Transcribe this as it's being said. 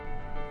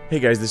Hey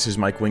guys, this is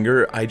Mike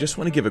Winger. I just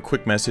want to give a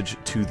quick message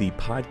to the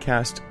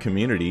podcast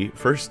community.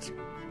 First,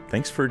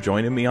 thanks for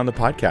joining me on the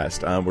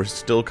podcast. We're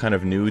still kind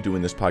of new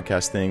doing this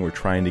podcast thing. We're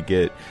trying to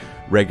get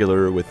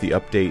regular with the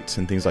updates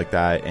and things like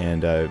that.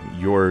 And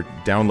your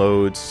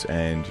downloads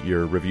and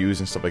your reviews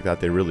and stuff like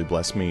that, they really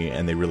bless me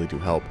and they really do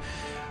help.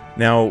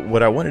 Now,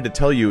 what I wanted to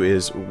tell you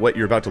is what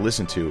you're about to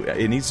listen to.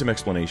 It needs some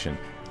explanation.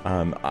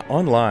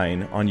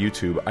 Online on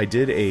YouTube, I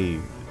did a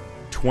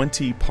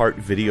 20-part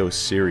video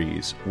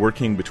series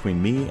working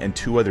between me and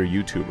two other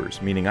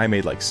YouTubers, meaning I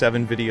made like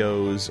 7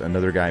 videos,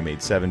 another guy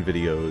made 7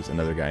 videos,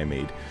 another guy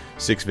made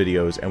 6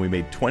 videos, and we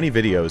made 20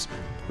 videos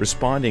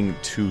responding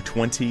to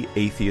 20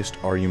 atheist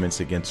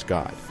arguments against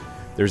God.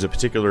 There's a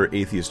particular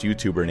atheist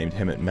YouTuber named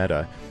Hemant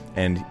Mehta,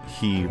 and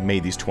he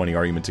made these 20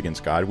 arguments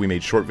against God. We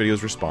made short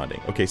videos responding.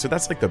 Okay, so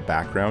that's like the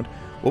background.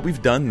 What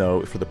we've done,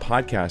 though, for the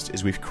podcast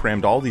is we've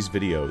crammed all these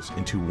videos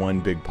into one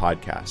big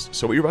podcast.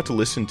 So what you're about to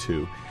listen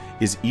to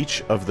is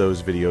each of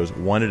those videos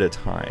one at a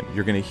time.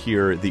 You're going to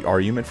hear the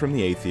argument from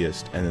the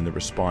atheist and then the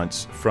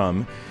response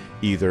from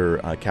either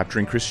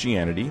Capturing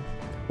Christianity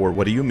or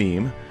What Do You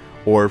Meme,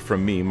 or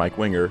from me, Mike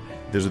Winger.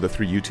 Those are the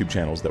 3 YouTube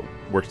channels that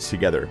work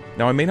together.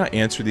 Now, I may not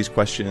answer these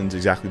questions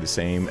exactly the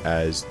same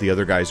as the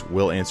other guys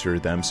will answer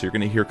them, so you're going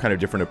to hear kind of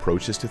different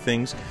approaches to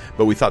things,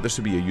 but we thought this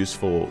would be a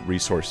useful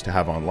resource to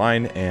have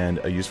online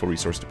and a useful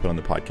resource to put on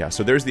the podcast.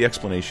 So there's the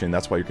explanation.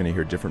 That's why you're going to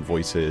hear different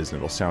voices, and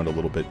it'll sound a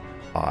little bit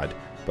odd,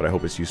 but I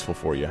hope it's useful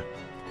for you.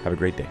 Have a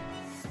great day.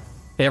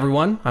 Hey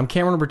everyone, I'm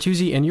Cameron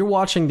Bertuzzi, and you're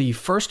watching the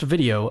first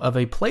video of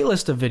a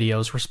playlist of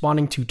videos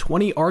responding to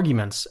 20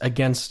 arguments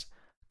against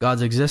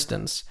God's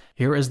existence.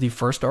 Here is the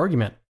first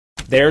argument.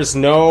 There's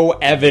no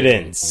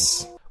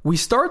evidence. We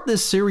start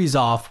this series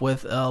off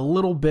with a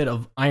little bit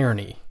of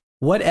irony.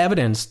 What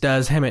evidence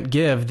does Hemant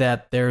give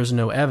that there's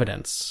no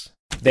evidence?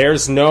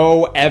 There's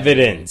no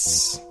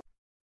evidence.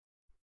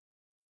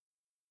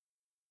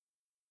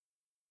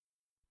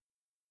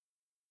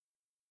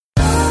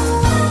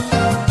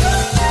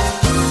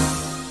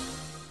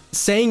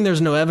 Saying there's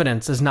no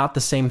evidence is not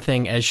the same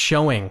thing as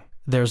showing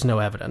there's no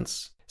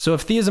evidence. So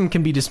if theism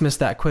can be dismissed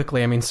that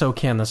quickly, so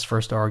can this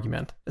first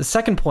argument. The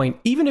second point,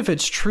 even if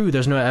it's true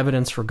there's no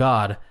evidence for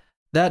God,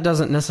 that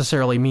doesn't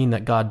necessarily mean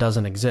that God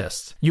doesn't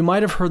exist. You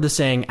might have heard the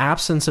saying,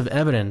 absence of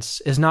evidence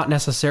is not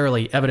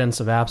necessarily evidence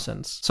of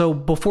absence. So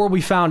before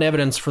we found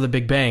evidence for the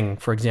Big Bang,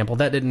 for example,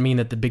 that didn't mean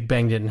that the Big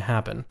Bang didn't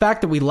happen. The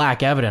fact that we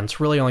lack evidence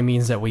really only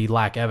means that we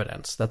lack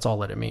evidence. That's all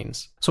that it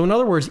means. So in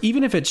other words,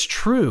 even if it's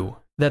true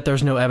that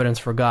there's no evidence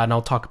for God, and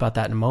I'll talk about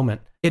that in a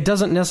moment, it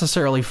doesn't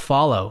necessarily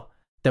follow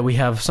that we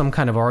have some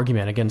kind of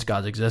argument against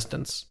God's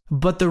existence.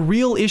 But the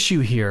real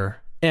issue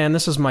here, and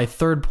this is my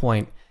third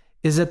point,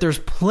 is that there's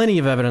plenty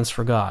of evidence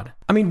for God.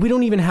 We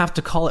don't even have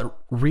to call it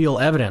real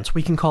evidence.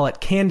 We can call it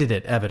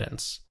candidate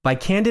evidence. By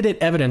candidate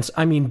evidence,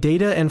 I mean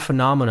data and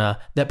phenomena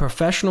that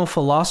professional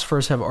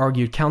philosophers have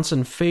argued counts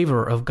in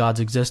favor of God's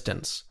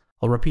existence.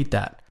 I'll repeat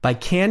that. By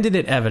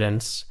candidate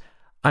evidence,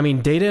 I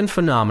mean data and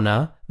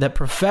phenomena that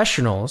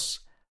professionals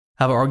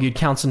have argued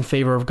counts in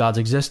favor of God's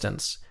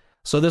existence.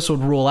 So this would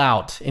rule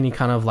out any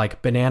kind of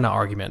banana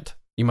argument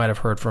you might have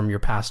heard from your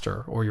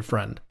pastor or your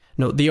friend.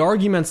 No, the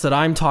arguments that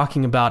I'm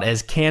talking about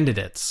as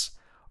candidates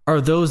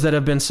are those that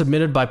have been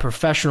submitted by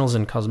professionals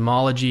in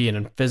cosmology and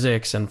in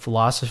physics and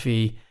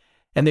philosophy,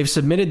 and they've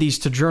submitted these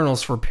to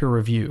journals for peer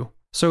review.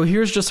 So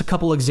here's just a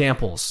couple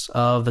examples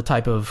of the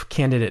type of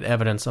candidate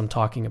evidence I'm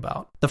talking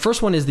about. The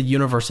first one is the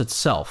universe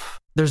itself.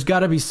 There's got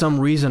to be some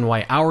reason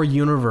why our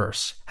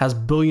universe has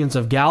billions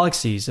of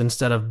galaxies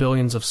instead of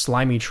billions of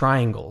slimy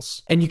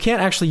triangles. And you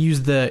can't actually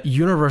use the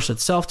universe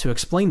itself to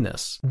explain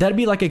this. That'd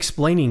be like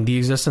explaining the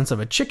existence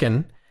of a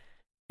chicken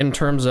in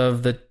terms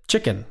of the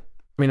chicken.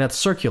 That's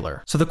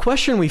circular. So the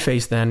question we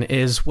face then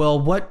is, well,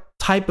 what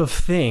type of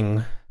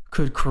thing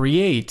could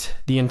create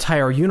the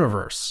entire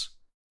universe?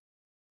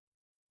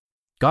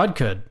 God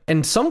could.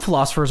 And some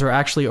philosophers are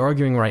actually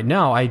arguing right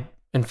now,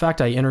 in fact,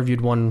 I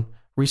interviewed one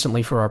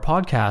recently for our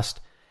podcast,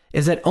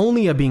 is that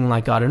only a being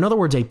like God, in other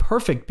words, a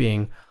perfect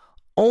being,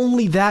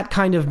 only that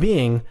kind of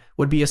being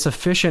would be a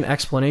sufficient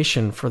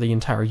explanation for the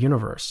entire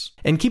universe.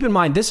 And keep in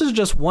mind, this is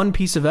just one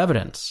piece of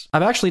evidence.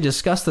 I've actually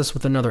discussed this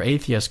with another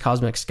atheist,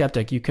 Cosmic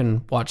Skeptic. You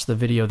can watch the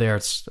video there.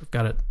 I've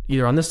got it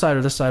either on this side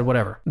or this side,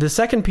 whatever. The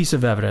second piece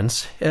of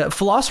evidence,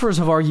 philosophers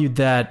have argued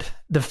that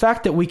the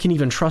fact that we can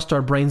even trust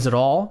our brains at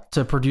all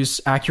to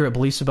produce accurate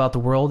beliefs about the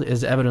world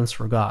is evidence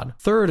for God.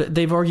 Third,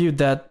 they've argued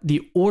that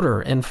the order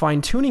and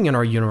fine-tuning in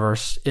our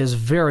universe is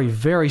very,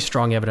 very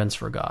strong evidence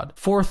for God.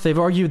 Fourth, they've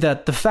argued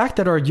that the fact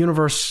that our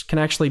universe can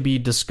actually be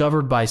discovered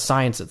by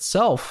science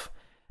itself,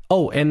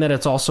 and that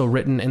it's also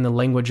written in the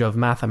language of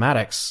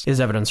mathematics,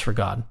 is evidence for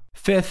God.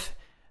 Fifth,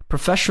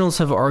 professionals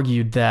have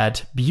argued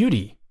that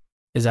beauty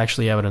is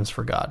actually evidence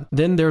for God.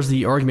 Then there's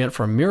the argument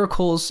from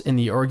miracles and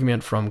the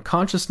argument from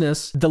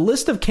consciousness. The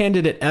list of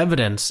candidate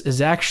evidence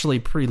is actually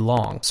pretty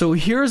long. So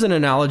here's an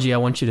analogy I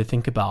want you to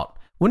think about.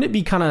 Wouldn't it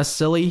be kind of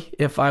silly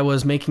if I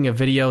was making a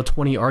video,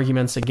 20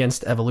 arguments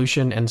against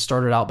evolution, and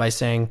started out by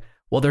saying,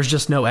 well, there's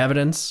just no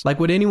evidence. Like,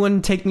 would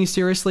anyone take me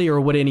seriously, or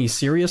would any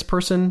serious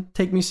person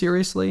take me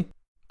seriously?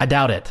 I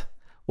doubt it.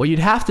 What you'd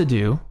have to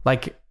do,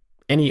 like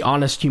any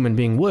honest human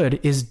being would,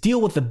 is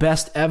deal with the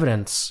best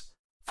evidence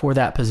for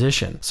that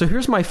position. So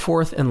here's my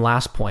fourth and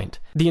last point.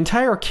 The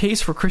entire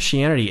case for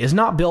Christianity is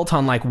not built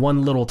on like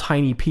one little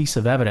tiny piece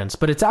of evidence,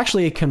 but it's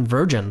actually a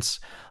convergence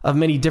of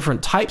many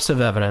different types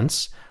of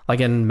evidence, like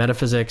in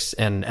metaphysics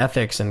and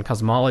ethics and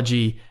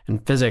cosmology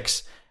and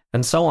physics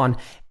and so on.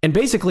 And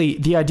basically,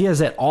 the idea is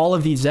that all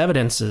of these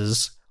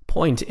evidences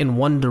point in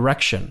one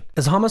direction.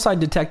 As homicide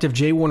detective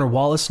J. Warner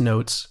Wallace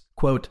notes,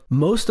 quote,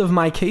 most of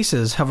my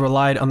cases have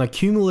relied on the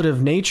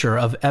cumulative nature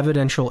of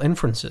evidential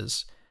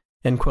inferences,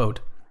 end quote.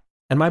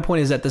 And my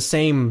point is that the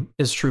same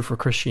is true for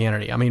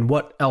Christianity. I mean,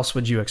 what else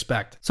would you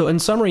expect? So in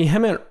summary,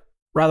 Hemant,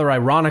 rather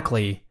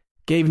ironically,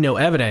 gave no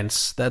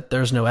evidence that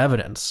there's no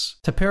evidence.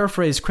 To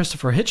paraphrase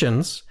Christopher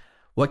Hitchens,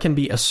 what can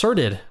be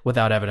asserted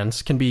without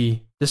evidence can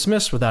be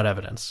dismissed without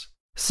evidence.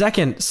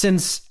 Second,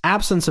 since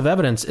absence of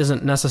evidence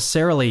isn't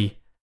necessarily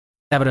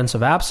evidence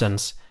of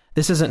absence,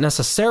 this isn't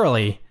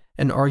necessarily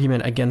an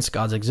argument against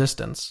God's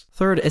existence.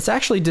 Third, it's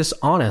actually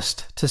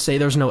dishonest to say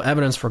there's no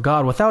evidence for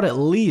God without at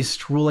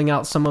least ruling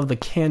out some of the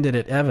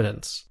candidate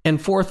evidence.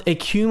 And fourth, a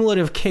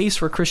cumulative case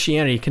for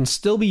Christianity can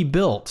still be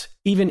built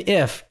even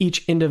if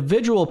each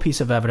individual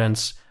piece of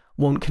evidence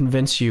won't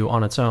convince you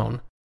on its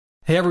own.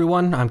 Hey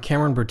everyone, I'm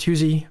Cameron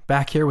Bertuzzi,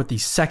 back here with the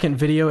second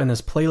video in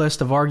this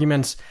playlist of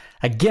arguments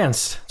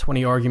against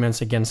 20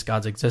 arguments against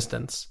God's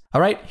existence.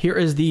 All right, here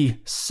is the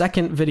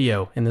second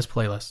video in this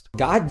playlist.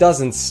 God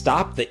doesn't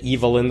stop the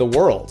evil in the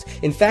world.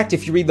 In fact,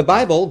 if you read the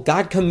Bible,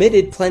 God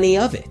committed plenty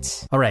of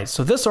it. All right,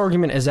 so this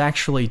argument is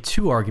actually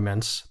two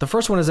arguments. The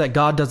first one is that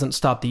God doesn't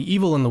stop the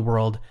evil in the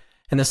world,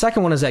 and the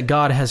second one is that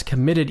God has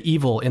committed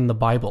evil in the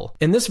Bible.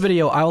 In this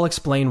video, I'll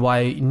explain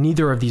why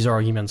neither of these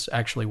arguments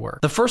actually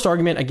work. The first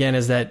argument, again,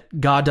 is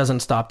that God doesn't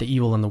stop the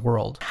evil in the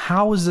world.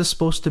 How is this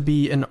supposed to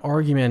be an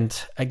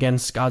argument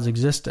against God's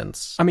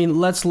existence? I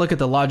mean, let's look at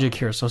the logic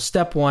here. So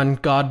step one,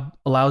 God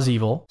allows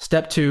evil.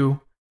 Step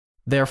two,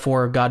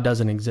 therefore, God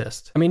doesn't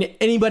exist. I mean,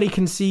 anybody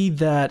can see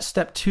that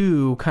step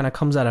two kind of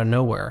comes out of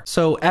nowhere.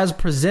 So as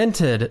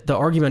presented, the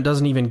argument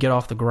doesn't even get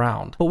off the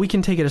ground. But we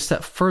can take it a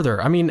step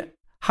further. I mean,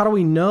 how do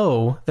we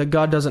know that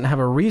God doesn't have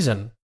a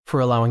reason for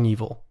allowing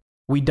evil?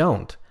 We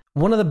don't.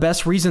 One of the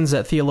best reasons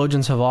that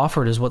theologians have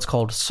offered is what's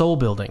called soul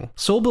building.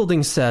 Soul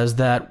building says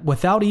that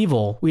without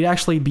evil, we'd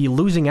actually be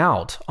losing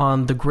out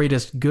on the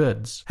greatest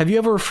goods. Have you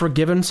ever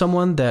forgiven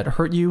someone that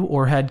hurt you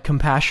or had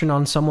compassion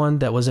on someone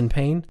that was in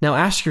pain? Now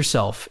ask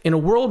yourself, in a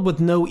world with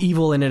no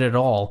evil in it at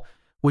all,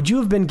 would you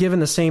have been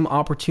given the same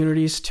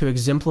opportunities to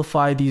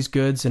exemplify these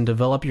goods and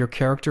develop your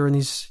character in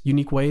these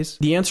unique ways?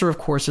 The answer, of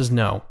course, is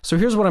no. So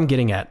here's what I'm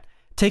getting at.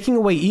 Taking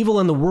away evil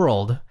in the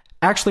world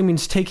actually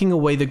means taking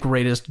away the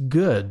greatest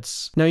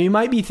goods. Now, you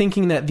might be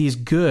thinking that these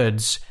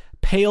goods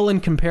pale in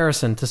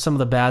comparison to some of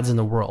the bads in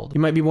the world. You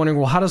might be wondering,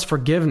 well, how does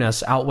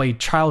forgiveness outweigh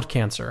child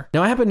cancer?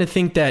 Now, I happen to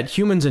think that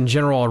humans in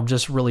general are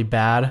just really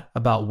bad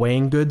about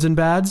weighing goods and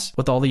bads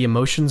with all the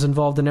emotions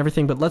involved and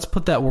everything, but let's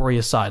put that worry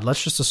aside.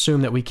 Let's just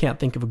assume that we can't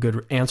think of a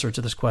good answer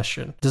to this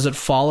question. Does it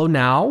follow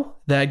now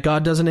that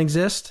God doesn't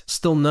exist?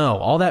 Still no.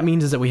 All that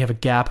means is that we have a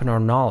gap in our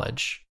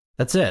knowledge.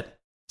 That's it.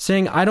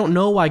 Saying, I don't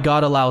know why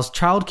God allows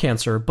child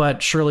cancer,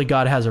 but surely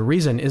God has a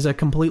reason, is a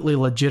completely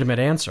legitimate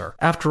answer.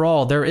 After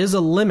all, there is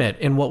a limit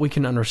in what we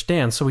can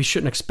understand, so we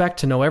shouldn't expect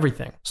to know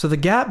everything. So the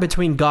gap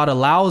between God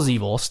allows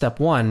evil, step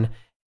one,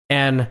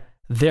 and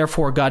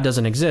therefore God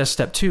doesn't exist,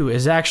 step two,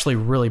 is actually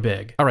really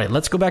big. All right,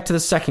 let's go back to the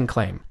second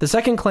claim. The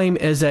second claim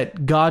is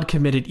that God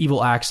committed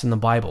evil acts in the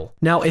Bible.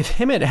 Now, if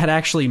Hemant had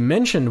actually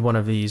mentioned one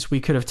of these, we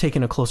could have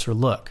taken a closer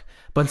look.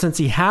 But since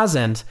he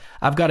hasn't,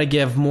 I've got to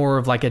give more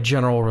of like a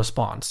general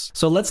response.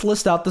 So let's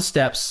list out the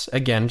steps,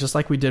 again, just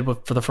like we did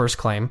for the first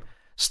claim.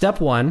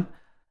 Step one,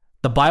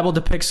 the Bible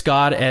depicts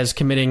God as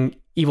committing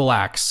evil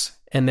acts.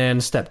 And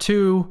then step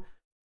two,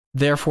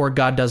 therefore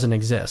God doesn't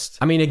exist.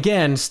 I mean,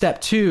 again,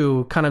 step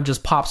two kind of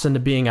just pops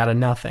into being out of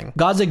nothing.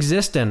 God's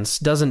existence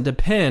doesn't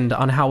depend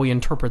on how we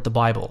interpret the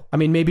Bible. I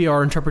mean, maybe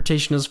our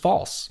interpretation is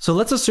false. So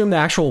let's assume the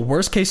actual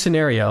worst case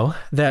scenario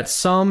that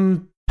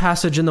some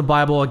passage in the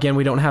Bible, again,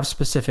 we don't have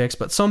specifics,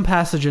 but some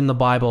passage in the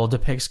Bible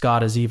depicts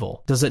God as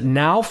evil. Does it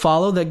now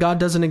follow that God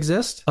doesn't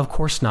exist? Of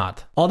course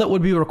not. All that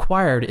would be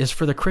required is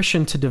for the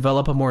Christian to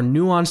develop a more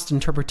nuanced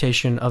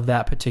interpretation of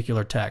that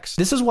particular text.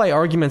 This is why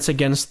arguments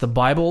against the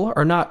Bible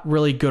are not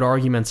really good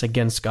arguments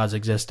against God's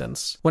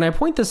existence. When I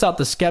point this out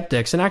to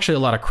skeptics, and actually a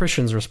lot of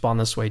Christians respond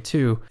this way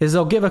too, is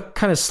they'll give a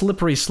kind of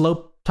slippery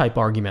slope type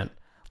argument.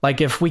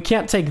 Like, if we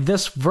can't take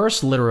this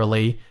verse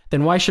literally,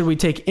 then why should we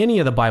take any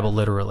of the Bible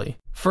literally?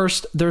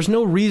 First, there's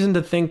no reason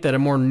to think that a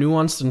more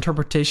nuanced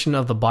interpretation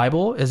of the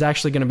Bible is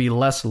actually going to be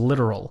less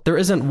literal. There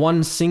isn't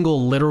one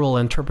single literal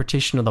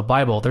interpretation of the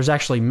Bible. There's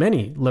actually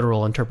many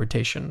literal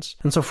interpretations.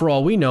 And so for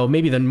all we know,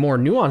 maybe the more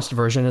nuanced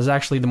version is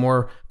actually the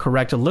more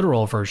correct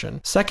literal version.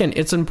 Second,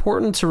 it's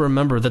important to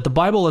remember that the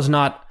Bible is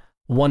not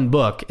one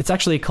book. It's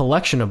actually a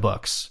collection of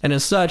books. And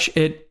as such,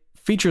 it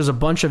features a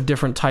bunch of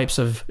different types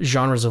of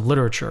genres of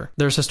literature.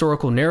 There's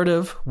historical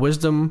narrative,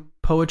 wisdom,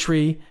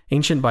 poetry,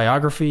 ancient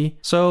biography.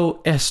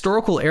 So a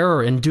historical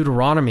error in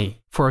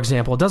Deuteronomy, for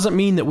example, doesn't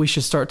mean that we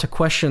should start to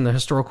question the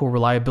historical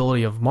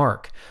reliability of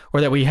Mark,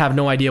 or that we have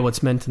no idea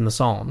what's meant in the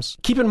Psalms.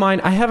 Keep in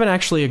mind, I haven't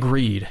actually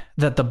agreed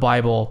that the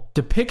Bible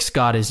depicts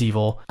God as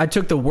evil. I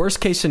took the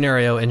worst case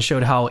scenario and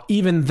showed how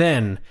even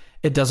then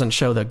it doesn't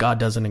show that God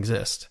doesn't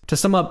exist. To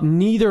sum up,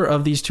 neither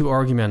of these two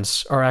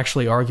arguments are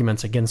actually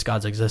arguments against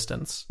God's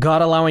existence.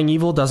 God allowing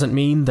evil doesn't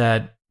mean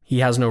that he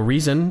has no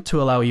reason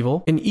to allow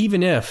evil. And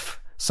even if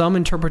some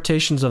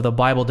interpretations of the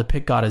Bible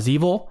depict God as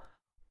evil,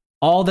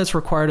 all that's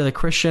required of the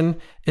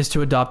Christian is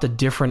to adopt a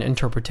different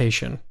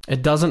interpretation.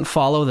 It doesn't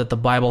follow that the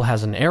Bible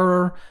has an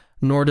error,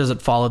 nor does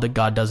it follow that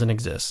God doesn't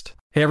exist.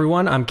 Hey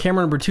everyone, I'm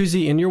Cameron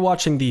Bertuzzi, and you're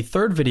watching the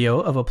third video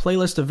of a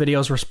playlist of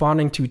videos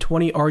responding to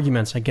 20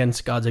 arguments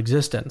against God's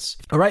existence.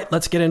 All right,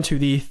 let's get into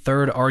the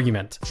third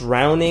argument.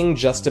 Drowning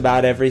just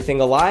about everything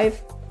alive?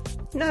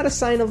 Not a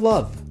sign of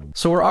love.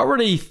 So we're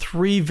already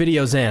 3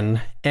 videos in,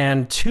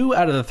 and 2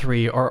 out of the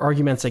 3 are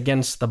arguments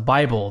against the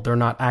Bible. They're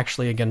not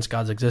actually against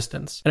God's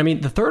existence. And I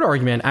mean, the third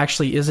argument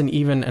actually isn't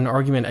even an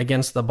argument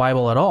against the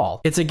Bible at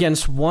all. It's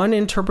against one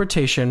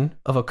interpretation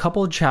of a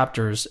couple of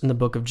chapters in the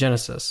book of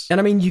Genesis. And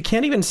I mean, you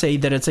can't even say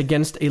that it's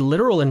against a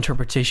literal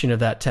interpretation of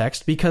that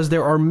text because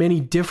there are many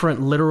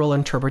different literal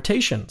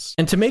interpretations.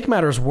 And to make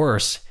matters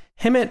worse,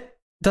 Hemant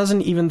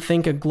doesn't even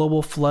think a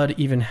global flood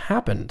even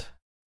happened.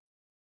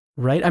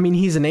 Right? I mean,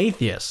 he's an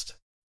atheist.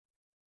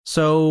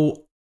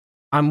 So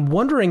I'm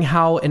wondering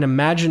how an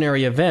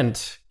imaginary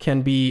event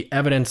can be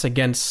evidence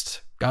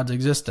against God's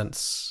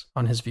existence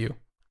on his view.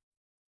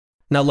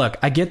 Now look,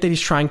 I get that he's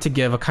trying to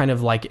give a kind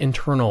of like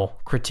internal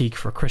critique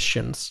for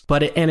Christians,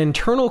 but an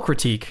internal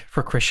critique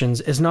for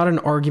Christians is not an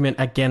argument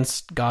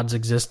against God's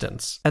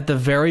existence. At the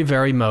very,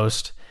 very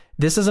most,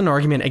 this is an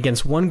argument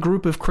against one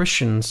group of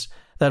Christians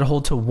that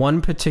hold to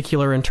one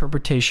particular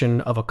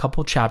interpretation of a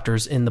couple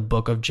chapters in the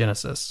book of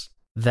Genesis.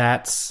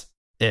 That's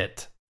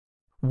it.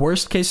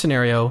 Worst case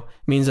scenario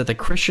means that the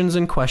Christians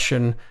in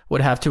question would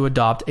have to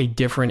adopt a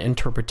different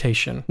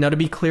interpretation. Now, to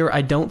be clear,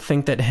 I don't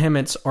think that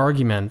Hemant's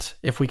argument,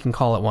 if we can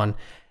call it one,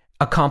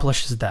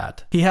 accomplishes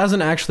that. He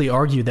hasn't actually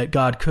argued that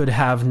God could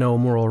have no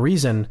moral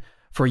reason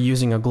for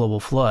using a global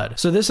flood.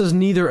 So this is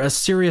neither a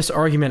serious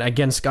argument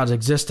against God's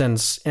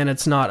existence, and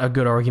it's not a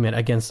good argument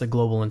against the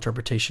global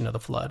interpretation of the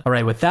flood. All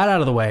right, with that out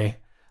of the way,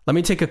 let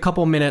me take a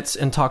couple minutes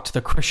and talk to the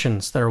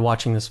Christians that are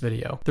watching this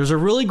video. There's a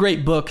really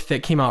great book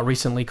that came out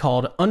recently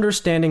called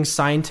Understanding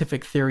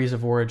Scientific Theories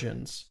of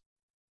Origins.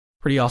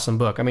 Pretty awesome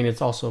book. I mean,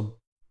 it's also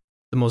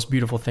the most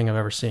beautiful thing I've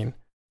ever seen.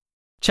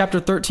 Chapter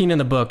 13 in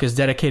the book is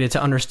dedicated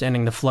to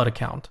understanding the flood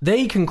account.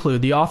 They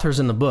conclude, the authors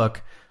in the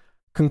book,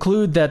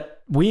 conclude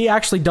that we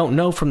actually don't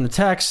know from the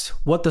text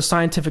what the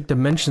scientific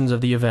dimensions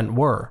of the event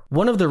were.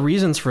 One of the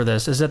reasons for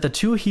this is that the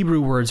 2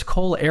 Hebrew words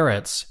kol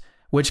eretz,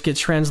 which gets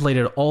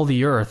translated all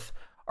the earth,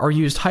 are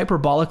used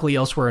hyperbolically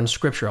elsewhere in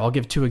Scripture. I'll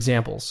give 2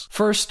 examples.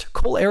 First,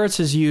 kol eretz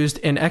is used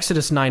in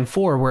Exodus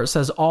 9:4, where it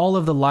says all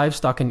of the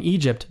livestock in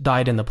Egypt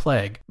died in the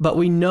plague. But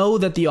we know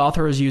that the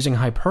author is using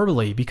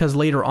hyperbole because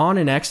later on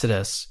in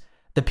Exodus,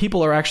 the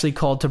people are actually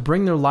called to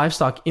bring their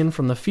livestock in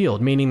from the field,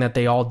 meaning that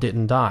they all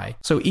didn't die.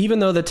 So even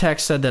though the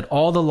text said that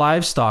all the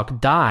livestock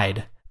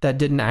died, that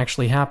didn't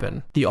actually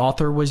happen. The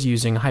author was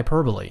using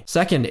hyperbole.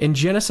 Second, in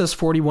Genesis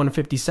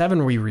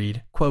 41:57 we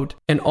read, quote,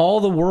 "And all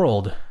the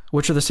world,"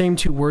 which are the same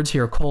 2 words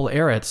here, kol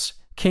eretz,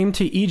 "came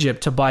to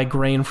Egypt to buy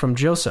grain from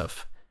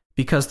Joseph,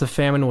 because the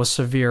famine was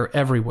severe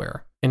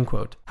everywhere." End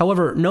quote.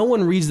 However, no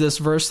one reads this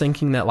verse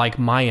thinking that like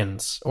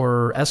Mayans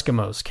or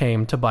Eskimos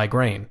came to buy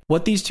grain.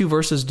 What these 2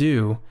 verses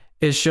do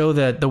is show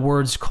that the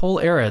words kol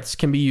eretz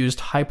can be used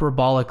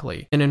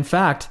hyperbolically. And in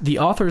fact, the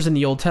authors in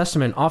the Old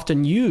Testament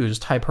often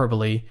used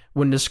hyperbole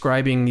when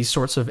describing these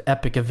sorts of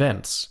epic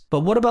events. But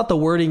what about the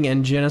wording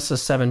in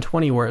Genesis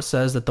 7:20 where it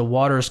says that the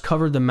waters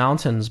covered the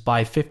mountains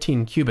by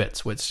 15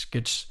 cubits, which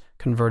gets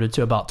converted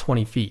to about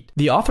 20 feet?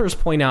 The authors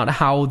point out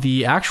how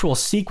the actual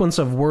sequence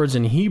of words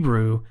in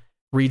Hebrew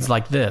reads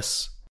like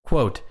this,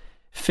 quote,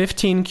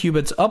 15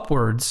 cubits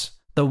upwards,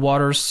 the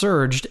waters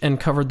surged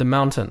and covered the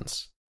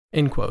mountains.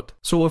 End quote.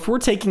 So if we're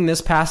taking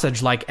this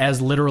passage like as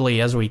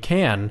literally as we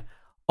can,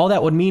 all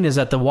that would mean is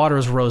that the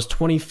waters rose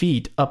 20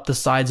 feet up the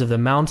sides of the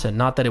mountain,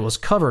 not that it was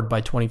covered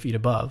by 20 feet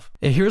above.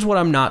 And here's what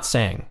I'm not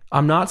saying.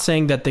 I'm not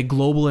saying that the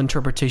global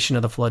interpretation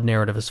of the flood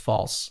narrative is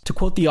false. To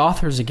quote the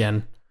authors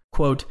again,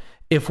 quote,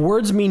 "If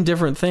words mean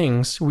different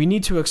things, we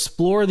need to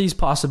explore these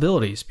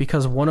possibilities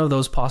because one of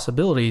those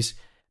possibilities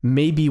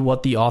may be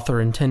what the author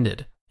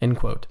intended." End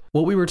quote.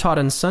 What we were taught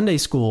in Sunday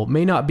school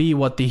may not be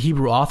what the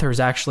Hebrew authors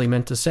actually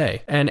meant to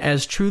say, and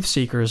as truth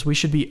seekers, we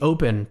should be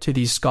open to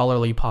these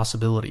scholarly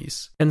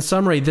possibilities. In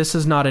summary, this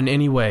is not in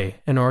any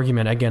way an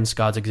argument against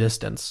God's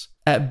existence.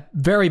 At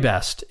very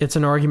best, it's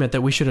an argument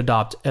that we should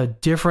adopt a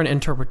different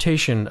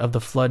interpretation of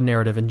the flood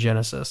narrative in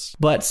Genesis.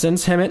 But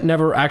since Hemant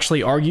never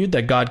actually argued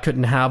that God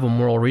couldn't have a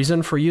moral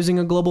reason for using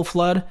a global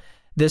flood,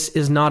 this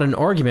is not an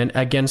argument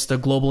against a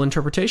global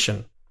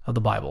interpretation. of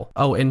the Bible.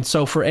 Oh, and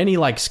so for any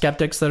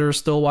skeptics that are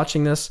still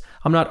watching this,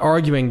 I'm not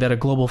arguing that a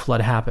global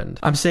flood happened.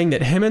 I'm saying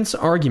that Hemin's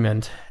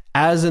argument,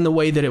 as in the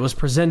way that it was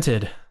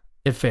presented,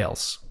 it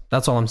fails.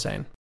 That's all I'm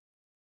saying.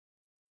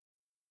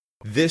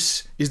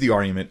 This is the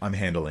argument I'm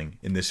handling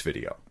in this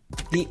video.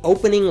 The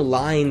opening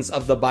lines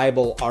of the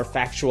Bible are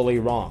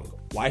factually wrong.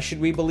 Why should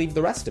we believe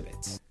the rest of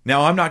it?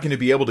 Now, I'm not going to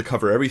be able to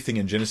cover everything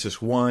in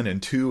Genesis 1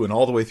 and 2 and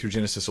all the way through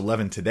Genesis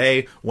 11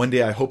 today. One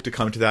day I hope to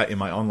come to that in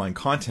my online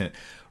content.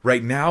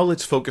 Right now,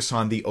 let's focus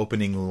on the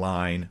opening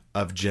line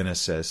of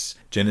Genesis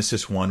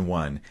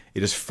 1:1.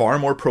 It is far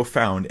more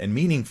profound and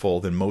meaningful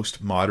than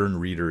most modern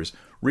readers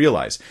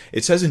realize.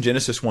 It says in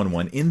Genesis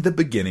 1:1, "In the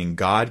beginning,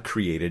 God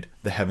created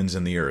the heavens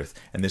and the earth."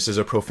 And this is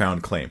a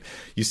profound claim.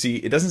 You see,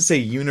 it doesn't say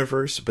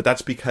universe, but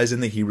that's because in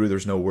the Hebrew,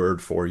 there's no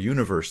word for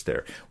universe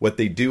there. What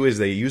they do is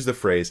they use the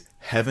phrase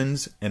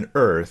heavens and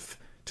earth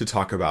to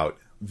talk about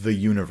the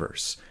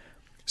universe.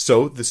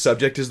 So the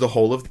subject is a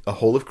whole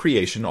of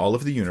creation, all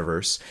of the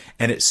universe,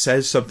 and it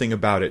says something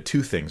about it,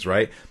 two things,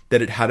 right?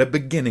 That it had a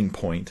beginning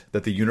point,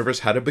 that the universe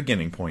had a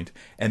beginning point,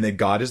 and that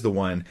God is the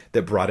one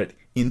that brought it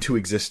into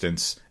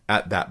existence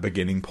at that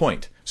beginning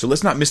point. So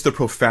let's not miss the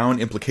profound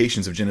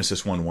implications of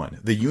Genesis 1:1.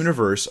 The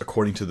universe,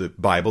 according to the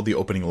Bible, the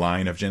opening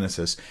line of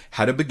Genesis,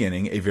 had a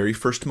beginning, a very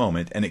first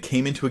moment, and it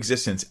came into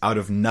existence out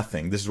of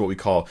nothing. This is what we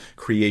call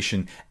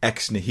creation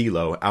ex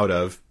nihilo, out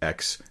of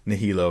ex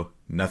nihilo,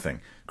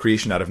 nothing.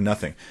 Creation out of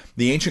nothing.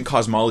 The ancient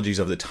cosmologies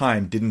of the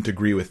time didn't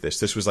agree with this.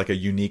 This was like a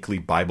uniquely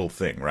Bible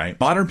thing, right?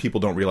 Modern people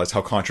don't realize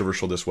how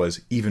controversial this was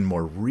even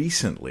more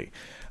recently.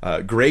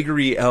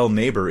 Gregory L.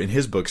 Neighbor, in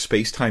his book,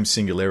 Space-Time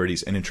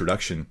Singularities and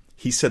Introduction,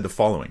 he said the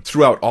following: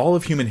 "Throughout all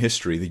of human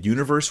history, the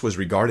universe was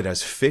regarded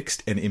as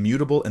fixed and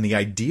immutable, and the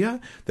idea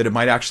that it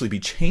might actually be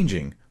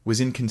changing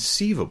was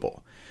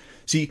inconceivable."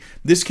 See,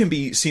 this can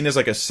be seen as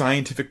like a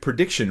scientific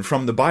prediction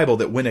from the Bible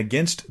that went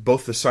against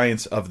both the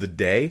science of the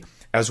day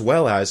as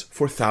well as,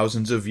 for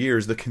thousands of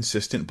years, the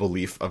consistent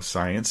belief of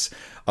science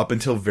up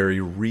until very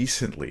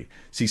recently.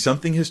 See,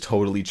 something has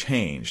totally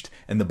changed,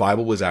 and the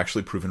Bible was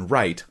actually proven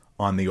right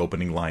on the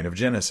opening line of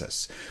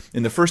Genesis.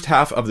 In the first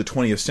half of the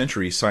 20th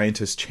century,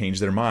 scientists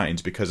changed their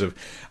minds because of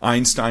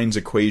Einstein's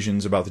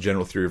equations about the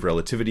general theory of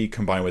relativity,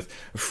 combined with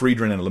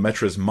Friedrich and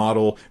Lemaitre's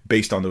model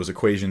based on those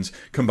equations,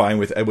 combined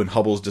with Edwin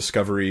Hubble's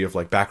discovery of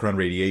background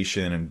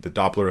radiation and the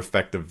Doppler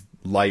effect of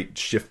light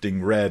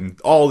shifting red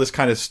and all this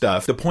kind of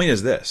stuff. The point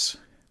is this,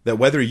 that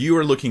whether you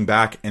are looking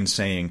back and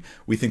saying,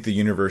 we think the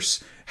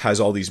universe has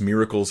all these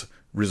miracles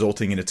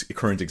resulting in its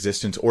current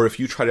existence, or if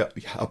you try to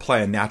apply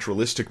a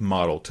naturalistic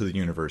model to the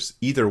universe,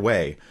 either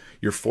way,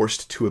 you're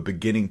forced to a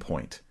beginning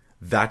point.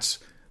 That's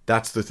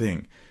the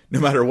thing.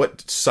 No matter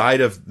what side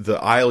of the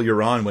aisle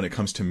you're on when it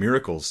comes to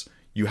miracles,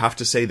 you have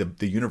to say that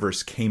the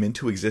universe came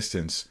into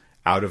existence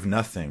out of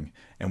nothing,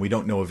 and we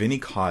don't know of any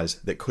cause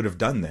that could have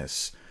done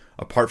this,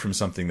 apart from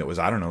something that was,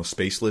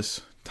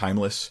 spaceless,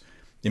 timeless,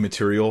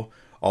 immaterial,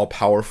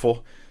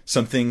 all-powerful,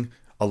 something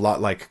a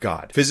lot like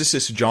God.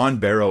 Physicists John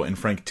Barrow and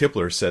Frank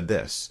Tipler said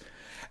this: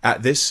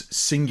 "At this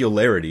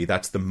singularity,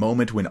 that's the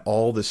moment when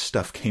all this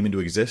stuff came into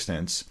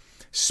existence,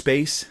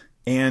 space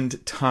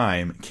and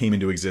time came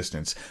into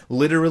existence.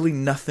 Literally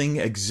nothing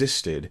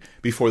existed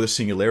before the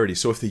singularity.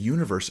 So if the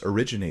universe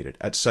originated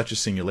at such a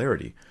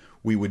singularity,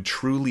 we would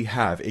truly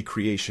have a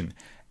creation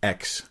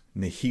ex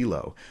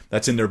nihilo."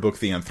 That's in their book,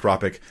 The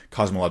Anthropic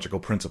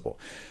Cosmological Principle.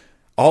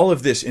 All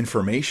of this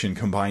information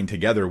combined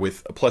together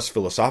with plus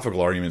philosophical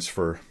arguments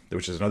for,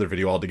 which is another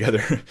video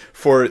altogether,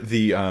 for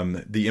the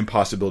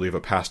impossibility of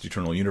a past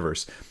eternal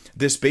universe.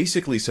 This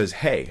basically says,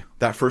 hey,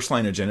 that first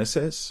line of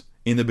Genesis,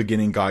 in the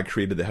beginning God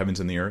created the heavens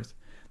and the earth,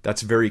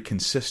 that's very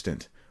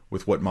consistent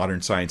with what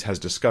modern science has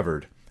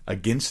discovered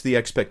against the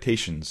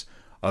expectations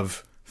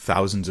of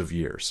thousands of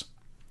years.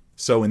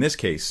 So in this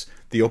case,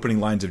 the opening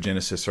lines of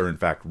Genesis are in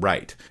fact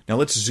right. Now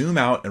let's zoom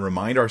out and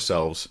remind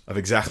ourselves of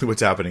exactly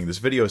what's happening in this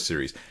video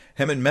series.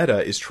 Hemant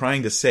Mehta is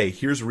trying to say,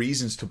 here's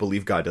reasons to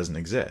believe God doesn't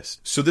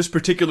exist. So this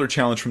particular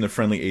challenge from the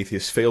friendly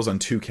atheist fails on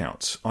two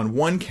counts. On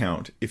one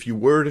count, if you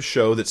were to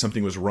show that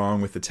something was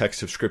wrong with the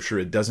text of Scripture,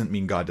 it doesn't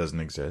mean God doesn't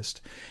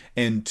exist.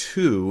 And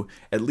two,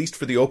 at least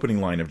for the opening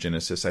line of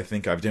Genesis, I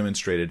think I've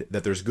demonstrated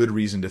that there's good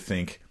reason to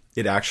think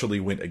it actually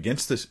went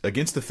against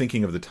the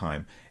thinking of the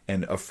time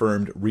and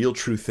affirmed real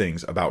true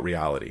things about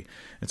reality.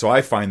 And so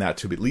I find that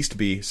to at least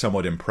be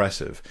somewhat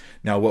impressive.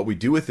 Now, what we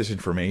do with this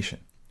information,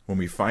 when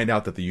we find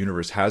out that the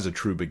universe has a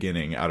true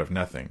beginning out of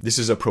nothing, this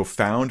is a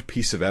profound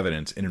piece of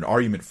evidence in an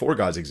argument for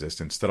God's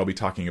existence that I'll be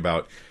talking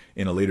about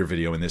in a later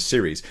video in this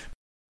series.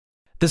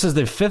 This is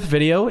the fifth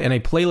video in a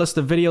playlist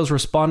of videos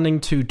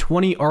responding to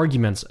 20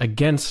 arguments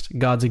against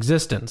God's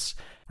existence.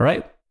 All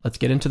right, let's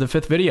get into the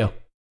fifth video.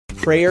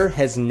 Prayer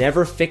has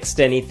never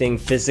fixed anything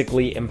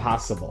physically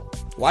impossible.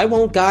 Why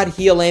won't God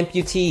heal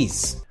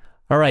amputees?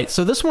 All right,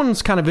 so this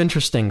one's kind of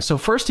interesting. So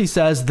first he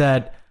says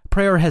that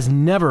prayer has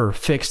never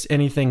fixed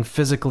anything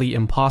physically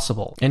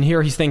impossible. And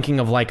here he's thinking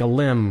of like a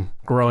limb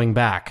growing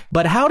back.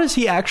 But how does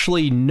he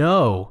actually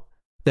know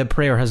that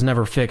prayer has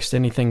never fixed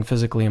anything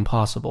physically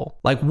impossible?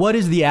 Like, what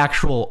is the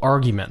actual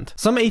argument?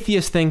 Some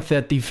atheists think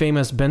that the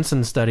famous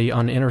Benson study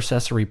on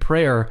intercessory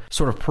prayer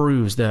sort of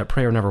proves that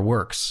prayer never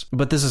works,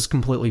 but this is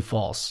completely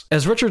false.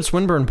 As Richard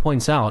Swinburne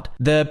points out,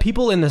 the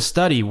people in the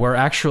study were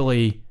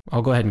actually,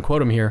 I'll go ahead and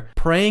quote him here,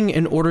 praying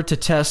in order to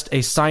test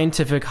a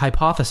scientific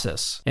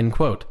hypothesis, end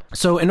quote.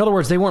 So in other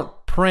words, they weren't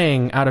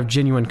praying out of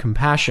genuine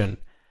compassion.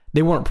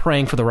 They weren't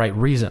praying for the right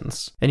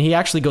reasons. And he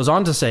actually goes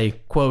on to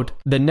say, quote,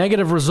 "The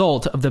negative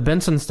result of the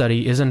Benson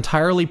study is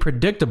entirely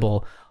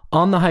predictable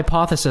on the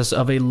hypothesis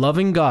of a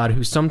loving God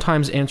who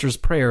sometimes answers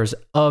prayers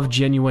of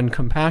genuine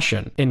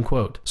compassion," end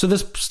quote. So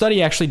this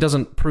study actually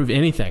doesn't prove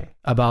anything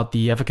about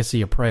the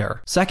efficacy of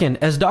prayer. Second,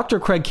 as Dr.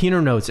 Craig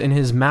Keener notes in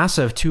his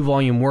massive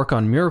 2-volume work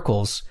on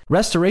miracles,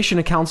 restoration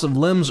accounts of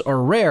limbs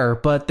are rare,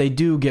 but they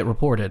do get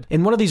reported.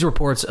 In one of these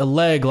reports, a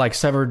leg like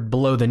severed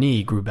below the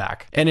knee grew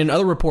back. And in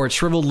other reports,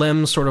 shriveled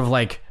limbs sort of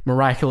like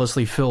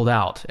miraculously filled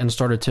out and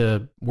started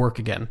to work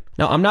again.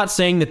 Now, I'm not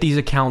saying that these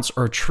accounts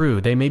are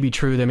true. They may be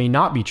true, they may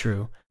not be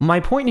true. My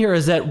point here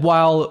is that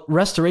while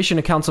restoration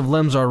accounts of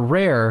limbs are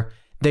rare,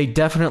 they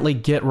definitely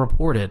get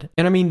reported.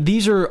 And I mean,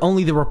 these are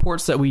only the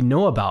reports that we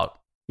know about.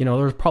 You know,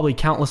 there's probably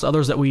countless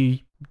others that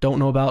we don't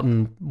know about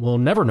and will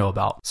never know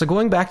about. So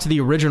going back to the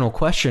original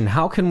question,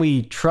 how can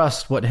we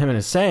trust what Hemant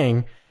is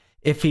saying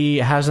if he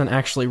hasn't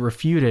actually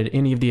refuted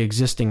any of the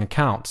existing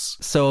accounts?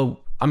 So,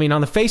 I mean,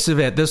 on the face of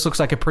it, this looks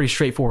like a pretty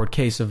straightforward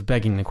case of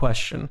begging the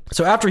question.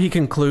 So after he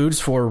concludes,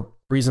 for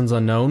reasons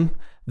unknown,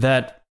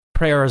 that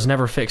prayer has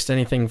never fixed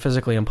anything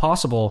physically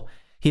impossible,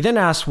 he then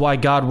asks why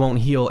God won't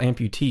heal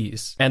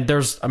amputees. And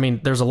there's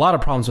a lot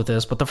of problems with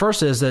this, but the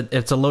first is that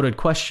it's a loaded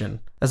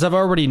question. As I've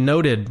already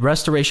noted,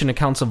 restoration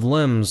accounts of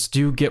limbs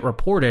do get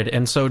reported,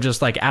 and so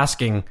just like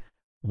asking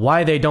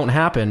why they don't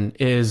happen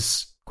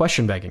is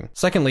question begging.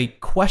 Secondly,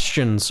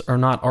 questions are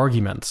not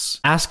arguments.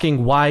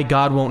 Asking why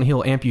God won't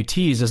heal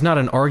amputees is not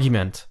an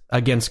argument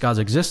against God's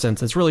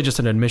existence. It's really just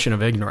an admission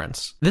of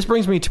ignorance. This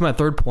brings me to my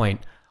third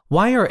point.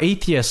 Why are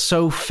atheists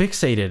so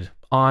fixated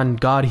on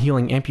God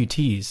healing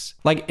amputees?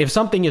 Like, if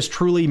something is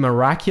truly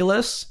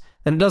miraculous,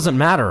 then it doesn't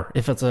matter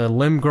if it's a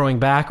limb growing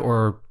back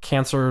or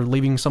cancer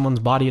leaving someone's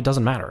body. It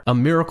doesn't matter. A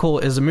miracle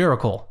is a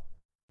miracle.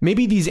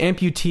 Maybe these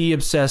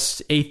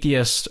amputee-obsessed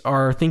atheists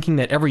are thinking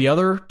that every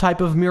other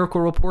type of miracle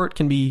report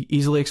can be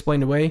easily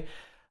explained away,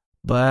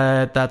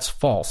 but that's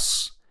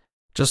false.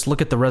 Just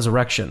look at the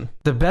resurrection.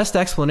 The best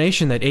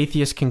explanation that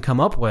atheists can come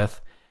up with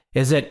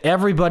is that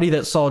everybody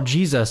that saw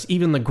Jesus,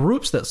 even the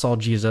groups that saw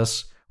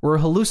Jesus, were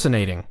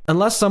hallucinating.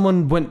 Unless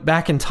someone went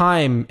back in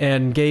time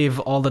and gave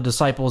all the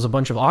disciples a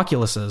bunch of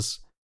Oculuses,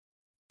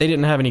 they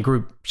didn't have any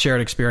group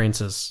shared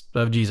experiences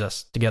of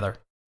Jesus together.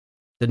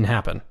 Didn't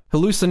happen.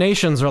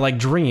 Hallucinations are like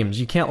dreams.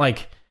 You can't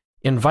like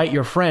invite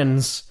your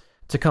friends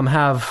to come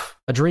have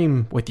a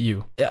dream with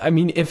you. I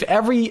mean, if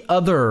every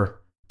other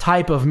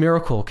type of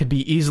miracle could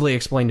be easily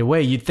explained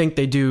away, you'd think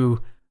they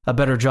do a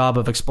better job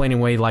of explaining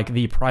away like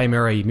the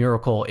primary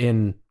miracle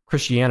in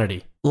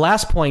Christianity.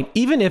 Last point,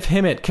 even if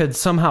Hemant could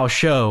somehow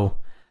show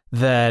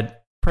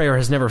that prayer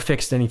has never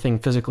fixed anything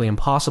physically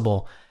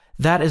impossible,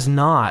 that is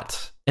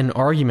not an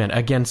argument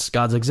against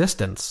God's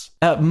existence.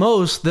 At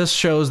most, this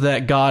shows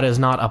that God is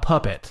not a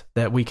puppet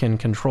that we can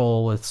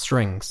control with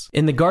strings.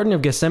 In the Garden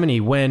of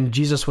Gethsemane, when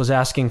Jesus was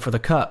asking for the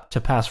cup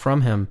to pass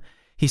from him,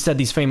 he said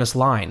these famous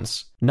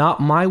lines, "Not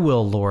my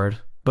will, Lord,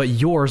 but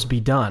yours be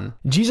done."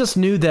 Jesus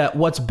knew that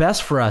what's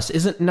best for us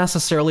isn't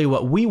necessarily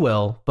what we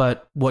will,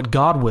 but what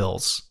God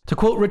wills. To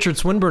quote Richard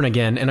Swinburne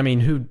again, and I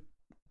mean, who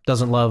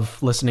doesn't love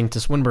listening to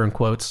Swinburne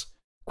quotes,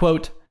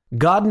 quote,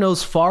 "God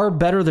knows far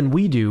better than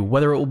we do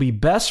whether it will be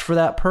best for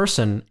that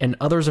person and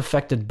others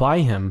affected by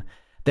him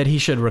that he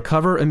should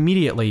recover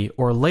immediately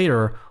or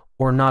later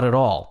or not at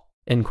all."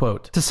 End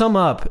quote. To sum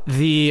up,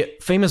 the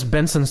famous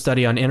Benson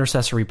study on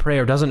intercessory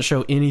prayer doesn't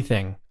show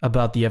anything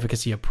about the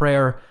efficacy of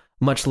prayer,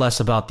 much less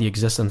about the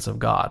existence of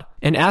God.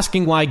 And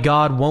asking why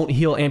God won't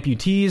heal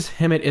amputees,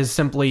 Hemant is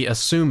simply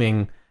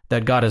assuming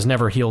that God has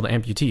never healed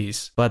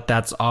amputees, but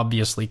that's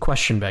obviously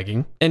question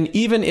begging. And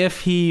even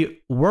if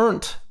he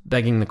weren't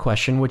begging the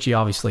question, which he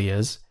obviously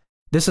is,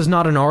 this is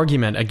not an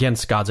argument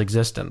against God's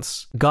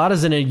existence. God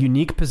is in a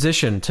unique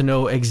position to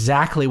know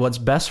exactly what's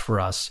best for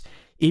us,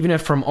 even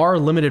if from our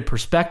limited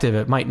perspective,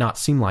 it might not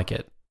seem like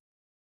it.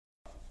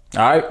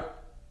 All right,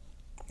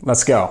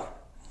 let's go.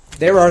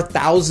 There are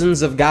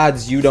thousands of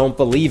gods you don't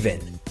believe in.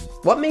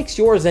 What makes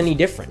yours any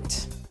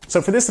different?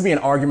 So for this to be an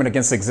argument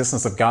against the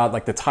existence of God,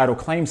 like the title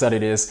claims that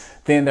it is,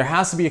 then there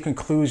has to be a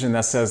conclusion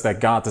that says that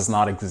God does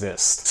not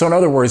exist. So in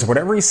other words,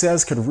 whatever he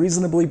says could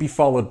reasonably be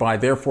followed by,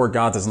 therefore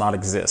God does not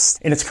exist.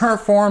 In its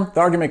current form, the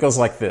argument goes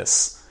like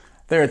this.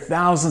 There are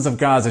thousands of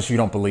gods that you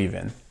don't believe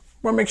in.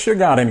 What makes your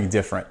God any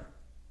different?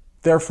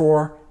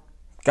 Therefore,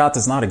 God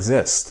does not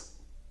exist.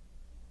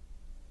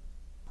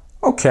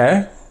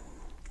 Okay.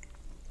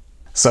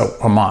 So,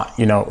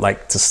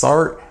 Hemant, to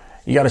start,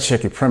 you got to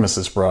check your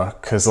premises, bro.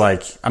 Because,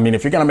 if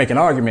you're going to make an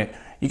argument,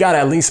 you got to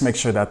at least make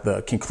sure that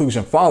the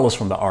conclusion follows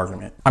from the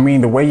argument.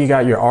 The way you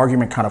got your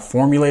argument kind of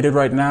formulated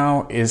right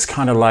now is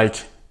kind of like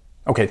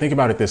Okay, think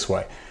about it this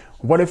way.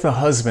 What if a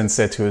husband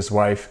said to his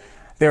wife,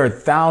 there are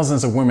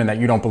thousands of women that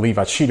you don't believe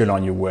I cheated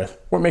on you with.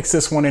 What makes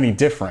this one any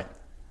different?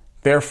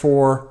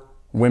 Therefore,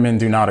 women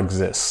do not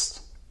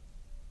exist.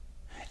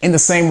 In the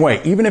same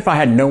way, even if I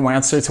had no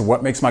answer to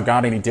what makes my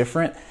God any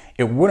different,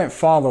 it wouldn't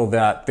follow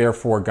that,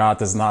 therefore, God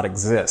does not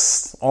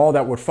exist. All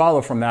that would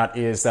follow from that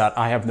is that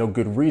I have no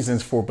good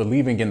reasons for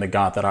believing in the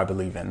God that I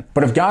believe in.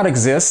 But if God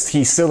exists,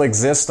 he still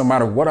exists no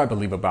matter what I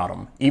believe about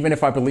him. Even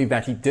if I believe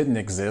that he didn't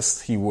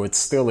exist, he would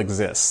still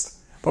exist.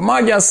 But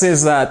my guess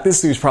is that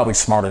this dude's probably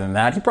smarter than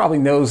that. He probably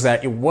knows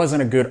that it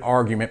wasn't a good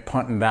argument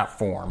punting that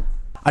form.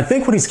 I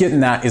think what he's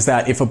getting at is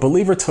that if a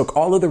believer took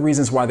all of the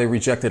reasons why they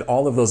rejected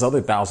all of those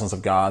other thousands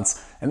of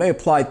gods and they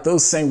applied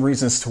those same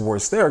reasons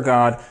towards their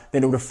God,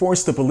 then it would have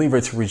forced the believer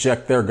to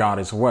reject their God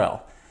as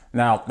well.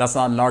 Now, that's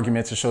not an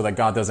argument to show that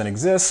God doesn't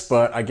exist,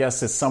 but I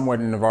guess it's somewhat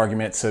an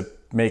argument to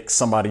make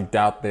somebody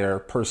doubt their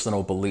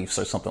personal beliefs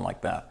or something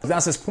like that. If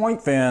that's his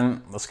point,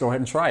 then let's go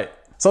ahead and try it.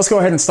 So let's go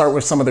ahead and start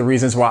with some of the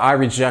reasons why I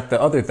reject the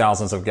other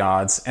thousands of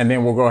gods, and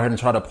then we'll go ahead and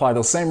try to apply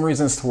those same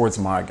reasons towards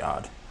my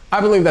God. I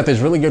believe that there's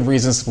really good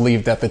reasons to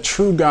believe that the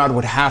true God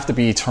would have to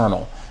be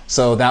eternal.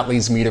 So that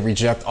leads me to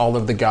reject all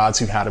of the gods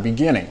who had a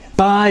beginning.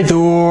 Bye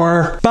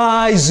Thor,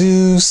 bye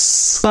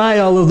Zeus, bye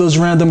all of those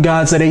random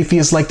gods that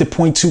atheists like to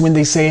point to when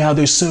they say how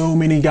there's so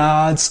many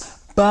gods.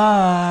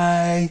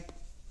 Bye.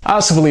 I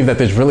also believe that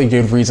there's really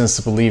good reasons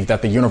to believe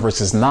that the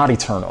universe is not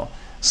eternal.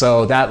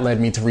 So that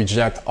led me to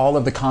reject all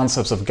of the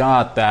concepts of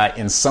God that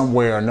in some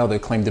way or another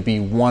claim to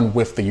be one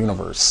with the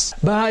universe.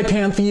 Bye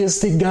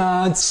pantheistic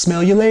gods,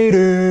 smell you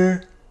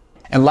later.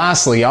 And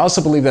lastly, I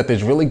also believe that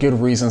there's really good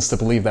reasons to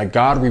believe that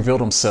God revealed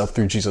himself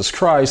through Jesus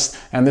Christ,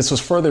 and this was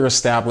further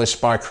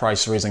established by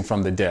Christ raising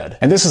from the dead.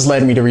 And this has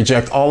led me to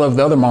reject all of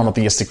the other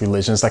monotheistic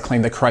religions that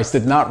claim that Christ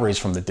did not raise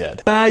from the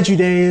dead. Bye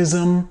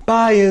Judaism,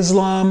 bye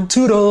Islam,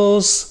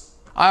 toodles.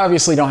 I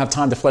obviously don't have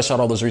time to flesh out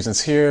all those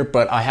reasons here,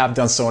 but I have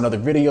done so in other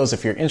videos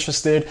if you're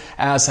interested,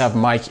 as have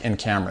Mike and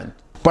Cameron.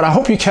 But I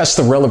hope you catch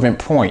the relevant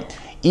point.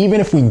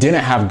 Even if we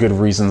didn't have good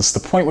reasons, the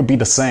point would be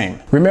the same.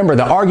 Remember,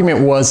 the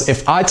argument was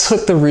if I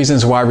took the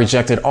reasons why I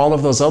rejected all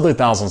of those other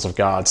thousands of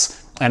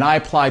gods and I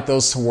applied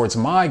those towards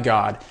my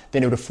God,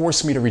 then it would have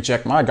forced me to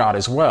reject my God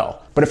as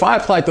well. But if I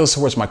applied those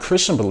towards my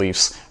Christian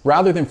beliefs,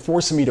 rather than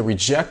forcing me to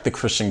reject the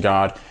Christian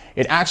God,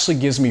 it actually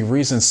gives me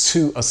reasons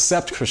to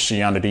accept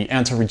Christianity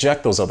and to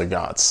reject those other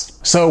gods.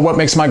 So what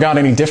makes my God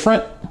any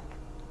different?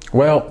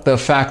 Well, the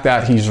fact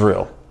that he's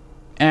real.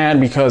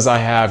 And because I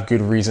have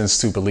good reasons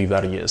to believe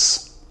that he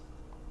is.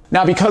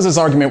 Now, because his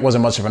argument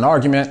wasn't much of an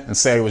argument, and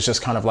say it was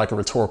just kind of like a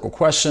rhetorical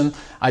question,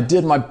 I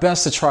did my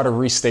best to try to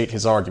restate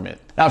his argument.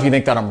 Now, if you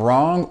think that I'm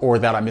wrong, or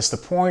that I missed the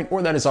point,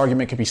 or that his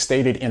argument could be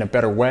stated in a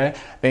better way,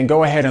 then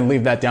go ahead and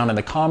leave that down in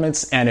the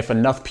comments, and if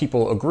enough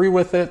people agree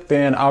with it,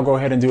 then I'll go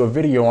ahead and do a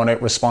video on it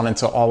responding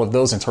to all of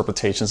those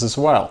interpretations as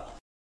well.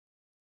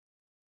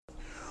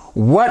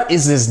 What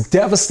is this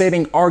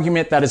devastating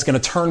argument that is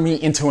going to turn me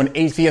into an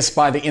atheist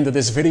by the end of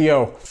this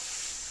video?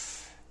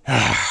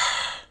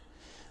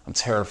 I'm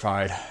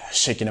terrified,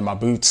 shaking in my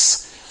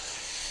boots.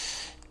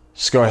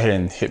 Just go ahead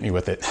and hit me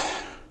with it.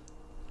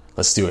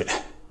 Let's do it.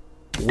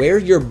 Where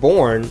you're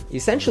born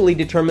essentially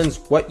determines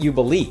what you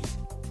believe.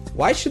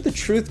 Why should the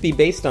truth be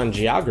based on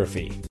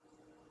geography?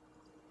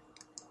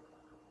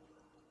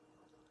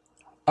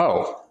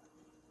 Oh.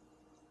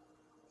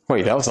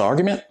 Wait, that was an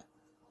argument?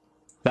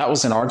 That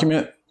was an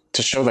argument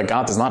to show that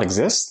God does not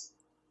exist?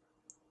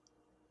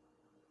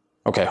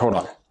 Okay, hold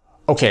on.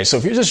 Okay, so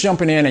if you're just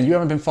jumping in and you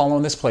haven't been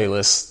following this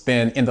playlist,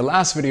 then in the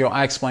last video,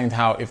 I explained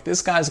how if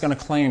this guy's going to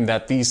claim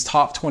that these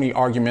top 20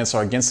 arguments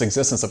are against the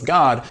existence of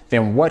God,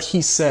 then what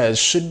he says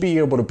should be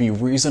able to be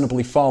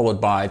reasonably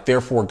followed by,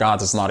 therefore God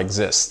does not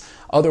exist.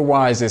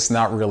 Otherwise, it's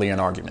not really an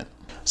argument.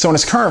 So in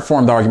its current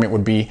form, the argument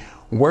would be,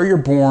 where you're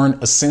born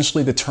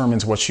essentially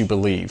determines what you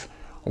believe.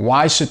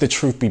 Why should the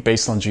truth be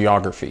based on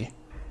geography?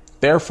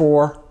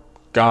 Therefore,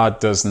 God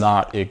does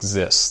not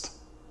exist.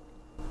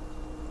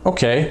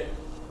 Okay.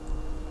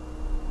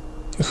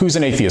 Who's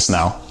an atheist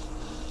now?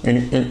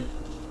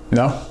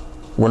 No?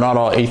 We're not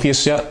all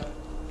atheists yet?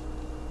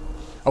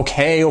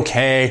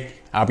 Okay,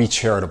 I'll be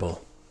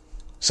charitable.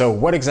 So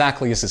what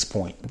exactly is his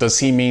point? Does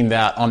he mean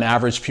that on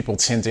average people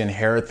tend to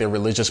inherit their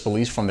religious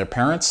beliefs from their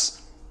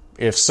parents?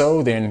 If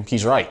so, then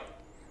he's right.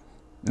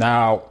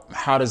 Now,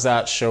 how does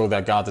that show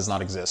that God does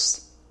not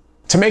exist?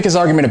 To make his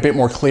argument a bit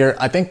more clear,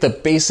 I think the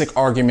basic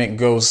argument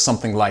goes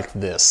something like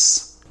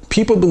this.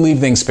 People believe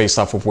things based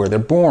off of where they're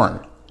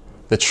born.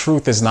 The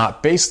truth is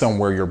not based on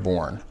where you're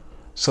born.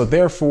 So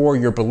therefore,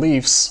 your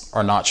beliefs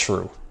are not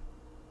true.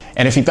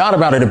 And if you thought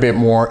about it a bit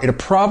more, it'd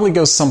probably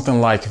go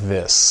something like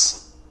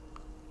this.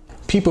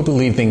 People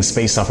believe things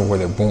based off of where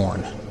they're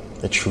born.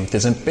 The truth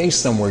isn't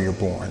based on where you're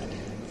born.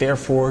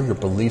 Therefore, your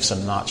beliefs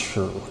are not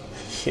true.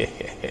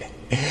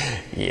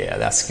 Yeah,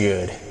 that's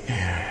good.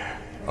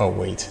 Oh,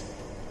 wait.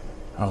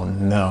 Oh,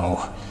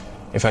 no.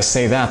 If I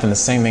say that, then the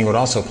same thing would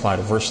also apply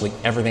to virtually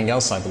everything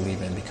else I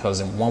believe in,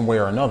 because in one way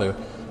or another,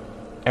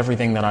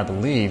 everything that I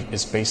believe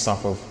is based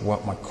off of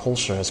what my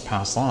culture has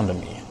passed on to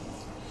me.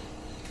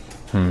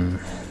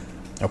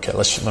 Okay,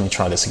 let me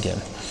try this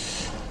again.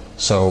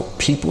 So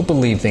people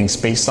believe things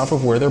based off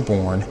of where they're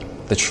born.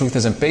 The truth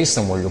isn't based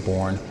on where you're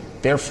born.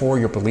 Therefore,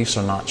 your beliefs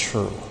are not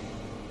true.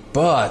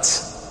 But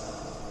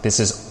this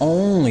is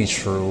only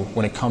true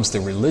when it comes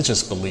to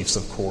religious beliefs,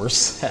 of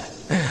course.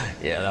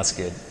 Yeah, that's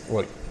good.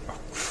 Wait, oh,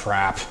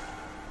 crap.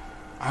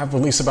 I have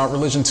beliefs about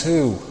religion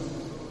too.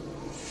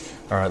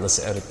 All right, let's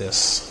edit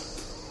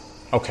this.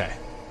 Okay,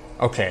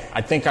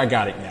 I think I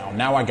got it now.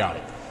 Now I got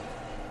it.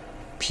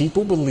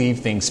 People believe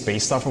things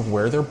based off of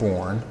where they're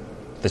born.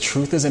 The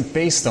truth isn't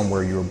based on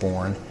where you were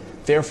born.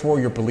 Therefore,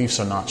 your beliefs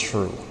are not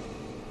true.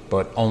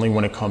 But only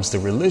when it comes to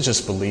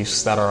religious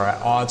beliefs that are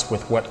at odds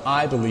with what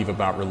I believe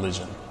about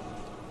religion.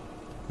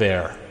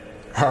 There.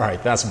 All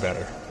right, that's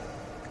better.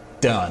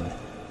 Done.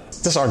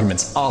 This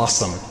argument's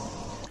awesome.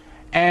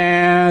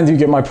 And you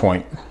get my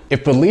point.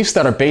 If beliefs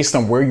that are based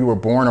on where you were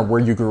born or where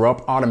you grew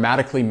up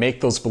automatically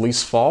make those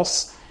beliefs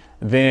false,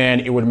 then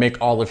it would make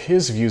all of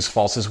his views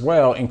false as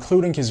well,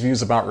 including his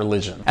views about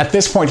religion. At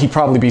this point, he'd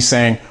probably be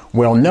saying,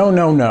 well,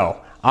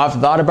 no. I've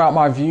thought about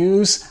my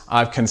views,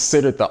 I've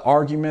considered the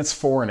arguments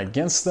for and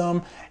against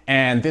them,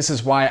 and this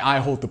is why I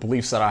hold the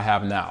beliefs that I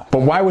have now.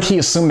 But why would he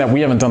assume that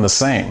we haven't done the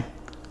same?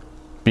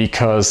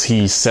 Because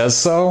he says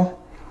so?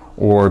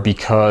 Or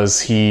because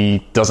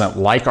he doesn't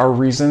like our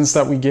reasons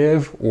that we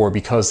give? Or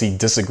because he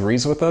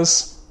disagrees with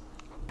us?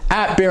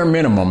 At bare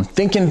minimum,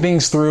 thinking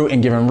things through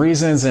and giving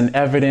reasons and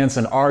evidence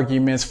and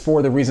arguments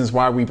for the reasons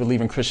why we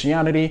believe in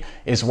Christianity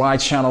is why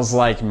channels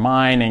like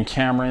mine and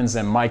Cameron's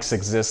and Mike's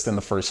exist in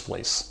the first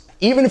place.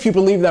 Even if you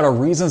believe that our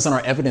reasons and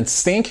our evidence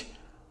stink,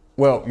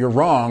 well, you're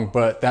wrong,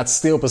 but that's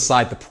still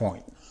beside the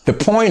point. The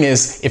point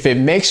is, if it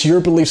makes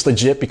your beliefs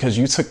legit because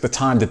you took the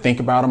time to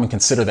think about them and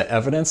consider the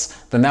evidence,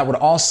 then that would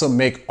also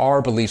make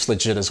our beliefs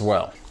legit as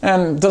well.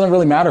 And it doesn't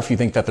really matter if you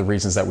think that the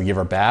reasons that we give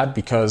are bad,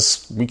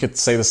 because we could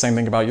say the same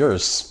thing about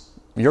yours.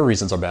 Your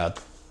reasons are bad.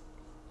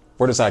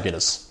 Where does that get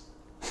us?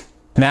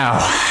 Now,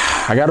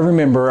 I gotta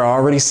remember, I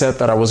already said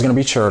that I was gonna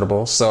be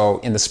charitable, so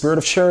in the spirit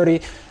of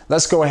charity,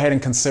 let's go ahead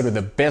and consider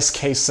the best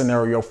case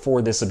scenario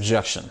for this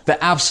objection.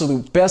 The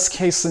absolute best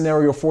case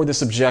scenario for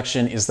this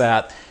objection is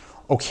that,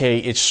 okay,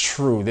 it's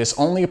true, this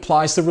only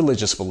applies to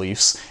religious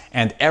beliefs,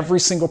 and every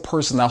single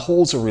person that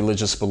holds a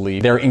religious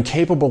belief, they're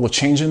incapable of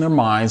changing their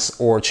minds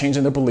or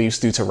changing their beliefs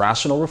due to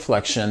rational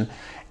reflection,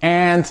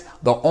 and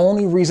the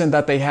only reason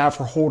that they have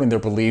for holding their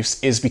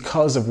beliefs is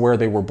because of where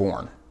they were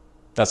born.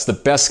 That's the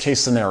best case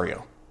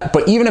scenario.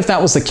 But even if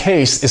that was the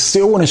case, it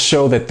still wouldn't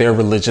show that their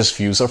religious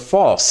views are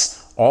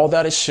false. All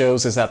that it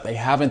shows is that they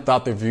haven't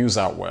thought their views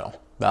out well.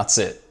 That's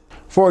it.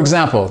 For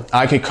example,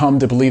 I could come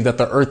to believe that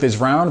the earth is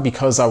round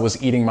because I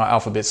was eating my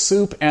alphabet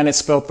soup and it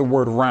spelled the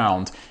word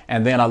round.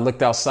 And then I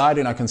looked outside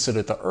and I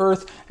considered the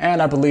earth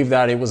and I believed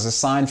that it was a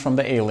sign from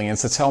the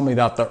aliens to tell me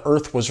that the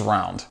earth was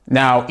round.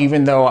 Now,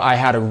 even though I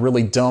had a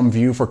really dumb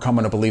view for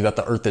coming to believe that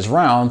the earth is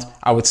round,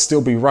 I would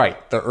still be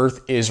right. The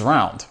earth is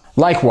round.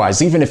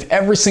 Likewise, even if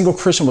every single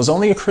Christian was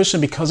only a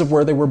Christian because of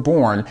where they were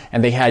born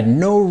and they had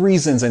no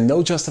reasons and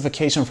no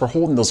justification for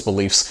holding those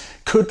beliefs,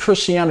 could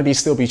Christianity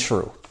still be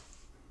true?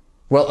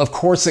 Well, of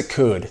course it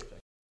could.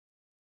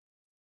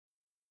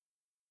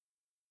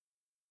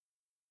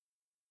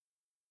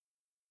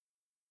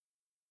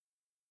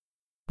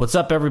 What's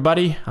up,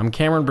 everybody? I'm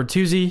Cameron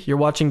Bertuzzi. You're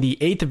watching the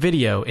 8th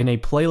video in a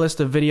playlist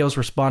of videos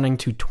responding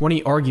to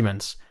 20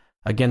 arguments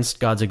against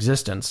God's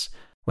existence.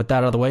 With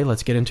that out of the way,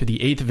 let's get into the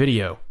 8th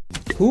video.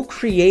 Who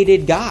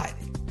created God?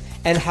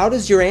 And how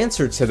does your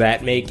answer to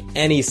that make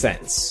any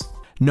sense?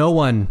 No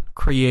one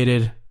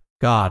created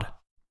God.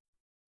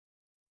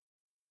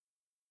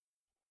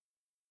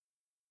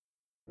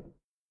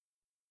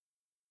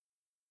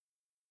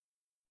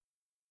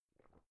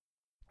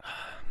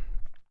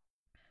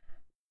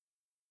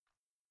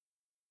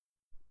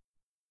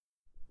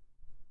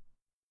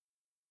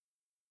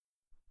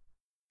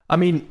 I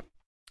mean,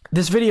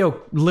 this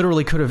video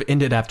literally could have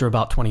ended after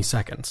about 20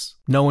 seconds.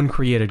 No one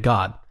created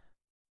God.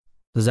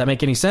 Does that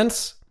make any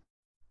sense?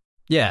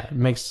 Yeah, it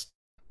makes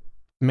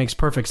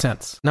perfect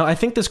sense. Now, I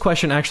think this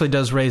question actually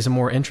does raise a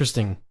more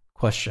interesting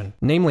question.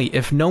 Namely,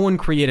 if no one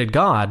created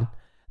God,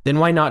 then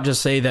why not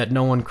just say that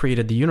no one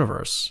created the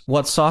universe?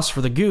 What's sauce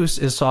for the goose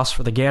is sauce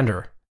for the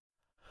gander.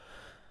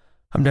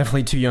 I'm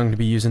definitely too young to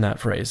be using that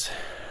phrase.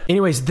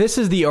 Anyways, this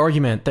is the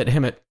argument that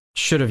Hemant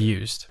should have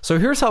used. So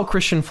here's how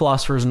Christian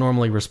philosophers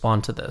normally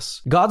respond to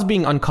this. God's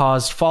being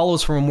uncaused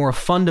follows from a more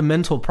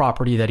fundamental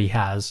property that he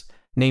has,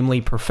 namely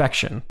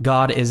perfection.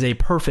 God is a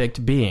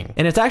perfect being.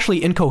 And it's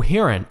actually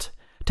incoherent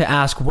to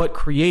ask what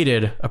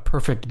created a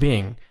perfect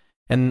being.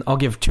 And I'll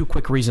give 2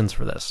 quick reasons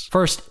for this.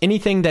 First,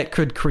 anything that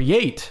could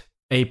create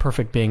a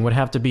perfect being would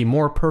have to be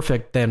more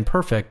perfect than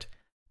perfect,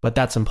 but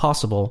that's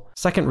impossible.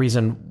 Second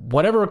reason,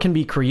 whatever can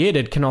be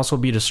created can also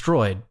be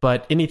destroyed,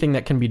 but anything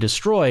that can be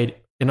destroyed,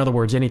 in other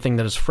words, anything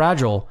that is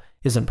fragile,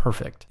 isn't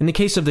perfect. In the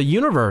case of the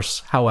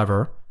universe,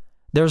 however,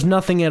 there's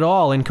nothing at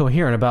all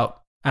incoherent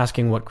about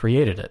asking what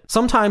created it.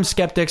 Sometimes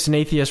skeptics and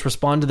atheists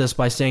respond to this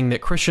by saying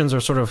that Christians are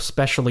sort of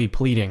specially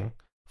pleading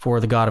for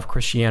the God of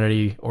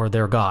Christianity or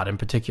their God in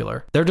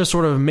particular. They're just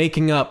sort of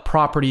making up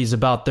properties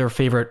about their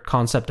favorite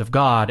concept of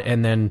God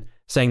and then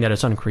saying that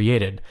it's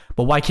uncreated.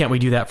 But why can't we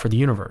do that for the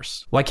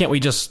universe? Why can't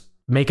we just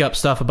make up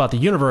stuff about the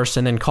universe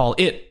and then call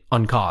it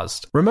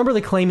uncaused? Remember,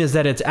 the claim is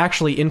that it's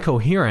actually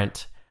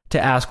incoherent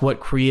to ask what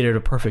created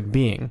a perfect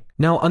being.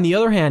 Now, on the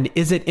other hand,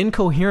 is it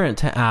incoherent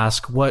to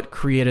ask what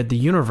created the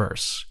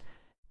universe?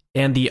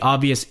 And the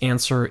obvious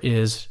answer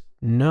is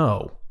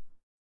no.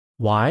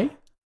 Why?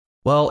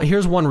 Well,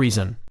 here's one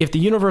reason. If the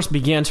universe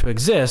began to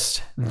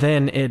exist,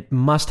 then it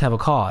must have a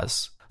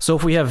cause. So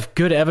if we have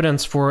good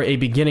evidence for a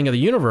beginning of the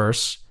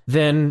universe,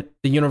 then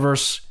the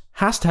universe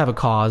has to have a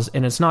cause,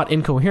 and it's not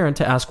incoherent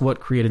to ask what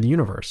created the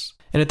universe.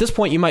 And at this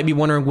point, you might be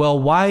wondering, well,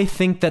 why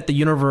think that the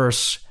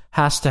universe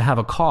has to have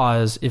a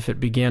cause if it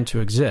began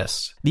to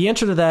exist? The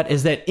answer to that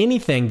is that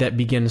anything that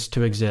begins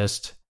to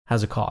exist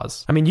has a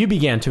cause. I mean, you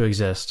began to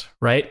exist,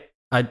 right?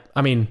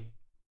 I mean,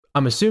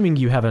 I'm assuming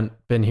you haven't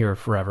been here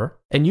forever.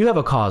 And you have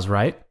a cause,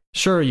 right?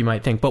 Sure, you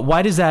might think, but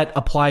why does that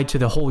apply to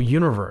the whole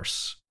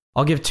universe?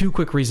 I'll give two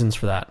quick reasons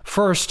for that.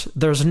 First,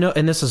 there's no,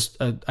 and this is,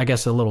 I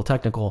guess, a little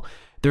technical,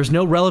 there's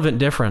no relevant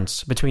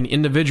difference between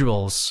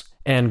individuals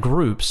and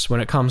groups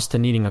when it comes to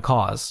needing a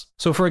cause.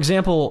 So, for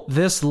example,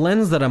 this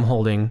lens that I'm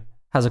holding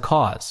has a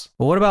cause.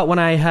 Well, what about when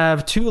I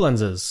have 2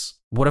 lenses?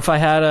 What if I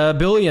had 1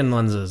 billion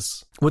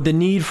lenses? Would the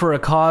need for a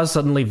cause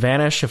suddenly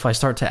vanish if I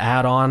start to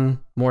add on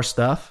more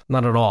stuff?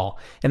 Not at all.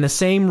 And the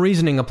same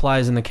reasoning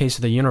applies in the case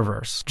of the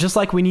universe. Just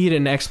like we need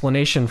an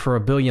explanation for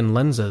 1 billion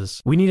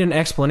lenses, we need an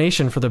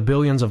explanation for the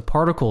billions of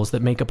particles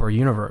that make up our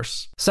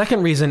universe.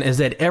 Second reason is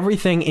that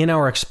everything in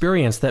our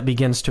experience that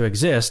begins to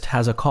exist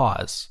has a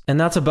cause. And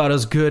that's about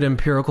as good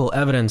empirical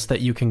evidence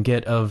that you can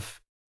get of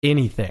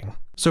anything.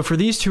 So for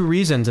these 2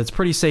 reasons, it's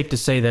pretty safe to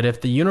say that if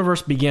the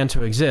universe began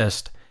to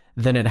exist,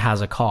 then it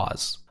has a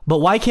cause. But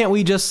why can't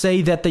we just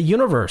say that the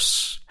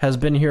universe has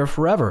been here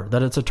forever,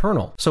 that it's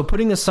eternal? So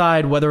putting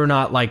aside whether or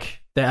not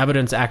the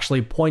evidence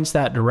actually points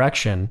that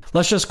direction,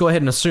 let's just go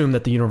ahead and assume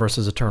that the universe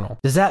is eternal.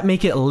 Does that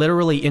make it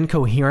literally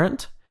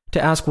incoherent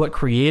to ask what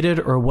created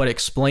or what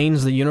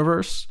explains the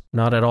universe?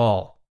 Not at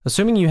all.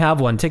 Assuming you have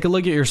one, take a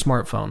look at your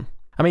smartphone.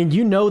 I mean,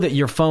 you know that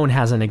your phone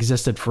hasn't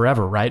existed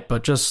forever, right?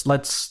 But just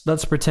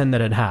let's pretend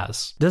that it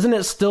has. Doesn't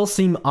it still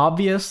seem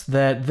obvious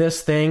that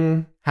this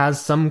thing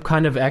has some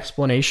kind of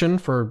explanation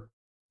for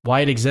why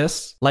it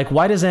exists? Like,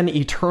 why does an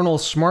eternal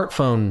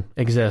smartphone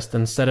exist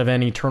instead of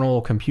an eternal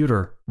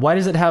computer? Why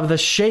does it have the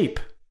shape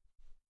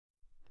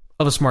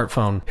of a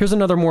smartphone? Here's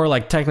another more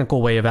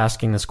technical way of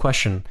asking this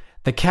question.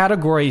 The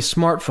category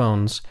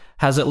smartphones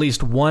has at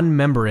least one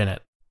member in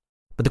it.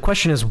 But the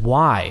question is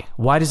why?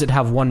 Why does it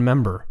have one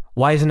member?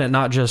 Why isn't it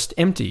not just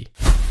empty?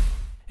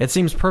 It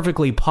seems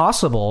perfectly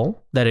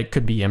possible that it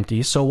could be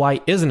empty, so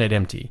why isn't it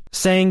empty?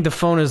 Saying the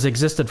phone has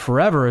existed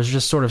forever is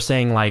just sort of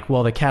saying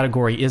well, the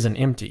category isn't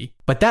empty.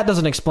 But that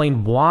doesn't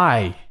explain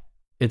why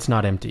it's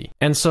not empty.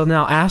 And so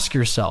now ask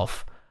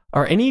yourself,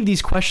 are any of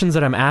these questions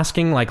that I'm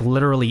asking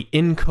literally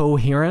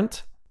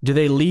incoherent? Do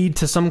they lead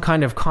to some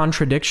kind of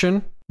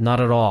contradiction? Not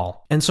at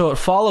all. And so it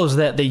follows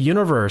that the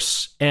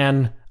universe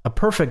and a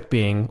perfect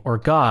being, or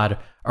God,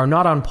 are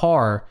not on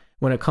par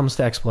when it comes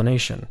to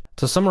explanation.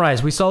 To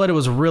summarize, we saw that it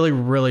was really,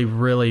 really,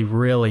 really,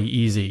 really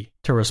easy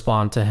to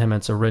respond to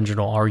Hemmett's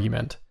original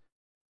argument.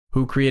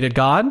 Who created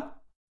God?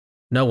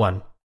 No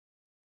one.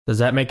 Does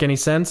that make any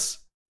sense?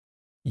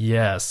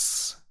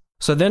 Yes.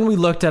 So then we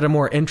looked at a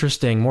more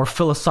interesting, more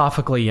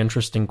philosophically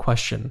interesting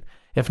question.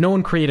 If no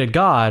one created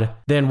God,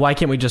 then why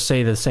can't we just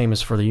say the same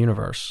as for the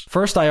universe?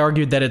 First, I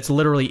argued that it's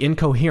literally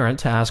incoherent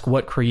to ask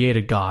what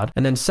created God.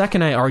 And then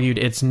second, I argued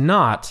it's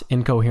not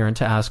incoherent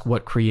to ask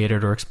what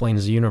created or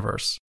explains the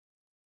universe.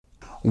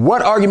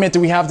 What argument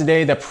do we have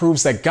today that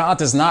proves that God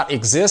does not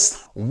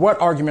exist? What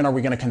argument are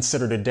we going to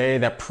consider today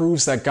that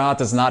proves that God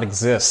does not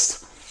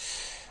exist?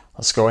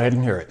 Let's go ahead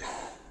and hear it.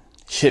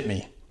 Hit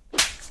me.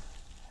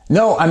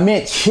 No, I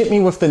meant hit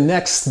me with the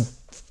next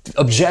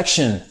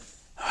objection.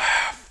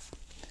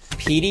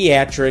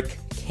 Pediatric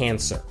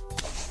cancer.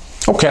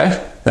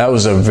 Okay, that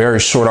was a very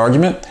short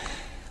argument.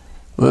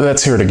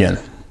 Let's hear it again.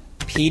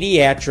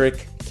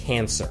 Pediatric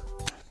cancer.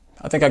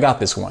 I think I got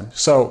this one.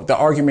 So the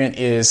argument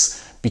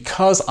is,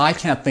 because I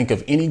can't think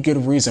of any good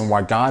reason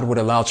why God would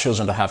allow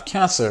children to have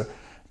cancer,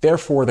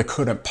 therefore there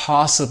couldn't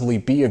possibly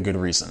be a good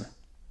reason,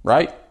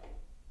 right?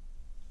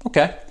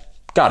 Okay,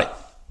 got it.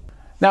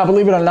 Now,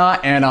 believe it or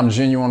not, and I'm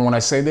genuine when I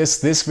say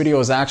this video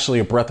is actually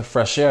a breath of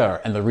fresh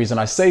air. And the reason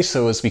I say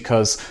so is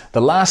because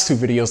the last 2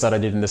 videos that I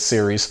did in this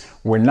series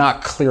were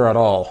not clear at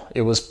all.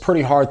 It was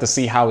pretty hard to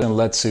see how it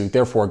led to,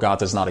 therefore God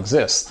does not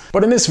exist.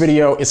 But in this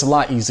video, it's a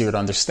lot easier to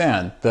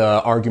understand.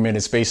 The argument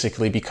is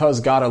basically because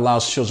God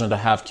allows children to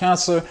have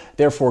cancer,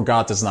 therefore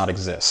God does not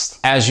exist.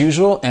 As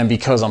usual, and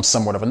because I'm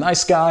somewhat of a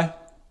nice guy,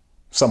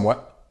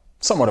 somewhat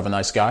of a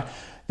nice guy,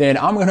 then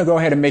I'm going to go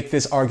ahead and make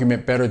this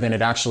argument better than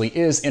it actually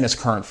is in its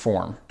current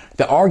form.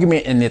 The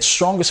argument in its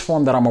strongest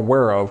form that I'm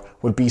aware of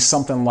would be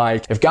something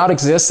like, if God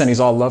exists and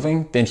He's all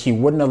loving, then He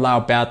wouldn't allow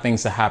bad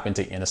things to happen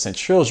to innocent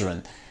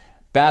children.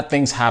 Bad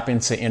things happen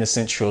to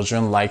innocent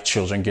children, like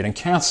children getting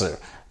cancer.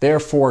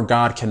 Therefore,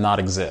 God cannot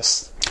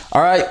exist.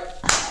 All right,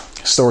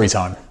 story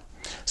time.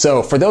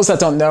 So for those that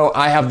don't know,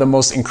 I have the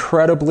most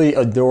incredibly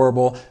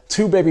adorable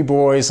 2 baby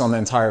boys on the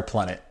entire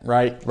planet,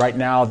 right? Right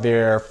now,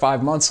 they're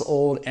 5 months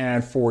old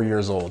and 4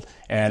 years old.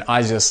 And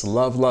I just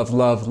love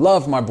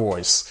my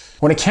boys.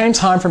 When it came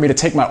time for me to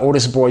take my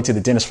oldest boy to the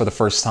dentist for the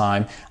first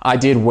time, I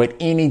did what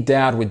any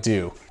dad would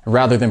do.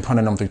 Rather than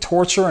putting him through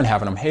torture and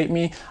having him hate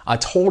me, I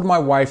told my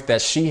wife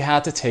that she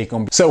had to take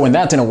him. So when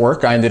that didn't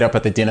work, I ended up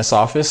at the dentist's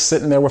office,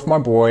 sitting there with my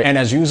boy. And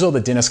as usual, the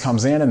dentist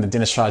comes in and the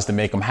dentist tries to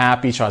make him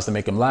happy, tries to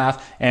make him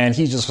laugh. And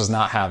he just was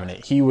not having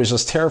it. He was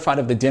just terrified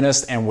of the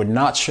dentist and would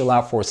not chill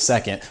out for a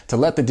second to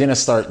let the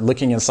dentist start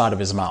looking inside of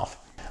his mouth.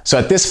 So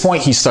at this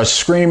point, he starts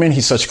screaming, he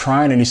starts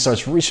crying, and he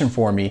starts reaching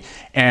for me.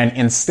 And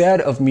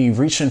instead of me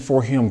reaching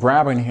for him,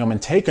 grabbing him,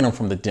 and taking him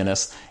from the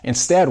dentist,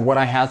 instead, what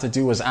I had to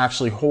do was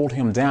actually hold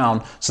him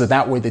down so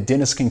that way the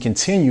dentist can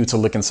continue to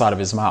look inside of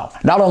his mouth.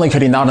 Not only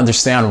could he not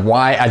understand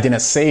why I didn't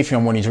save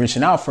him when he's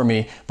reaching out for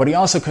me, but he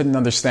also couldn't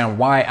understand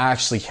why I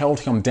actually held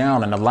him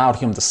down and allowed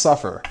him to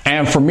suffer.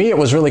 And for me, it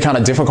was really kind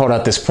of difficult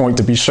at this point,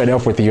 to be straight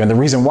up with you. And the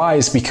reason why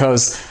is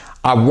because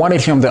I wanted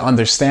him to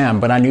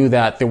understand, but I knew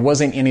that there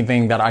wasn't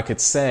anything that I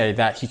could say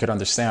that he could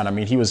understand. I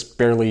mean, he was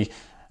barely,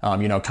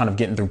 kind of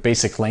getting through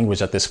basic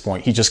language at this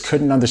point. He just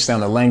couldn't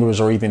understand the language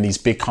or even these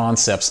big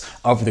concepts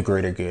of the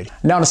greater good.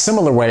 Now, in a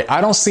similar way,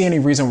 I don't see any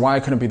reason why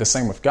it couldn't be the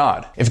same with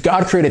God. If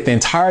God created the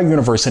entire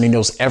universe and he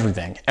knows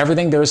everything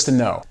there is to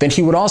know, then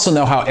he would also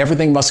know how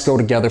everything must go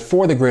together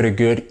for the greater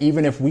good,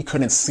 even if we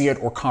couldn't see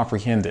it or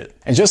comprehend it.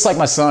 And just like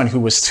my son,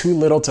 who was too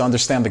little to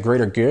understand the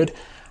greater good,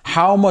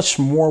 how much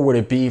more would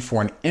it be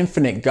for an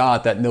infinite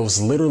God that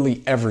knows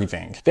literally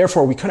everything?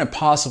 Therefore, we couldn't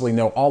possibly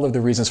know all of the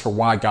reasons for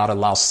why God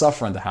allows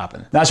suffering to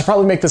happen. Now, I should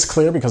probably make this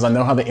clear because I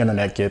know how the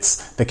internet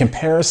gets. The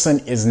comparison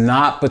is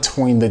not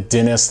between the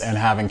dentist and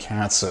having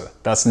cancer.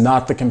 That's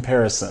not the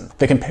comparison.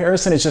 The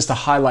comparison is just to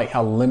highlight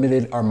how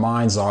limited our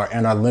minds are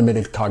and our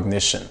limited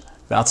cognition.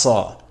 That's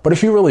all. But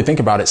if you really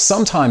think about it,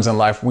 sometimes in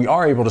life, we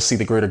are able to see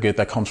the greater good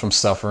that comes from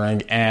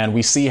suffering, and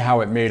we see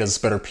how it made us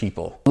better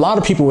people. A lot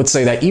of people would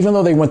say that even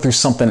though they went through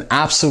something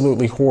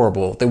absolutely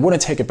horrible, they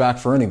wouldn't take it back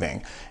for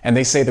anything. And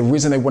they say the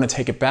reason they wouldn't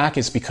take it back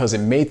is because it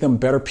made them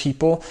better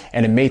people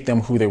and it made them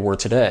who they were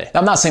today.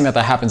 Now, I'm not saying that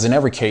happens in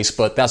every case,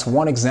 but that's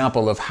one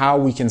example of how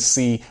we can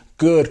see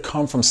good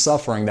come from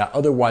suffering that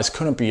otherwise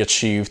couldn't be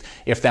achieved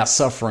if that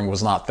suffering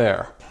was not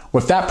there.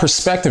 With that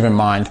perspective in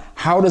mind,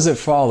 how does it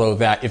follow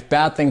that if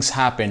bad things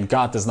happen,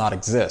 God does not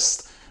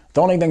exist?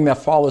 The only thing that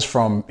follows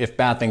from if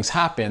bad things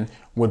happen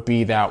would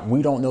be that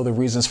we don't know the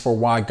reasons for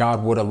why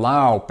God would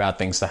allow bad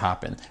things to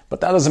happen.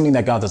 But that doesn't mean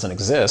that God doesn't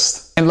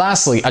exist. And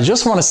lastly, I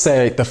just want to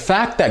say the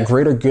fact that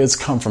greater goods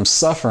come from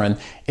suffering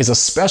is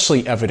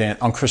especially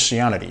evident on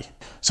Christianity.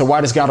 So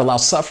why does God allow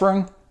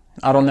suffering?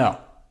 I don't know.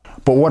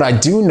 But what I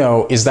do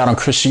know is that on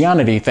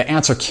Christianity, the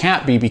answer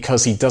can't be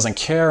because he doesn't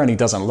care and he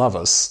doesn't love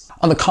us.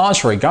 On the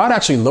contrary, God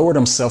actually lowered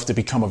himself to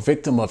become a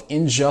victim of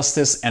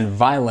injustice and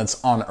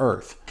violence on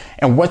earth.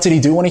 And what did he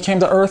do when he came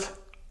to earth?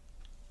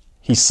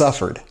 He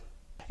suffered.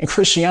 In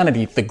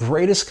Christianity, the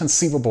greatest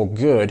conceivable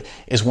good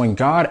is when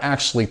God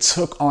actually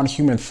took on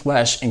human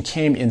flesh and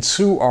came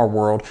into our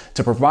world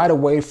to provide a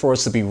way for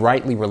us to be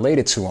rightly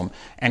related to him.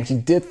 And he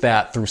did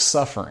that through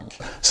suffering.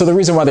 So the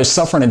reason why there's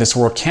suffering in this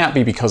world can't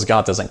be because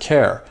God doesn't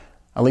care,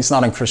 at least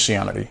not in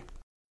Christianity.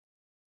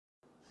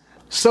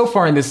 So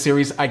far in this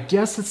series, I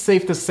guess it's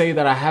safe to say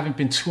that I haven't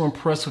been too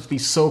impressed with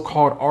these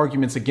so-called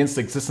arguments against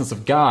the existence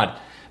of God.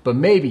 But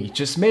maybe,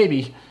 just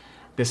maybe,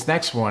 this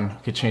next one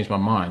could change my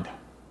mind.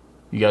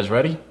 You guys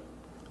ready?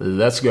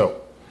 Let's go.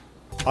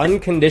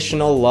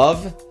 Unconditional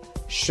love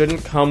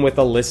shouldn't come with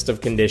a list of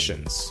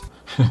conditions.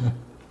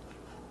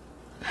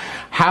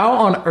 How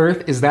on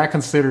earth is that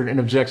considered an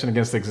objection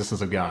against the existence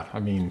of God? I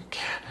mean,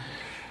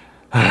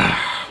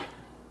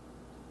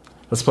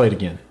 let's play it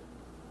again.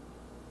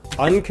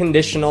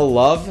 Unconditional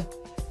love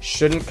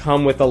shouldn't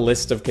come with a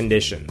list of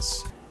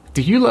conditions.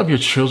 Do you love your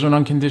children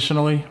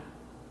unconditionally?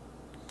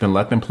 Then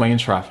let them play in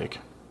traffic.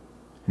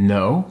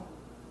 No?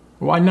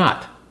 Why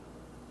not?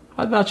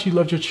 I thought you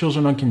loved your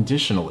children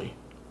unconditionally.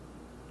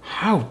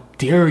 How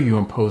dare you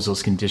impose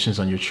those conditions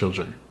on your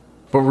children?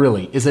 But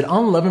really, is it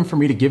unloving for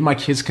me to give my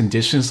kids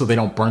conditions so they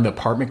don't burn the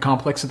apartment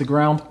complex to the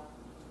ground?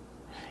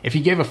 If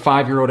you gave a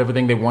 5-year-old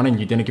everything they wanted and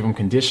you didn't give them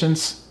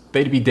conditions,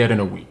 they'd be dead in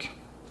a week.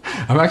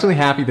 I'm actually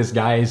happy this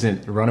guy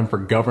isn't running for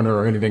governor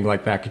or anything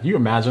like that. Could you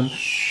imagine?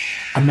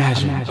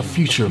 Imagine a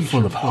future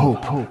full of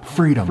hope,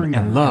 freedom,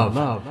 and love,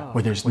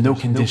 where there's no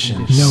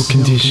conditions. No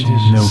conditions.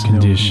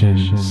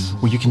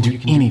 Where you can do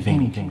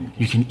anything.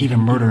 You can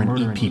even murder and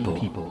eat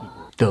people.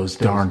 Those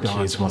darn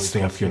kids won't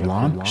stay off your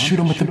lawn. Shoot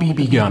them with a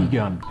BB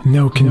gun.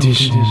 No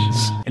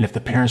conditions. And if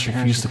the parents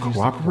refuse to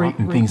cooperate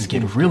and things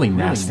get really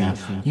nasty,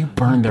 you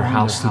burn their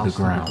house to the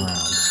ground.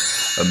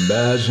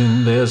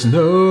 Imagine there's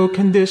no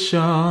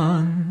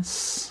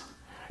conditions.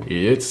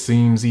 It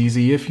seems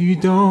easy if you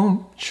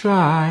don't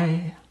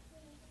try.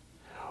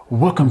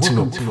 Welcome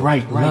to a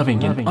bright,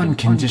 loving, and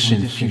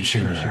unconditioned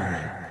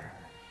future.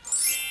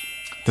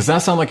 Does that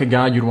sound like a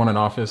guy you'd want in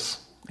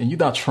office? And you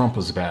thought Trump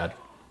was bad.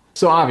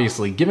 So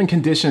obviously, giving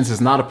conditions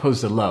is not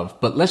opposed to love,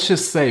 but let's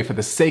just say for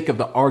the sake of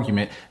the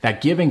argument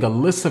that giving a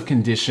list of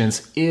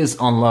conditions is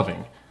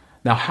unloving.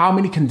 Now, how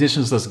many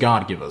conditions does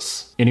God give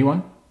us?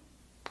 Anyone?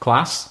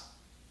 Class?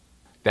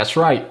 That's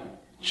right,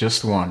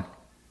 just one.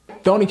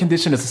 The only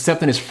condition is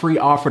accepting his free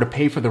offer to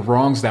pay for the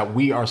wrongs that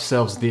we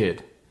ourselves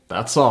did.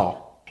 That's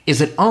all.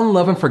 Is it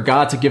unloving for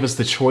God to give us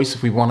the choice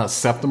if we want to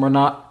accept him or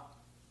not?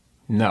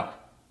 No.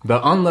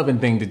 The unloving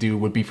thing to do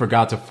would be for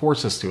God to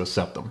force us to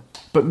accept him.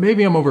 But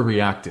maybe I'm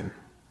overreacting.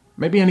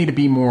 Maybe I need to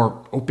be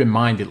more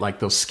open-minded like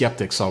those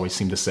skeptics always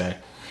seem to say.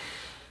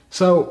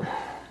 So,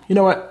 you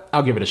know what?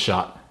 I'll give it a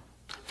shot.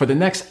 For the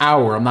next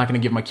hour, I'm not going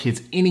to give my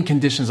kids any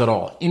conditions at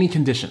all. Any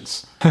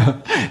conditions.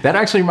 That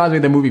actually reminds me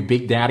of the movie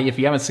Big Daddy. If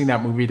you haven't seen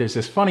that movie, there's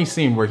this funny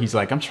scene where he's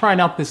like, I'm trying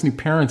out this new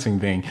parenting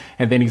thing.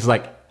 And then he's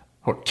like,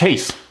 oh,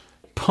 Chase,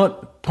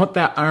 put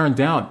that iron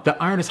down. The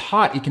iron is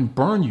hot. It can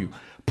burn you.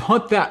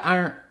 Put that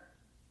iron...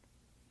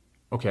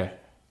 Okay,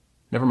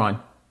 never mind.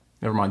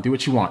 Do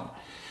what you want.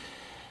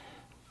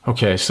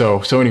 Okay, so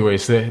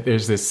anyways,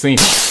 there's this scene.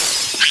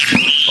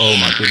 Oh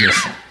my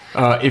goodness.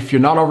 If you're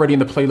not already in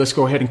the playlist,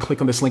 go ahead and click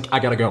on this link. I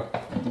gotta go. Why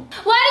did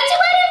you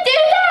let him do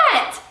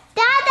that?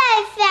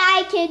 Dada said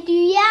I could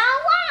do what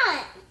I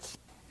want.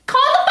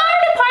 Call the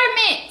fire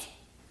department.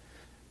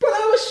 But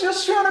I was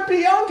just trying to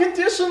be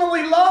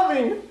unconditionally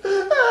loving.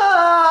 Oh.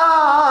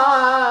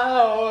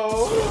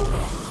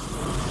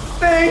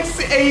 Thanks,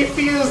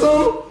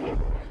 atheism.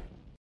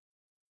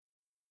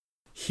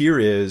 Here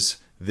is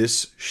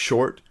this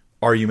short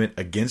argument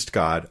against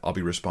God. I'll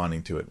be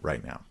responding to it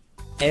right now.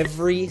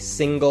 Every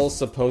single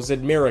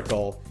supposed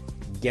miracle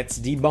gets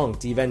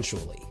debunked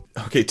eventually.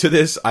 Okay, to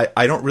this,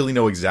 I don't really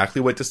know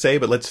exactly what to say,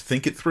 but let's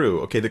think it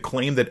through. Okay, the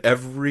claim that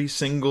every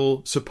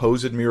single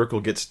supposed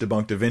miracle gets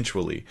debunked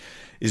eventually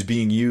is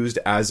being used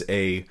as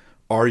a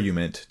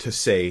argument to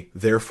say,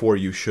 therefore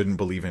you shouldn't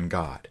believe in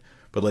God.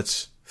 But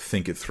let's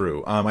think it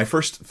through. My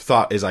first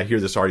thought as I hear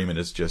this argument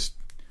is just,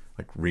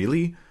 like,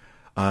 really?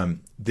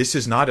 This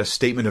is not a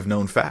statement of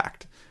known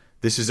fact.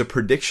 This is a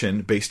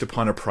prediction based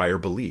upon a prior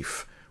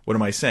belief. What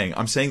am I saying?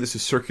 I'm saying this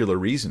is circular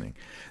reasoning.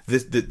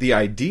 The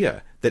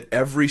idea that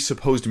every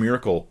supposed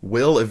miracle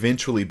will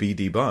eventually be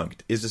debunked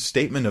is a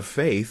statement of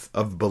faith,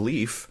 of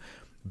belief,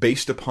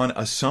 based upon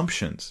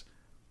assumptions.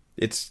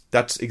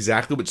 That's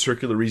exactly what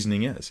circular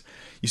reasoning is.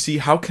 You see,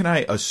 how can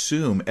I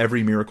assume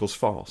every miracle's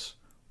false?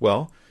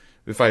 Well,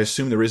 if I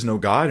assume there is no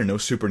God and no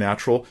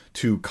supernatural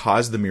to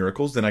cause the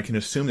miracles, then I can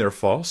assume they're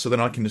false, so then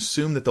I can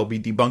assume that they'll be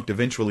debunked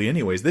eventually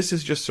anyways. This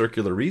is just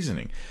circular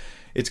reasoning.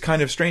 It's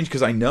kind of strange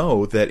because I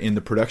know that in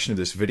the production of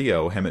this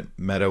video, Hemant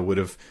Mehta would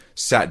have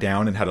sat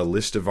down and had a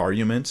list of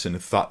arguments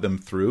and thought them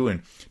through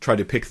and tried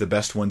to pick the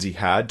best ones he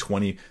had,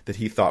 20 that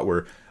he thought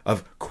were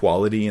of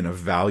quality and of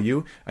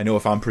value. I know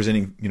if I'm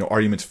presenting,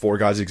 arguments for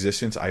God's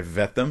existence, I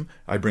vet them,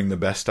 I bring the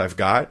best I've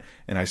got,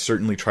 and I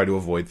certainly try to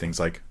avoid things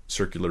like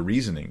circular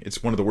reasoning.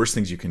 It's one of the worst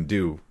things you can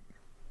do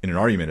in an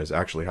argument is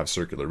actually have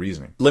circular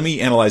reasoning. Let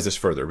me analyze this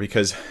further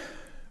because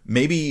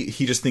maybe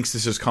he just thinks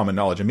this is common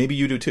knowledge, and maybe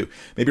you do too.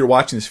 Maybe you're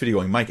watching this video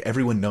going, Mike,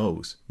 everyone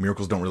knows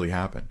miracles don't really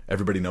happen.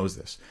 Everybody knows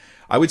this.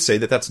 I would say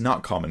that that's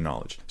not common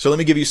knowledge. So let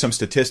me give you some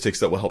statistics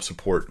that will help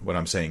support what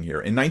I'm saying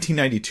here. In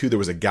 1992, there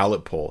was a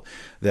Gallup poll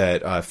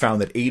that found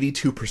that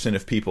 82%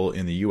 of people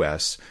in the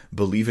U.S.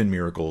 believe in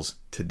miracles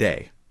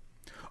today.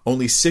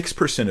 Only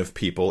 6% of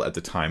people at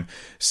the time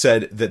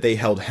said that they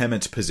held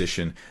Hemant's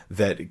position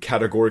that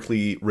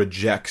categorically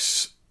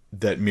rejects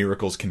that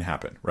miracles can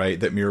happen, right?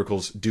 That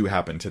miracles do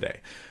happen today.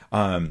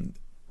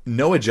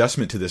 No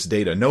adjustment to this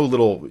data, no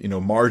little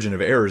margin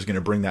of error is going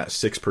to bring that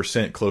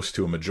 6% close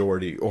to a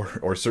majority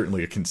or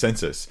certainly a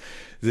consensus.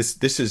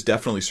 This is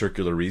definitely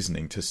circular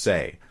reasoning to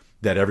say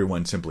that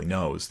everyone simply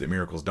knows that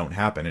miracles don't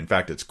happen. In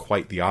fact, it's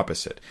quite the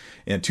opposite.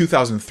 In a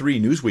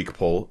 2003 Newsweek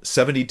poll,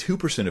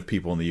 72% of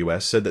people in the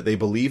U.S. said that they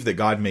believe that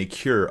God may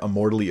cure a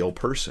mortally ill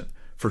person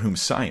for whom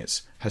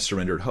science has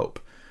surrendered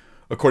hope.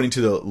 According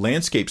to the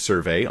Landscape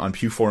Survey on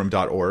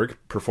pewforum.org,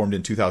 performed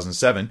in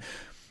 2007,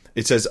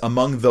 it says,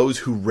 among those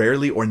who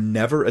rarely or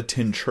never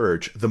attend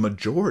church, the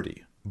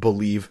majority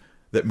believe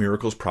that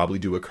miracles probably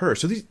do occur.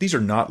 So these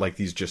are not like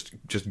these just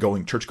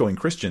church-going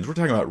Christians. We're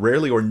talking about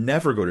rarely or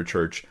never go to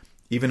church.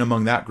 Even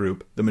among that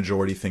group, the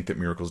majority think that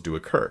miracles do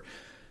occur.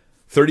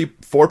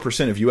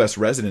 34% of U.S.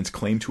 residents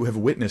claim to have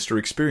witnessed or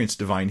experienced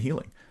divine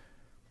healing.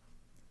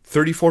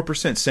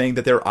 34% saying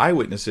that they're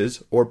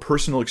eyewitnesses or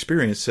personal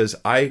experience says,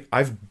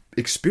 I've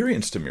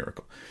experienced a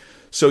miracle.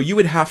 So you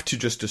would have to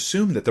just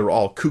assume that they're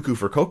all cuckoo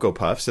for Cocoa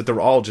Puffs, that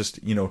they're all just,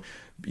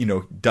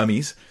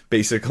 dummies,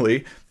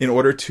 basically, in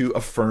order to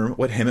affirm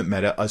what Hemant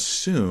Mehta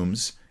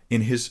assumes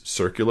in his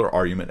circular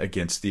argument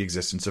against the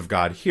existence of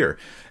God here.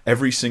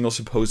 Every single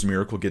supposed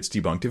miracle gets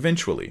debunked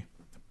eventually.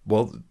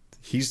 Well,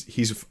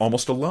 he's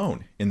almost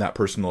alone in that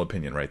personal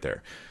opinion right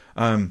there.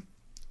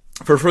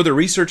 For further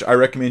research, I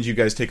recommend you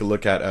guys take a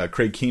look at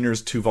Craig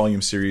Keener's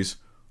 2-volume series,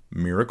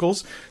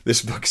 miracles.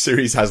 This book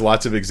series has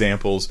lots of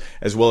examples,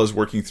 as well as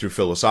working through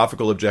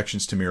philosophical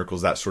objections to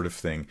miracles, that sort of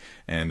thing.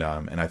 And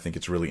I think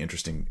it's a really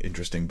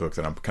interesting book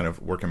that I'm kind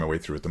of working my way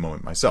through at the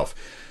moment myself.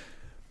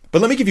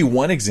 But let me give you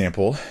one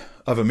example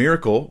of a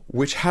miracle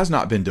which has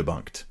not been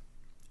debunked.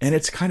 And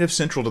it's kind of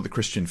central to the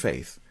Christian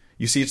faith.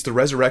 You see, it's the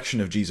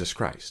resurrection of Jesus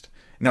Christ.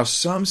 Now,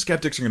 some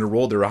skeptics are going to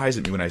roll their eyes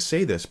at me when I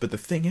say this, but the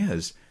thing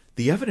is,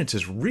 the evidence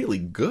is really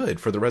good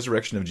for the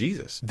resurrection of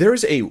Jesus.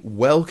 There's a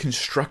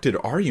well-constructed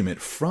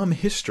argument from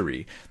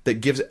history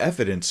that gives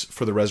evidence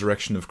for the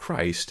resurrection of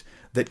Christ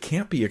that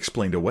can't be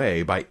explained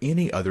away by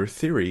any other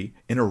theory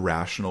in a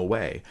rational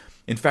way.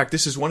 In fact,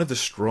 this is one of the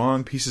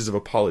strong pieces of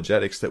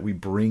apologetics that we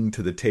bring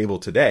to the table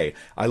today.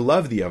 I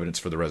love the evidence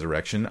for the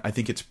resurrection. I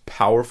think it's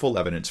powerful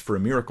evidence for a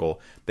miracle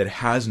that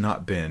has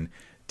not been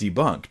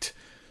debunked.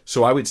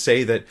 So I would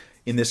say that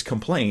in this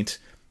complaint,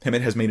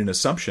 Hemant has made an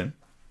assumption,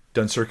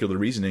 done circular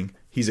reasoning,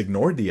 he's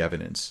ignored the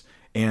evidence,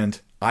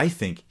 and I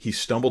think he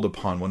stumbled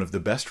upon one of the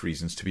best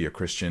reasons to be a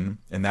Christian,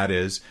 and that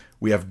is,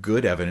 we have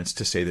good evidence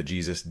to say that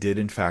Jesus did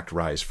in fact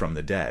rise from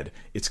the dead.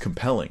 It's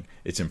compelling,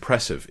 it's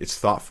impressive, it's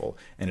thoughtful,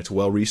 and it's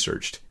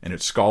well-researched, and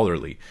it's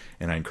scholarly,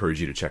 and I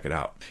encourage you to check it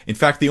out. In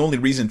fact, the only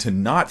reason to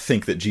not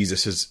think that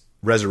Jesus'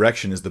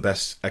 resurrection is the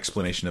best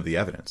explanation of the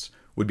evidence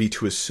would be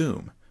to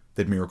assume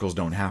that miracles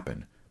don't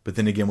happen. But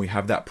then again, we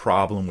have that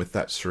problem with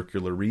that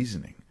circular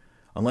reasoning.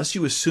 Unless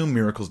you assume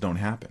miracles don't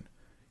happen,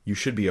 you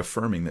should be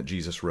affirming that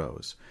Jesus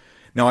rose.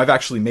 Now, I've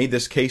actually made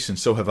this case, and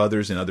so have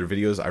others in other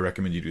videos. I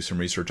recommend you do some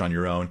research on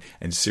your own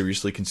and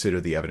seriously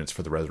consider the evidence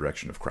for the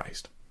resurrection of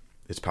Christ.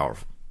 It's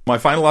powerful. My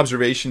final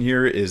observation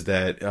here is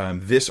that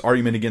this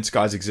argument against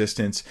God's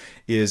existence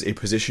is a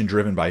position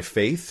driven by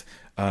faith.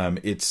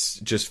 It's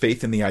just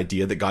faith in the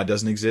idea that God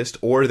doesn't exist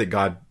or that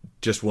God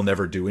just will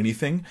never do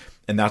anything.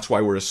 And that's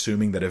why we're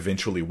assuming that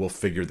eventually we'll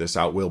figure this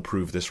out, we'll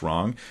prove this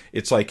wrong.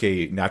 It's like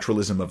a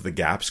naturalism of the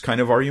gaps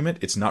kind of argument.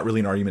 It's not really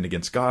an argument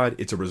against God.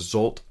 It's a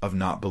result of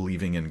not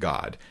believing in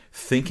God,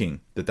 thinking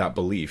that that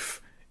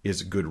belief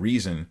is good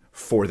reason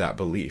for that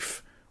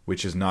belief,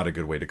 which is not a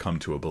good way to come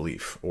to a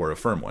belief or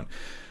affirm one.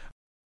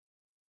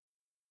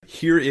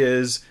 Here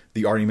is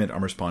the argument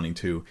I'm responding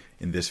to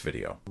in this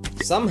video.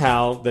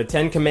 Somehow, the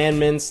Ten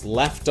Commandments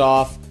left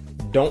off,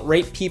 don't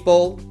rape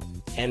people,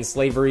 and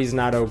slavery's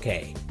not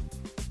okay.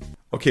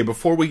 Okay,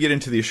 before we get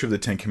into the issue of the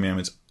Ten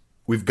Commandments,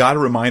 we've got to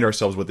remind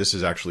ourselves what this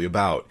is actually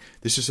about.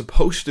 This is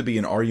supposed to be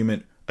an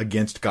argument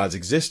against God's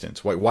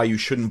existence, why you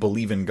shouldn't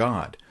believe in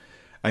God.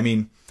 I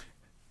mean,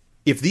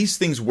 if these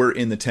things were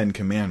in the Ten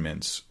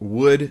Commandments,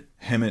 would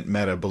Hemant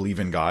Mehta believe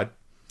in God?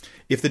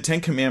 If the Ten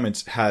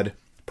Commandments had,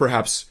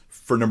 perhaps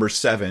for number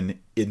 7,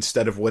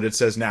 instead of what it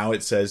says now,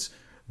 it says,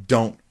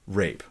 don't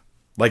rape.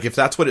 Like, if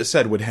that's what it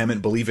said, would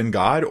Hemant believe in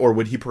God? Or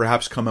would he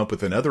perhaps come up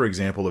with another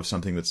example of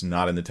something that's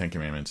not in the Ten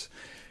Commandments?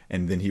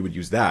 And then he would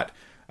use that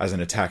as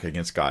an attack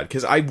against God.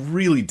 Because I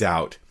really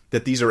doubt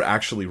that these are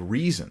actually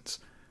reasons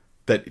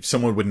that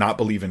someone would not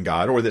believe in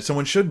God or that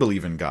someone should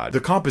believe in God. The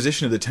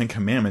composition of the Ten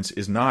Commandments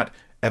is not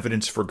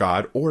evidence for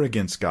God or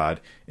against God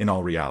in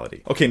all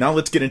reality. Okay, now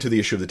let's get into the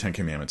issue of the Ten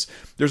Commandments.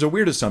 There's a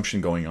weird assumption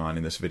going on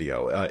in this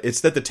video. It's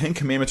that the Ten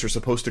Commandments are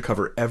supposed to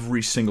cover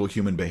every single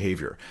human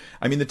behavior.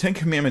 I mean, the Ten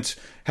Commandments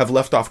have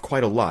left off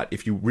quite a lot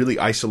if you really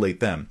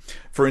isolate them.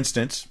 For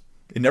instance,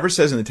 it never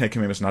says in the Ten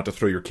Commandments not to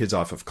throw your kids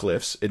off of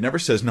cliffs. It never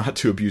says not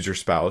to abuse your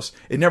spouse.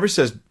 It never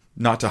says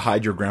not to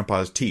hide your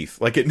grandpa's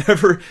teeth. Like, it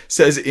never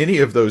says any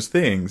of those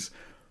things,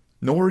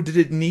 nor did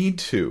it need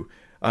to.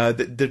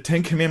 The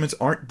Ten Commandments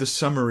aren't the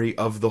summary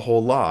of the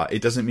whole law.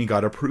 It doesn't mean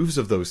God approves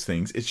of those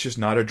things. It's just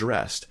not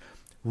addressed.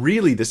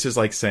 Really, this is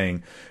like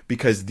saying,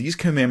 because these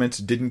commandments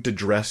didn't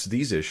address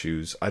these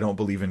issues, I don't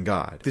believe in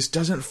God. This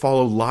doesn't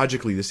follow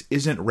logically. This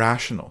isn't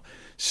rational.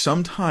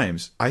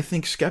 Sometimes, I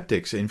think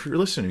skeptics, and if you're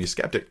listening to me,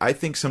 skeptic, I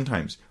think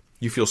sometimes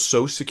you feel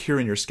so secure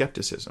in your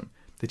skepticism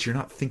that you're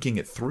not thinking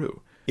it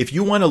through. If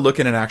you want to look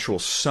at an actual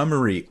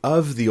summary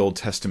of the Old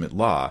Testament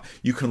law,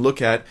 you can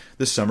look at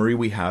the summary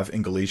we have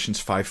in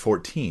Galatians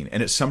 5:14,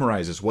 and it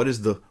summarizes what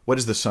is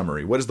the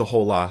summary, what is the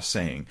whole law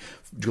saying.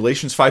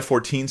 Galatians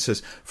 5:14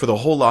 says, "For the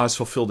whole law is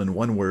fulfilled in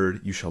one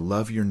word, you shall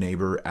love your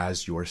neighbor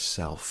as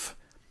yourself."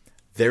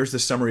 There's the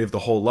summary of the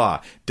whole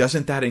law.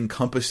 Doesn't that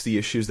encompass the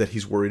issues that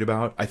he's worried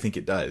about? I think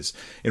it does.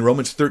 In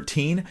Romans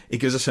 13, it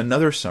gives us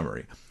another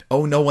summary.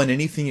 Owe no one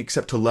anything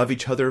except to love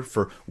each other,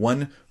 for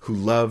one who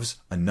loves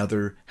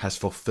another has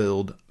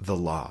fulfilled the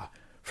law.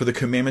 For the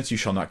commandments, you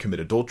shall not commit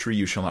adultery,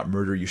 you shall not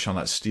murder, you shall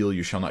not steal,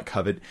 you shall not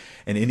covet,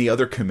 and any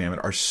other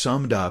commandment are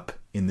summed up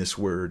in this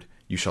word,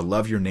 you shall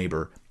love your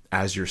neighbor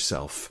as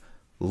yourself.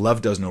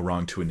 Love does no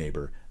wrong to a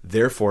neighbor.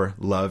 Therefore,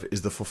 love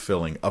is the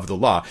fulfilling of the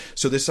law.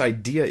 So this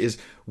idea is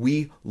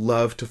we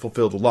love to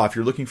fulfill the law. If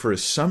you're looking for a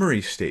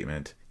summary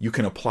statement, you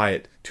can apply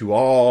it to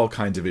all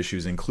kinds of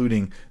issues,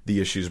 including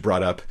the issues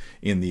brought up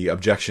in the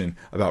objection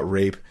about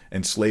rape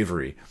and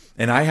slavery.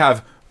 And I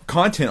have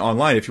content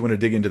online if you want to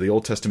dig into the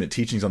Old Testament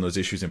teachings on those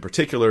issues in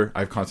particular. I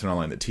have content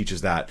online that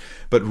teaches that.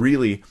 But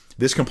really,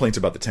 this complaint's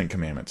about the Ten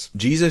Commandments.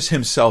 Jesus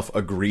himself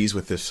agrees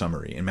with this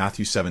summary. In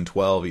Matthew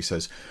 7:12, he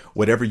says,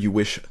 "Whatever you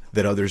wish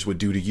that others would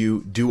do to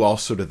you, do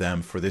also to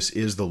them, for this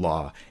is the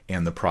law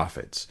and the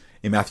prophets."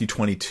 In Matthew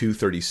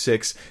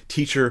 22:36,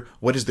 "Teacher,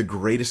 what is the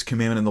greatest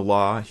commandment in the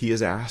law?" he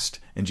is asked.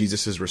 And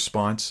Jesus'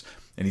 response,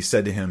 and he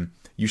said to him,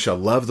 "You shall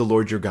love the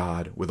Lord your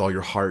God with all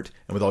your heart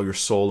and with all your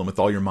soul and with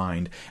all your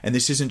mind." And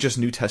this isn't just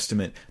New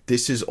Testament.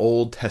 This is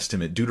Old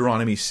Testament.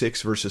 Deuteronomy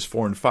 6 verses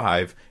 4 and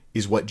 5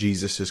 is what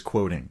Jesus is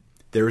quoting.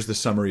 There is the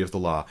summary of the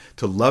law.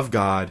 To love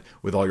God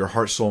with all your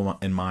heart, soul,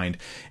 and mind.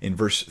 In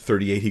verse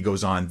 38, he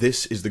goes on,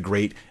 "This is the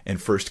great and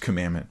first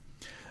commandment.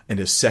 And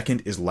a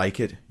second is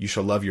like it. You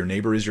shall love your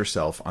neighbor as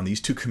yourself. On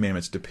these two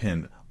commandments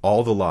depend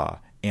all the law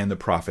and the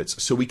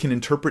prophets." So we can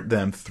interpret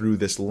them through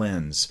this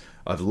lens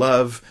of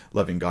love,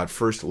 loving God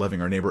first,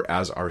 loving our neighbor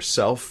as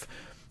ourself.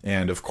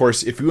 And of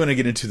course, if we want to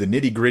get into the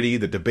nitty-gritty,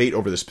 the debate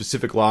over the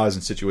specific laws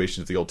and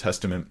situations of the Old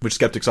Testament, which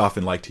skeptics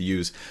often like to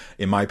use,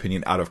 in my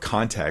opinion, out of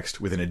context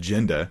with an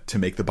agenda to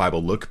make the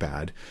Bible look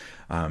bad,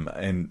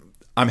 and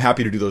I'm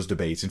happy to do those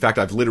debates. In fact,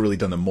 I've literally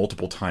done them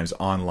multiple times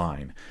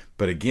online.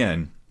 But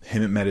again,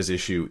 Hemant Mehta's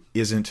issue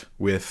isn't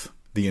with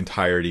the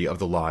entirety of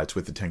the law, it's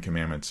with the Ten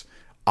Commandments.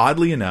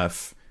 Oddly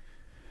enough,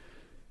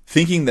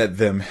 thinking that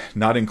them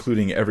not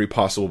including every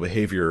possible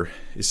behavior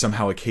is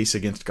somehow a case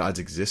against God's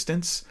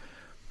existence.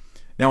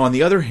 Now, on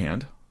the other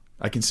hand,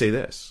 I can say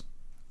this.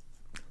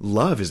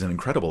 Love is an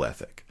incredible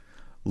ethic.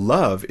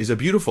 Love is a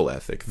beautiful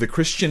ethic. The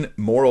Christian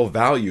moral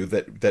value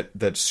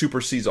that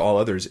supersedes all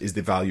others is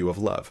the value of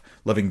love.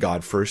 Loving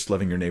God first,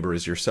 loving your neighbor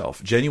as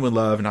yourself. Genuine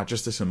love, not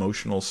just this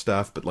emotional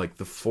stuff, but like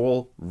the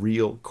full,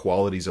 real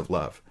qualities of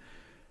love.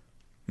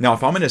 Now,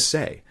 if I'm going to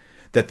say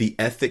that the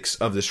ethics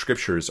of the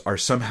scriptures are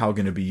somehow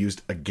going to be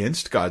used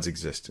against God's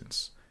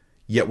existence,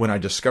 yet when I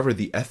discover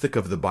the ethic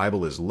of the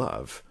Bible is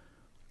love,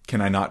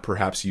 can I not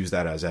perhaps use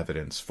that as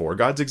evidence for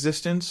God's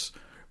existence?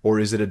 Or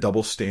is it a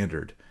double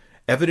standard?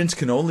 Evidence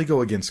can only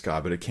go against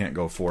God, but it can't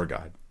go for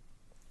God.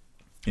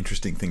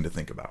 Interesting thing to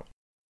think about.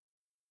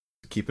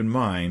 Keep in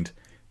mind,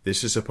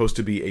 this is supposed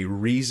to be a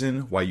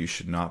reason why you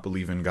should not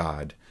believe in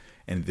God,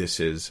 and this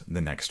is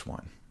the next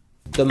one.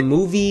 The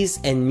movies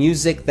and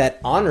music that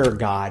honor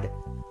God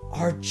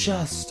are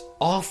just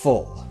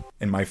awful.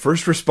 And my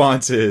first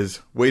response is,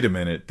 wait a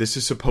minute, this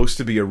is supposed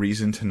to be a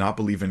reason to not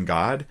believe in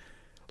God?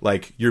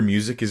 Like, your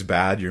music is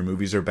bad, your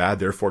movies are bad,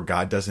 therefore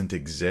God doesn't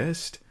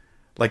exist?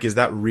 Like, is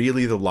that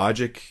really the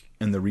logic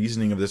and the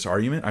reasoning of this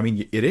argument? I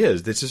mean, it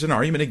is. This is an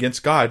argument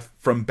against God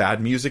from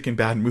bad music and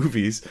bad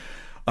movies.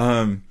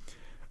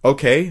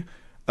 Okay.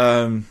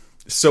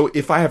 So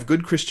if I have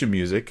good Christian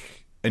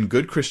music and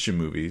good Christian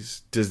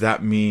movies, does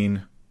that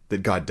mean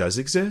that God does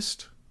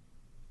exist?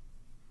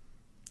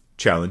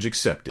 Challenge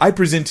accepted. I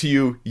present to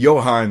you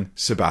Johann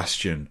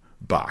Sebastian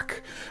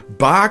Bach.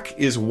 Bach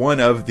is one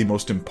of the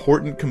most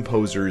important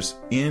composers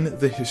in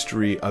the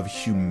history of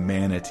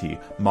humanity.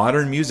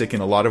 Modern music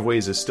in a lot of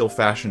ways is still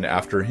fashioned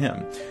after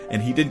him.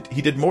 And he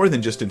did more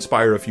than just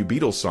inspire a few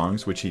Beatles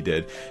songs, which he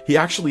did. He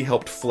actually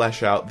helped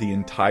flesh out the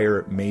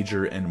entire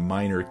major and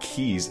minor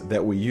keys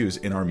that we use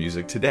in our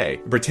music today.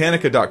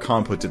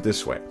 Britannica.com puts it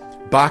this way.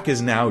 Bach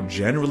is now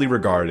generally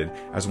regarded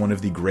as one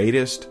of the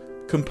greatest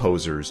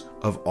composers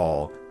of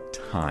all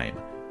time.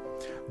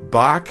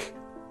 Bach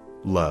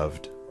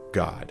loved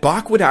God.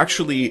 Bach would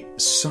actually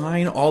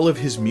sign all of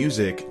his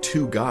music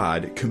to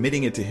God,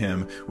 committing it to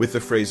him with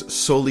the phrase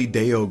Soli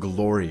Deo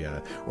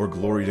Gloria, or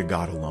glory to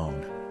God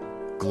alone.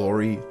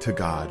 Glory to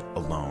God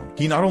alone.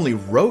 He not only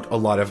wrote a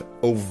lot of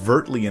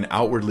overtly and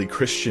outwardly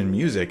Christian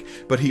music,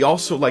 but he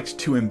also liked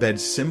to embed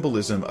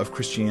symbolism of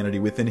Christianity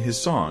within his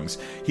songs.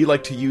 He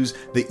liked to use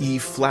the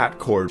E-flat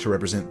chord to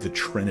represent the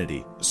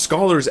Trinity.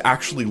 Scholars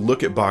actually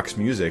look at Bach's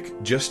music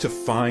just to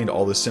find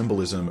all the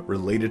symbolism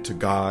related to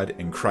God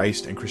and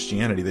Christ and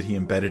Christianity that he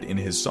embedded in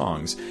his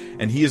songs.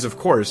 And he is, of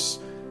course,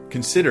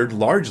 considered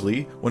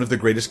largely one of the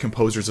greatest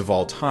composers of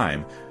all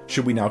time.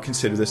 Should we now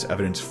consider this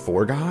evidence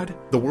for God?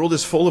 The world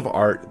is full of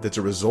art that's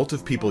a result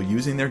of people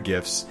using their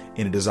gifts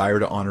in a desire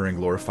to honor and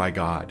glorify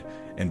God.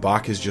 And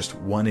Bach is just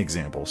one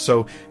example.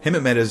 So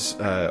Hemant Mehta's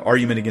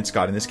argument against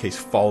God in this case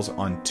falls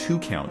on two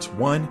counts.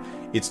 One,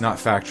 it's not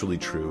factually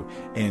true.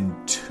 And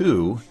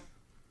two,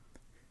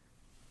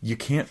 you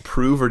can't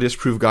prove or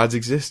disprove God's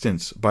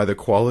existence by the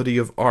quality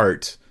of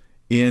art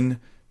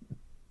in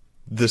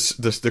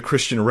the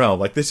Christian realm.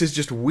 Like, this is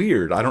just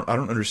weird. I don't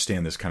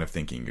understand this kind of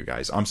thinking, you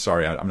guys. I'm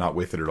sorry, I'm not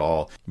with it at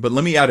all. But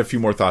let me add a few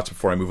more thoughts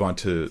before I move on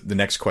to the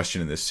next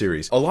question in this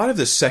series. A lot of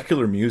the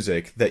secular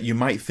music that you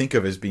might think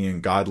of as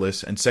being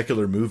godless, and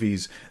secular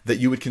movies that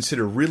you would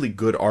consider really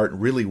good art,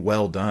 really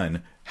well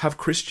done, have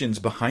Christians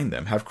behind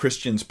them, have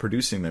Christians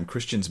producing them,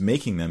 Christians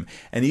making them,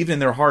 and even in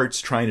their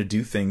hearts trying to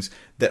do things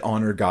that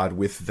honor God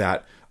with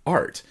that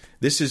art.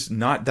 This is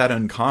not that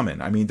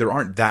uncommon. I mean, there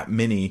aren't that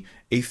many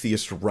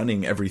atheists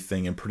running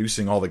everything and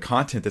producing all the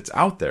content that's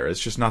out there. It's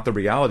just not the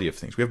reality of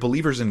things. We have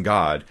believers in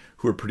God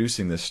who are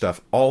producing this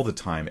stuff all the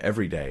time,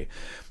 every day.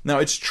 Now,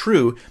 it's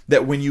true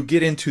that when you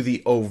get into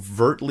the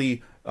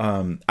overtly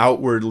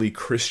outwardly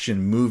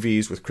Christian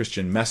movies with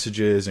Christian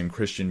messages and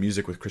Christian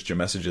music with Christian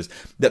messages,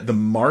 that the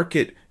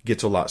market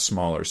gets a lot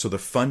smaller. So the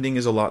funding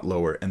is a lot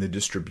lower and the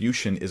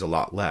distribution is a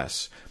lot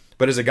less.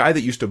 But as a guy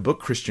that used to book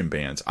Christian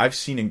bands, I've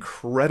seen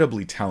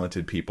incredibly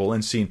talented people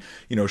and seen,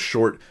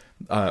 short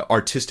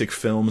artistic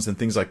films and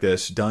things like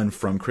this done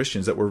from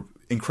Christians that were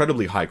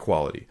incredibly high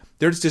quality.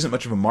 There just isn't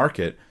much of a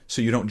market,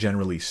 so you don't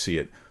generally see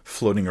it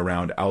floating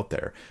around out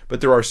there.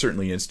 But there are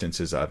certainly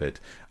instances of it.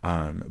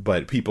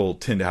 But people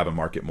tend to have a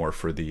market more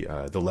for the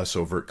less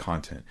overt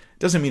content.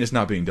 Doesn't mean it's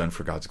not being done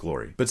for God's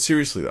glory. But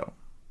seriously, though,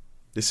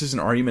 this is an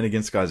argument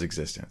against God's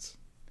existence.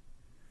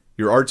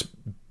 Your art's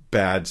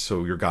bad,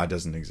 so your God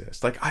doesn't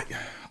exist. Like,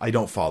 I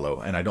don't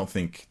follow, and I don't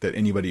think that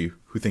anybody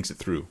who thinks it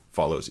through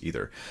follows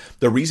either.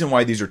 The reason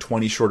why these are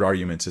 20 short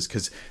arguments is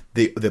because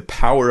the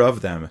power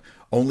of them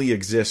only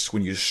exists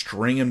when you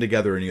string them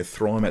together and you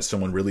throw them at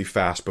someone really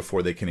fast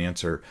before they can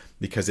answer,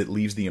 because it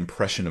leaves the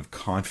impression of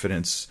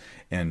confidence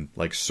and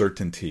like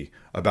certainty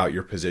about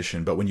your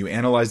position. But when you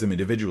analyze them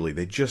individually,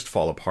 they just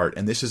fall apart.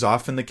 And this is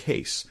often the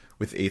case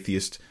with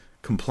atheist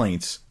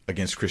complaints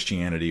against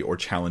Christianity or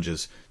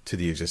challenges to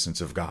the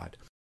existence of God.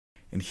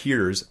 And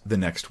here's the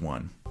next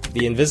one.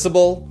 The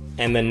invisible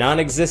and the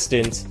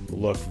non-existent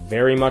look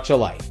very much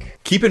alike.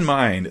 Keep in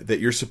mind that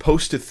you're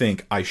supposed to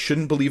think, I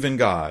shouldn't believe in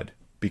God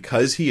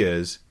because he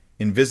is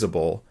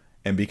invisible,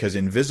 and because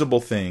invisible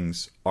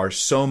things are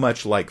so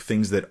much like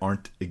things that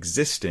aren't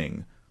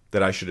existing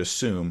that I should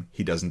assume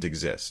he doesn't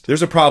exist.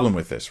 There's a problem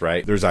with this,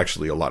 right? There's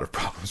actually a lot of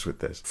problems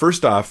with this.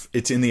 First off,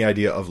 it's in the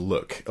idea of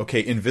look.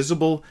 Okay,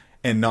 invisible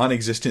and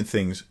non-existent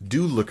things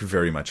do look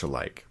very much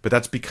alike, but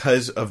that's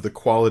because of the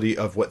quality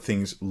of what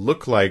things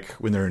look like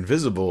when they're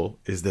invisible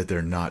is that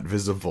they're not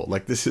visible.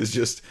 Like, this is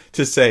just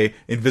to say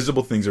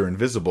invisible things are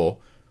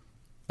invisible.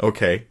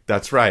 Okay,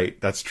 that's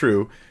right, that's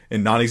true.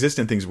 And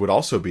non-existent things would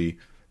also be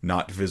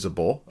not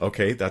visible.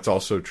 Okay, that's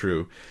also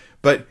true.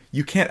 But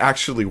you can't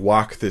actually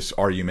walk this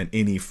argument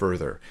any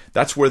further.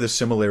 That's where the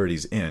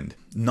similarities end.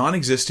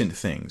 Non-existent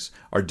things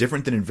are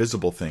different than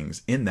invisible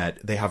things in that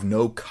they have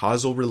no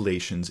causal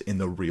relations in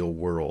the real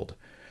world.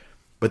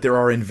 But there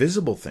are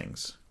invisible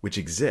things which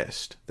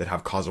exist that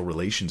have causal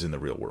relations in the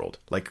real world,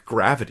 like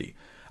gravity.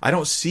 I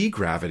don't see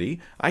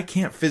gravity. I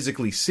can't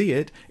physically see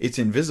it. It's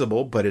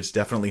invisible, but it's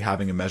definitely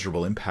having a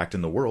measurable impact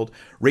in the world.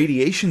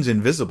 Radiation's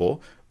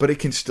invisible, but it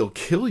can still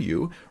kill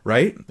you,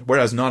 right?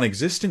 Whereas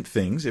non-existent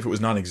things, if it was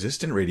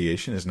non-existent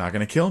radiation, is not going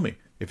to kill me.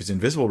 If it's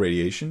invisible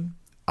radiation,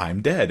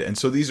 I'm dead. And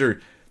so these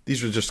are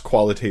just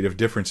qualitative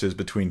differences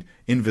between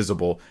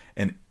invisible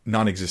and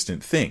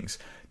non-existent things.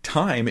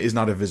 Time is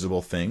not a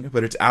visible thing,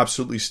 but it's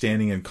absolutely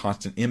standing in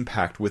constant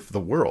impact with the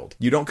world.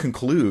 You don't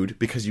conclude,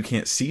 because you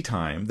can't see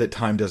time, that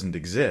time doesn't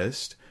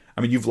exist.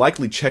 I mean, you've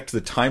likely checked the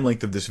time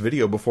length of this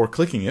video before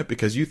clicking it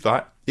because you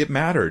thought it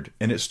mattered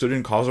and it stood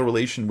in causal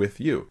relation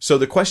with you. So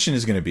the question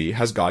is going to be,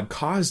 has God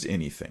caused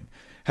anything?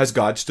 Has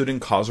God stood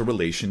in causal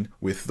relation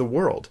with the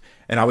world?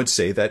 And I would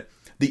say that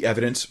the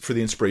evidence for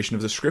the inspiration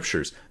of the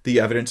scriptures, the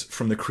evidence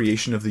from the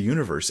creation of the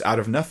universe out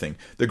of nothing,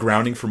 the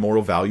grounding for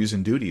moral values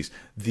and duties,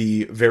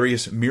 the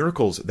various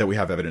miracles that we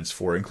have evidence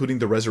for, including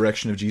the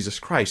resurrection of Jesus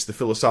Christ, the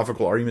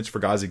philosophical arguments for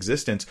God's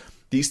existence,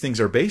 these things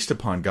are based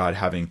upon God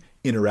having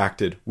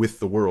interacted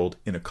with the world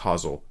in a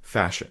causal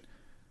fashion.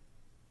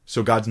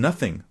 So God's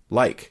nothing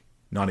like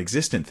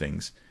non-existent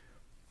things,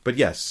 but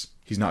yes,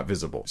 he's not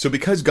visible. So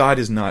because God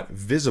is not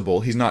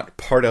visible, he's not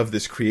part of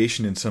this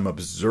creation in some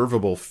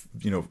observable,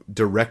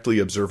 directly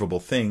observable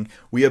thing.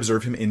 We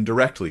observe him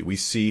indirectly. We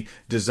see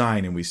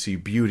design and we see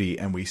beauty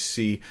and we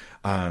see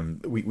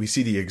we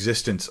see the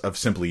existence of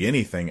simply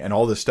anything. And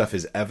all this stuff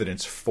is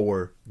evidence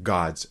for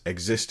God's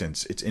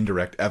existence. It's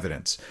indirect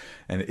evidence.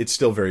 And it's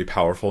still very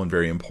powerful and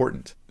very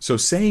important. So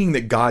saying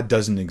that God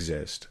doesn't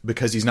exist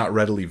because he's not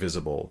readily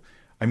visible,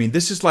 I mean,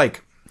 this is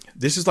like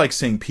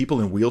saying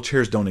people in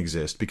wheelchairs don't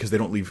exist because they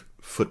don't leave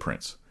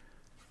footprints.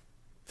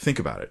 Think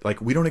about it.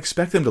 Like, we don't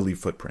expect them to leave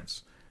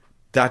footprints.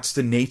 That's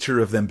the nature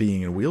of them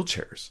being in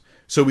wheelchairs.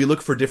 So we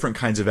look for different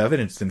kinds of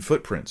evidence than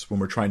footprints when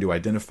we're trying to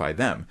identify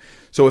them.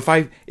 So if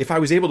I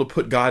was able to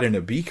put God in a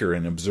beaker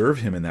and observe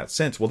him in that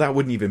sense, well, that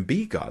wouldn't even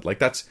be God. Like,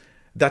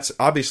 that's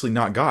obviously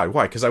not God.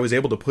 Why? Because I was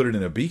able to put it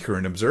in a beaker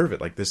and observe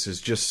it. Like, this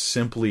is just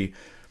simply,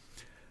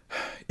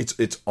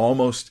 it's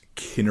almost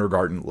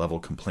kindergarten level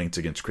complaints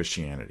against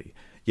Christianity.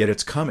 Yet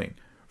it's coming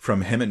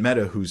from Hemant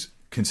Mehta, who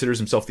considers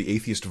himself the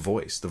atheist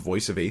voice, the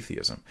voice of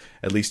atheism,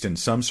 at least in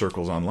some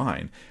circles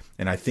online.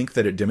 And I think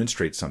that it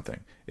demonstrates something.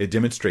 It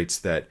demonstrates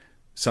that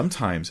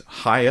sometimes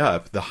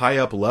the high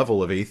up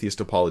level of atheist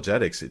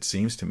apologetics, it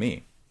seems to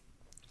me,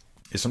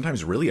 is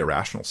sometimes really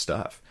irrational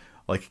stuff,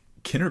 like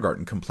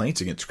kindergarten complaints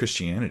against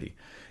Christianity.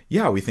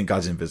 Yeah, we think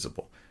God's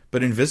invisible,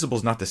 but invisible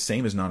is not the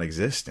same as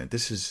non-existent.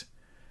 This is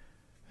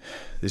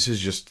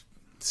just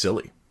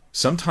silly.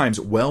 sometimes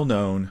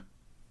well-known,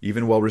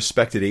 even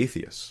well-respected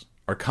atheists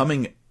are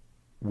coming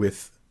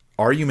with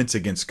arguments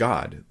against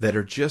God that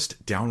are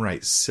just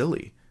downright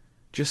silly.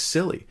 Just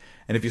silly.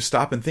 And if you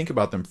stop and think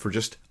about them for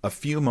just a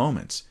few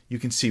moments, you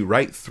can see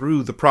right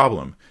through the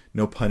problem.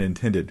 No pun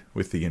intended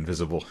with the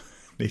invisible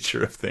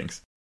nature of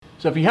things.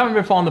 So if you haven't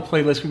been following the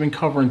playlist, we've been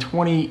covering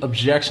 20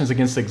 objections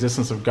against the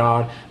existence of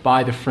God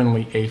by the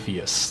friendly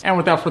atheists. And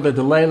without further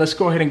delay, let's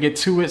go ahead and get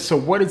to it. So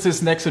what is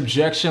this next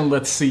objection?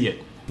 Let's see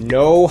it.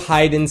 No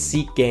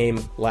hide-and-seek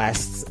game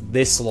lasts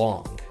this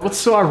long. What's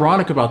so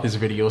ironic about this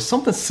video is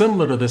something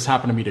similar to this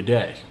happened to me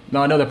today.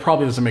 Now, I know that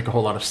probably doesn't make a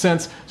whole lot of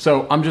sense,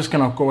 so I'm just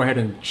going to go ahead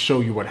and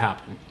show you what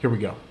happened. Here we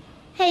go.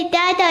 Hey,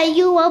 Dada,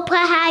 you want to play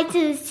hide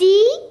and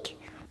seek?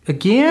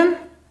 Again?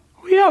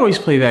 We always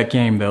play that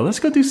game, though. Let's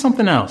go do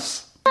something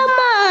else. Come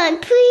on,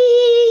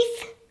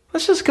 please.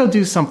 Let's just go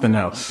do something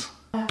else.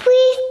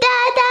 Please,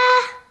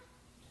 Dada.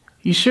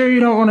 You sure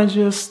you don't want to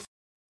just...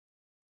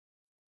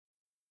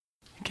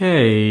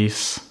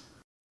 Case.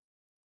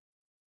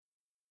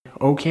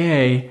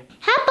 Okay.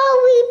 How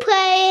about we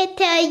play it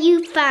till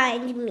you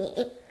find me?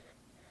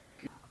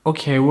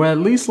 Okay, well, at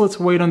least let's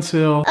wait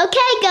until...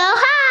 Okay, go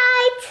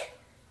hide.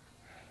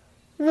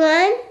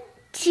 1,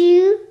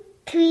 2,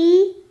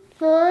 3,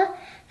 4,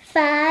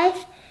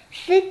 5,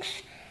 6,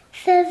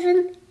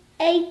 7,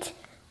 8,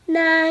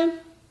 9,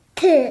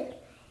 10.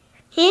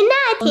 Here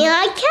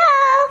I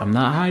come. I'm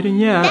not hiding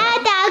yet.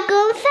 Dada, I'm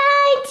gonna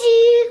find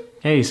you.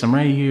 Ace, I'm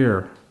right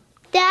here.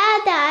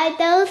 Dada, I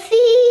don't see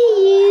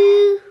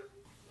you.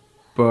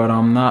 But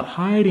I'm not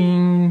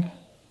hiding.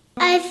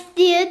 I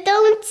still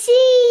don't see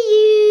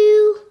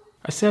you.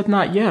 I said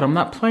not yet. I'm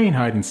not playing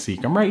hide and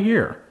seek. I'm right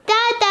here.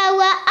 Dada,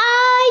 where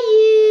are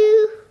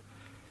you?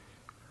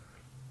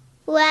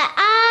 Where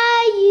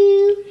are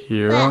you?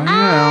 Here Where I am.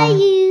 are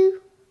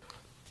you?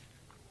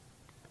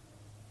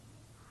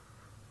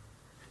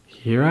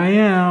 Here I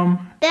am.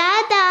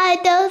 Dada, I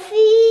don't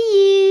see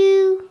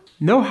you.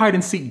 No hide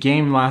and seek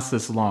game lasts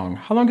this long.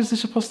 How long is this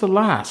supposed to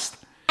last?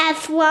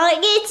 As long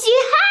as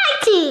you're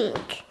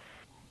hiding.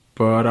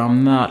 But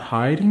I'm not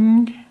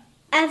hiding.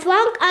 As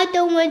long as I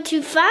don't want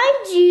to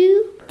find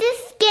you,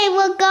 this game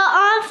will go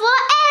on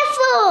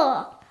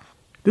forever.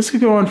 This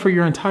could go on for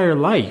your entire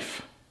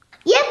life.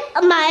 Yep,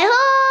 my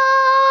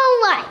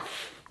whole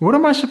life. What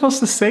am I supposed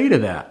to say to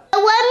that?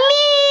 What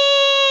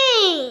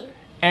mean?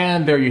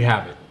 And there you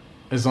have it.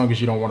 As long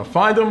as you don't want to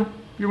find them,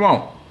 you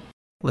won't.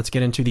 Let's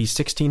get into the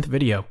 16th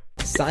video.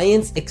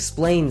 Science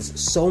explains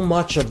so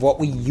much of what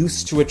we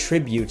used to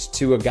attribute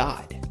to a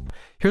god.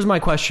 Here's my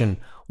question.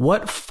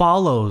 What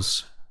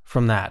follows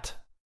from that?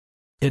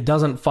 It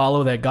doesn't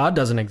follow that God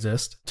doesn't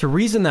exist. To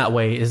reason that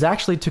way is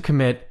actually to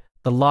commit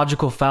the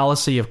logical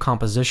fallacy of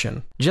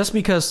composition. Just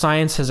because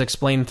science has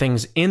explained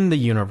things in the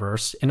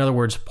universe, in other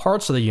words,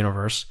 parts of the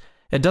universe,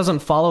 it doesn't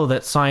follow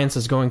that science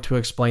is going to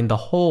explain the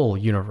whole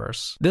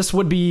universe. This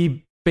would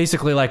be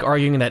basically like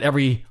arguing that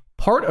every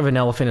part of an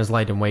elephant is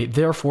light in weight,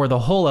 therefore the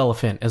whole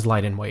elephant is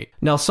light in weight.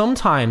 Now,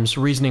 sometimes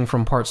reasoning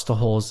from parts to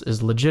wholes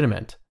is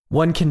legitimate.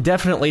 One can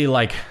definitely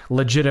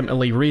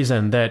legitimately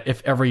reason that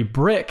if every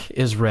brick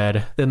is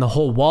red, then the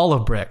whole wall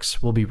of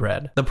bricks will be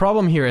red. The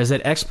problem here is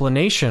that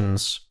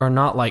explanations are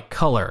not like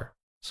color.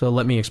 So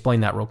let me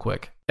explain that real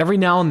quick. Every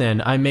now and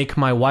then I make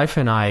my wife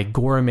and I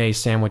gourmet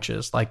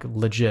sandwiches, like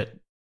legit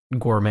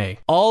gourmet.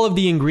 All of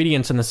the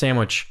ingredients in the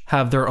sandwich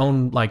have their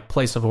own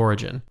place of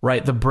origin,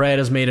 right? The bread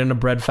is made in a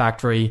bread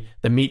factory,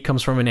 the meat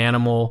comes from an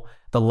animal,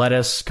 the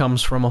lettuce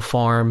comes from a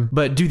farm.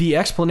 But do the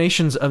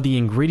explanations of the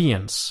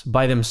ingredients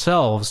by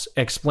themselves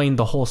explain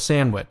the whole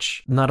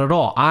sandwich? Not at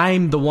all.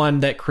 I'm the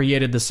one that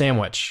created the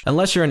sandwich.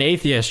 Unless you're an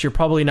atheist, you're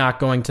probably not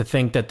going to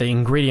think that the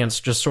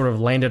ingredients just sort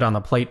of landed on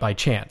the plate by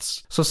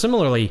chance. So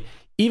similarly,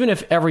 even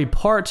if every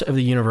part of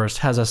the universe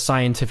has a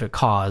scientific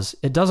cause,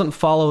 it doesn't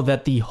follow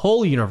that the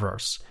whole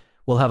universe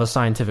will have a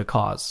scientific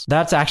cause.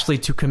 That's actually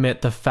to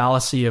commit the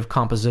fallacy of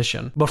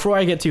composition. Before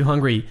I get too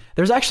hungry,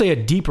 there's actually a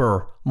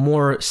deeper,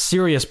 more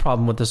serious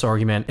problem with this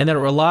argument, and that it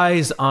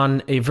relies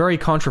on a very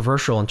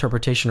controversial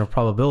interpretation of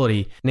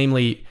probability,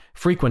 namely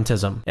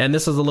frequentism. And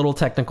this is a little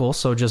technical,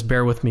 so just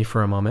bear with me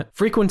for a moment.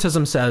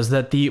 Frequentism says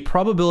that the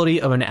probability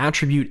of an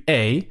attribute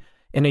A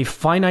in a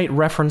finite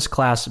reference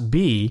class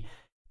B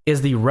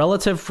is the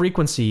relative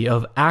frequency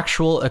of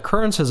actual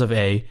occurrences of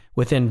A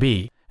within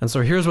B. And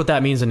so here's what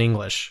that means in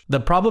English. The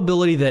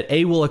probability that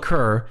A will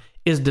occur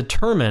is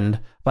determined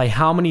by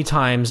how many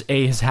times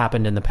A has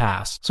happened in the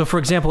past. So for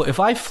example, if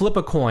I flip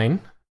a coin,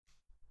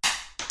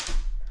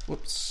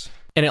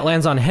 and it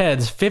lands on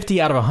heads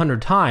 50 out of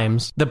 100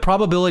 times, the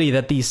probability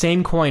that the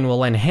same coin will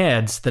land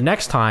heads the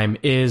next time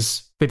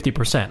is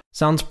 50%.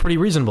 Sounds pretty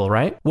reasonable,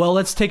 right? Well,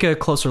 let's take a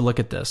closer look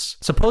at this.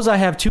 Suppose I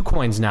have two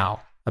coins now,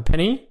 a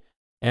penny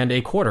and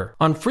a quarter.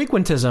 On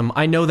frequentism,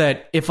 I know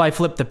that if I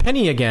flip the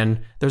penny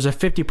again, there's a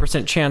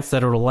 50% chance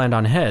that it'll land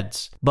on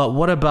heads. But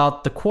what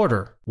about the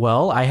quarter?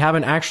 Well, I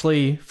haven't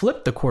actually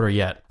flipped the quarter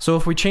yet. So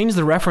if we change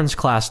the reference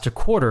class to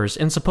quarters,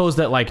 and suppose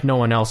that no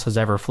one else has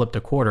ever flipped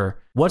a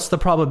quarter, what's the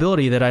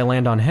probability that I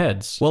land on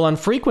heads? Well, on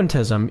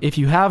frequentism, if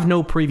you have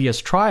no previous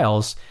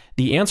trials,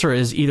 the answer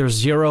is either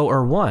 0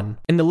 or 1.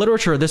 In the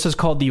literature, this is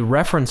called the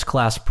reference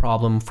class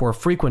problem for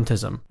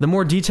frequentism. The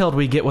more detailed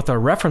we get with our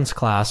reference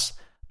class,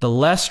 the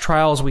less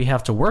trials we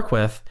have to work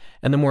with,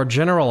 and the more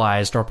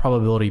generalized our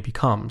probability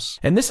becomes.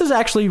 And this is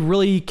actually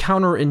really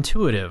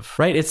counterintuitive,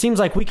 right? It seems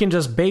like we can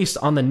just base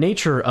on the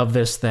nature of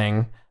this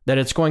thing that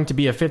it's going to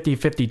be a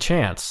 50-50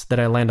 chance that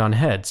I land on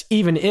heads,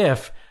 even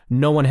if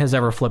no one has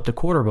ever flipped a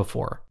quarter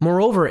before.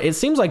 Moreover, it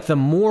seems like the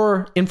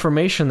more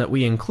information that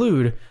we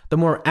include, the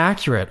more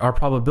accurate our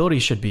probability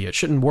should be. It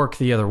shouldn't work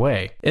the other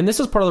way. And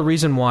this is part of the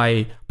reason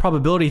why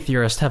probability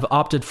theorists have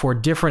opted for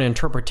different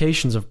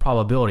interpretations of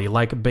probability,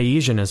 like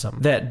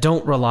Bayesianism, that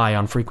don't rely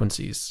on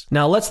frequencies.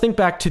 Now, let's think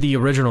back to the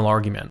original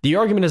argument. The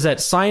argument is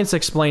that science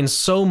explains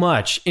so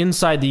much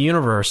inside the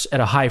universe at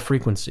a high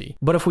frequency.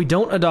 But if we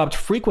don't adopt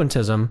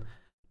frequentism,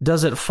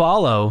 does it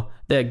follow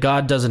that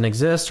God doesn't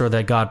exist or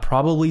that God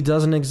probably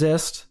doesn't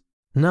exist?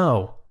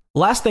 No.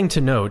 Last thing to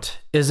note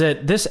is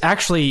that this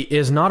actually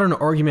is not an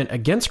argument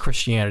against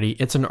Christianity,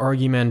 it's an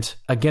argument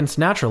against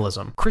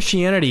naturalism.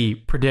 Christianity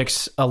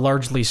predicts a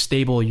largely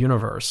stable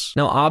universe.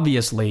 Now,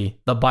 obviously,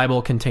 the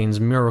Bible contains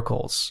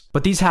miracles,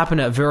 but these happen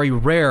at very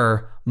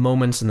rare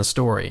moments in the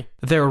story.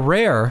 They're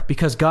rare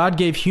because God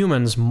gave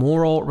humans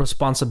moral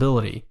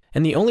responsibility.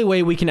 And the only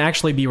way we can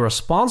actually be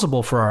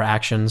responsible for our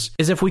actions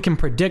is if we can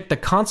predict the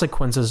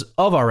consequences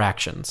of our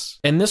actions.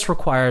 And this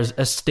requires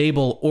a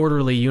stable,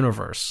 orderly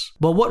universe.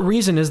 Well, what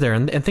reason is there,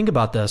 and think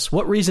about this,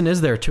 what reason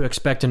is there to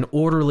expect an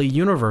orderly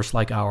universe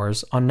like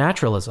ours on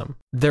naturalism?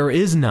 There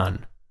is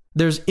none.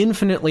 There's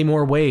infinitely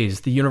more ways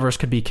the universe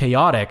could be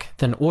chaotic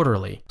than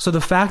orderly. So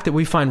the fact that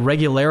we find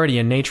regularity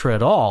in nature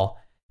at all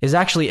is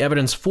actually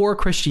evidence for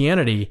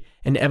Christianity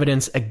and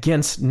evidence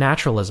against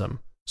naturalism.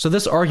 So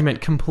this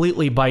argument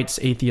completely bites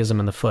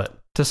atheism in the foot.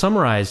 To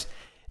summarize,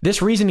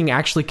 this reasoning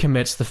actually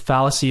commits the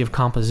fallacy of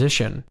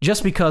composition.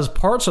 Just because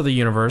parts of the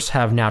universe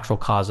have natural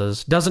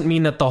causes doesn't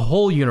mean that the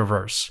whole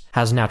universe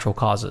has natural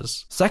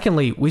causes.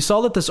 Secondly, we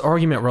saw that this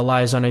argument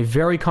relies on a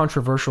very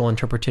controversial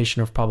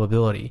interpretation of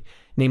probability,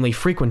 namely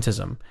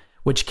frequentism,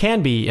 which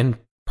can be and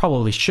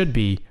probably should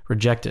be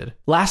rejected.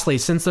 Lastly,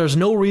 since there's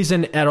no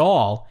reason at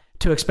all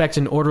to expect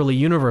an orderly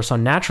universe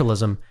on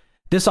naturalism,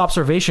 this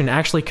observation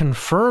actually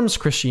confirms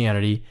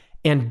Christianity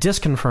and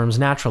disconfirms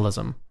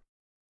naturalism.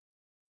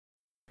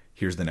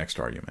 Here's the next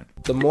argument.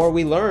 The more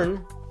we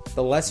learn,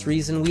 the less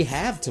reason we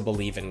have to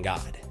believe in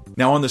God.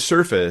 Now, on the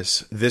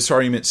surface, this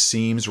argument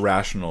seems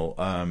rational,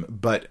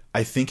 but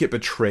I think it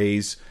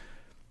betrays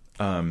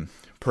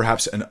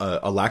perhaps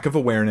a lack of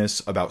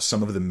awareness about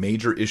some of the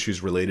major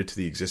issues related to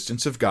the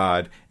existence of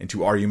God and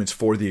to arguments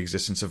for the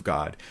existence of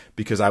God,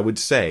 because I would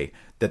say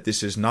that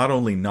this is not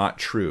only not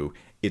true,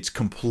 it's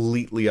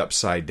completely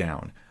upside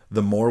down.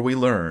 The more we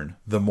learn,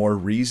 the more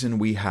reason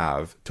we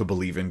have to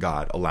believe in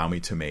God. Allow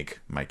me to make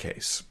my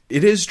case.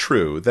 It is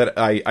true that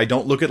I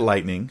don't look at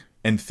lightning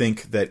and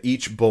think that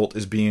each bolt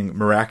is being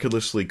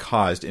miraculously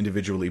caused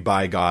individually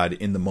by God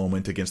in the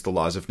moment against the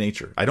laws of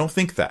nature. I don't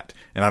think that,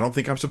 and I don't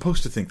think I'm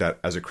supposed to think that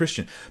as a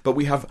Christian, but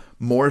we have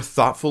more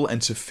thoughtful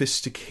and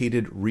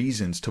sophisticated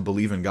reasons to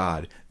believe in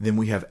God than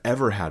we have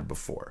ever had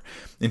before.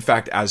 In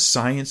fact, as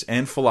science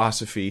and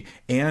philosophy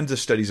and the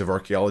studies of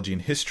archaeology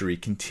and history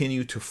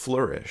continue to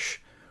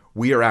flourish,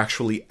 we are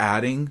actually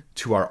adding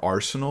to our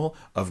arsenal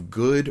of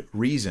good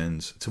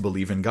reasons to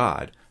believe in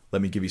God.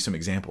 Let me give you some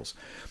examples.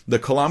 The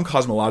Kalam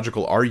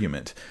cosmological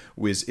argument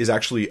is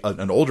actually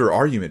an older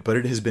argument, but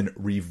it has been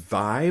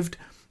revived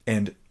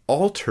and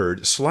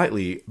altered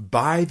slightly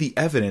by the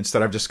evidence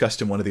that I've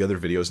discussed in one of the other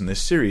videos in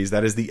this series.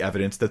 That is the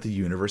evidence that the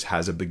universe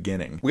has a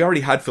beginning. We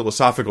already had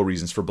philosophical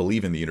reasons for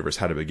believing the universe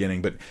had a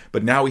beginning,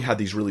 but now we had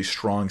these really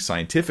strong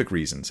scientific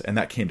reasons, and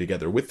that came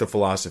together with the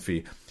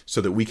philosophy so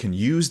that we can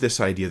use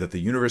this idea that the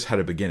universe had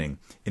a beginning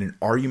in an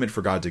argument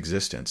for God's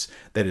existence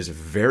that is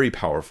very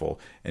powerful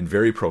and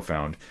very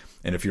profound.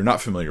 And if you're not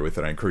familiar with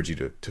it, I encourage you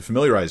to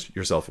familiarize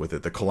yourself with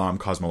it, the Kalam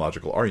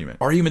cosmological argument.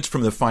 Arguments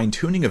from the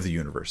fine-tuning of the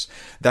universe.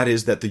 That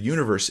is, that the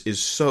universe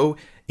is so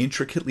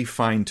intricately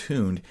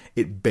fine-tuned,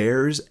 it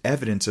bears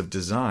evidence of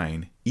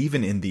design,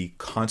 even in the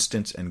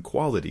constants and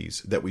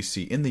qualities that we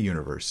see in the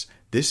universe.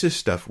 This is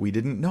stuff we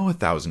didn't know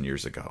 1,000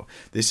 years ago.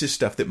 This is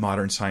stuff that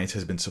modern science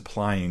has been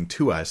supplying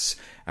to us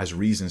as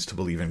reasons to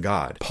believe in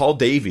God. Paul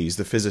Davies,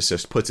 the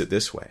physicist, puts it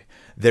this way: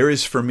 there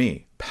is, for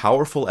me,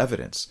 powerful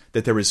evidence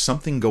that there is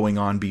something going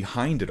on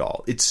behind it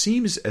all. It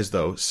seems as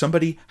though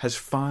somebody has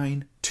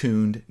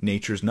fine-tuned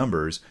nature's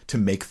numbers to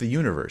make the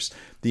universe.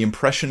 The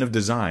impression of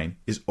design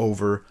is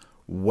overwhelming.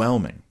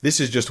 overwhelming. This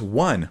is just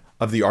one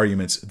of the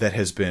arguments that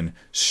has been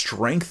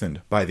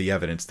strengthened by the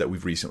evidence that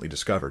we've recently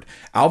discovered.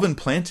 Alvin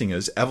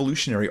Plantinga's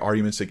evolutionary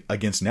arguments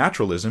against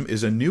naturalism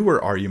is a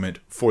newer argument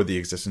for the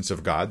existence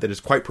of God that is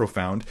quite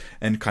profound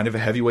and kind of a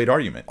heavyweight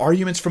argument.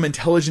 Arguments from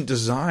intelligent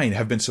design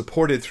have been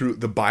supported through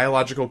the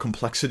biological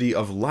complexity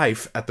of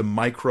life at the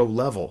micro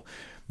level.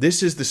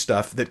 This is the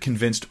stuff that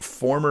convinced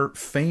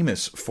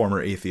famous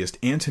former atheist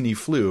Antony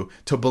Flew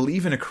to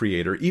believe in a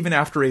creator even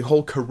after a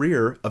whole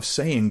career of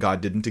saying God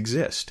didn't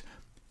exist.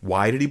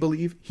 Why did he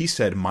believe? He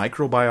said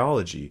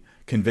microbiology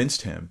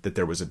convinced him that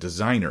there was a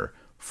designer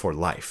for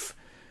life.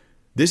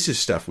 This is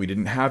stuff we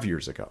didn't have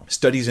years ago.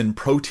 Studies in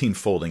protein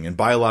folding and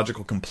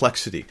biological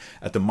complexity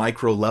at the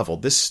micro level.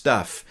 This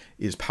stuff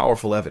is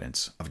powerful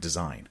evidence of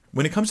design.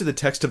 When it comes to the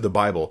text of the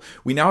Bible,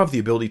 we now have the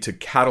ability to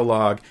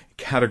catalog,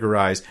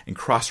 categorize, and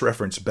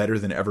cross-reference better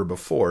than ever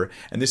before,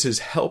 and this has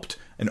helped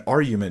an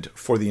argument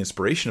for the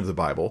inspiration of the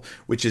Bible,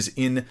 which is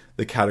in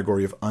the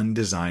category of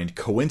undesigned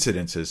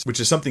coincidences, which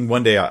is something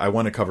one day I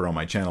want to cover on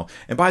my channel.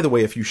 And by the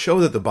way, if you show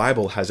that the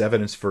Bible has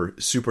evidence for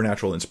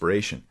supernatural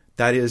inspiration,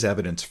 that is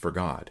evidence for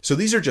God. So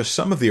these are just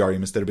some of the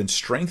arguments that have been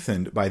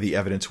strengthened by the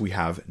evidence we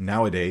have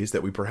nowadays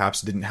that we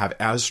perhaps didn't have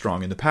as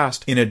strong in the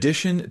past. In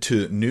addition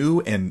to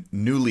new and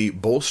newly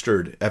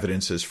bolstered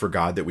evidences for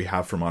God that we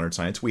have from modern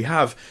science, we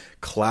have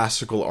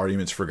classical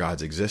arguments for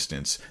God's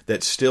existence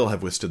that still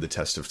have withstood the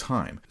test of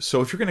time.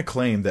 So if you're going to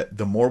claim that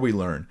the more we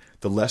learn,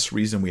 the less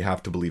reason we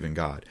have to believe in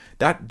God,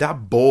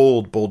 that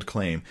bold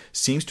claim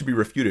seems to be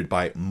refuted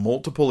by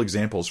multiple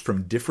examples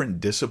from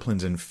different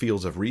disciplines and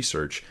fields of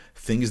research,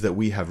 things that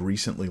we have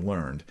recently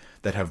learned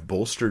that have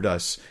bolstered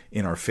us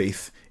in our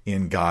faith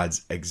in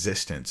God's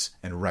existence,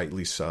 and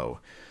rightly so.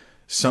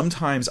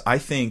 Sometimes I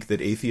think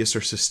that atheists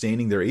are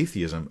sustaining their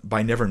atheism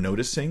by never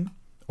noticing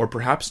or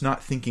perhaps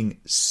not thinking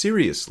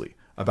seriously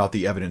about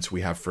the evidence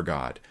we have for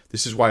God.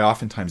 This is why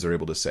oftentimes they're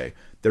able to say,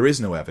 there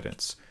is no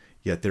evidence,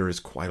 yet there is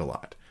quite a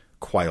lot.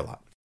 Quite a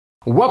lot.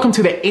 Welcome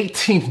to the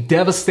 18th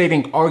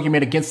devastating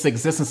argument against the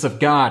existence of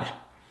God.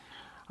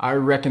 I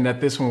reckon that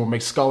this one will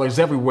make scholars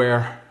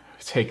everywhere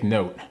take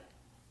note.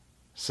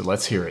 So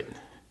let's hear it.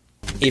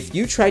 If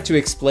you tried to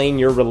explain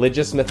your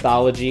religious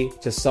mythology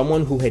to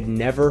someone who had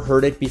never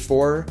heard it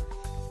before,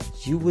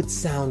 you would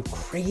sound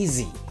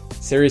crazy.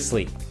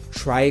 Seriously,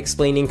 try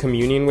explaining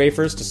communion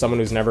wafers to someone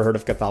who's never heard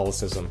of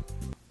Catholicism.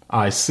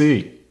 I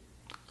see.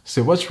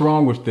 So what's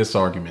wrong with this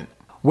argument?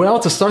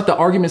 Well, to start, the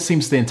argument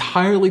seems to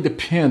entirely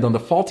depend on the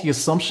faulty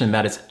assumption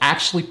that it's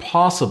actually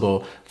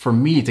possible for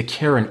me to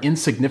care an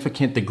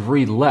insignificant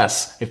degree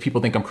less if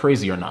people think I'm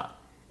crazy or not.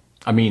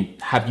 I mean,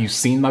 have you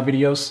seen my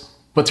videos?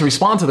 But to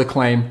respond to the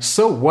claim,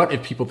 so what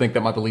if people think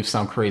that my beliefs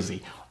sound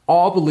crazy?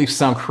 All beliefs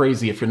sound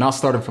crazy if you're not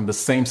starting from the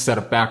same set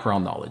of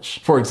background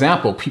knowledge. For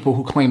example, people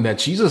who claim that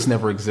Jesus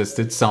never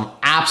existed sound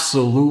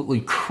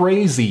absolutely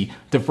crazy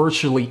to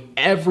virtually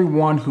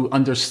everyone who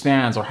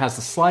understands or has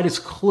the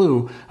slightest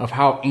clue of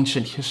how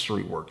ancient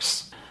history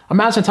works.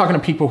 Imagine talking to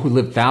people who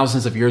lived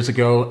thousands of years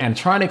ago and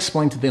trying to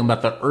explain to them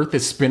that the Earth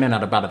is spinning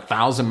at about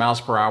 1,000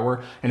 miles per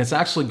hour and it's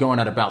actually going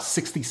at about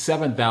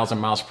 67,000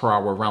 miles per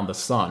hour around the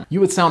sun. You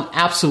would sound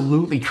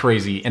absolutely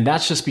crazy, and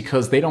that's just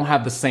because they don't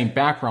have the same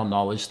background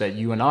knowledge that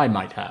you and I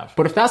might have.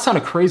 But if that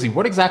sounded crazy,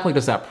 what exactly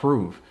does that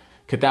prove?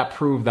 Could that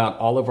prove that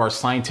all of our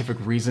scientific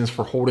reasons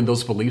for holding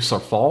those beliefs are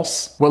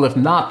false? Well, if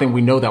not, then we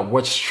know that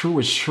what's true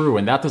is true,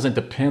 and that doesn't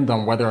depend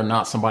on whether or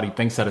not somebody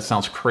thinks that it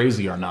sounds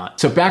crazy or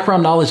not. So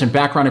background knowledge and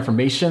background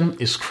information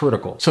is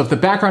critical. So if the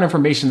background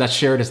information that's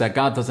shared is that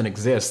God doesn't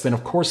exist, then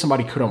of course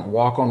somebody couldn't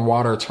walk on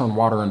water or turn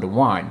water into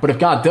wine. But if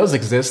God does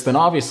exist, then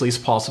obviously it's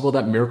possible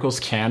that miracles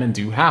can and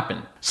do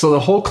happen. So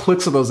the whole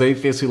cliques of those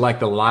atheists who like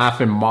to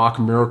laugh and mock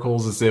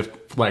miracles as if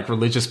like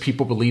religious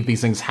people believe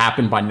these things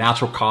happen by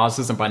natural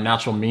causes and by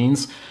natural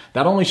means,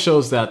 that only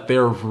shows that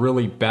they're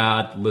really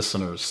bad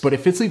listeners. But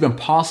if it's even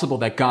possible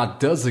that God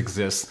does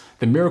exist,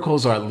 then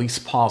miracles are at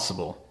least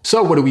possible.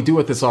 So what do we do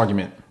with this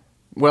argument?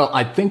 Well,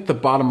 I think the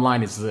bottom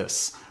line is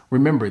this.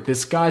 Remember,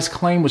 this guy's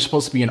claim was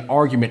supposed to be an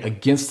argument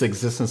against the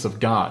existence of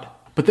God.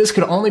 But this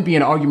could only be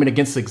an argument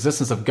against the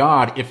existence of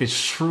God if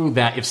it's true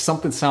that if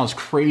something sounds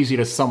crazy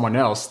to someone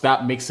else,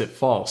 that makes it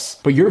false.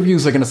 But your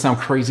views are going to sound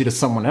crazy to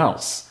someone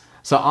else.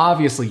 So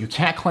obviously, you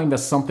can't claim that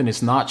something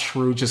is not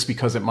true just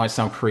because it might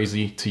sound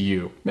crazy to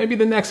you. Maybe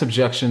the next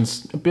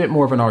objection's a bit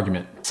more of an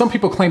argument. Some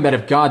people claim that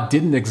if God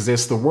didn't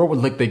exist, the world would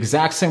look the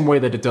exact same way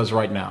that it does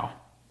right now.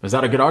 Is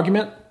that a good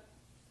argument?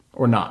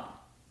 Or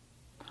not?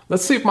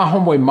 Let's see if my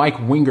homeboy Mike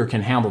Winger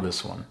can handle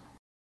this one.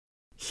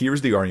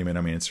 Here's the argument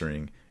I'm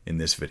answering in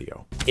this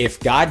video. If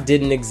God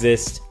didn't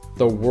exist,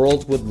 the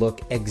world would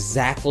look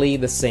exactly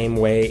the same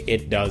way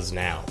it does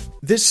now.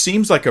 This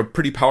seems like a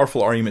pretty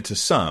powerful argument to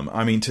some.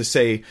 I mean, to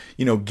say,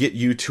 get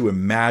you to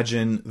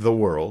imagine the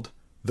world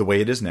the way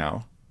it is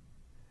now,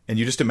 and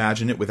you just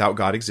imagine it without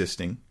God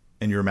existing,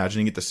 and you're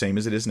imagining it the same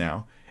as it is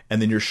now,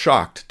 and then you're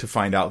shocked to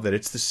find out that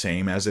it's the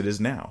same as it is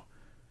now.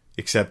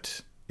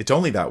 Except it's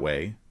only that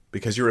way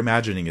because you're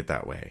imagining it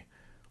that way.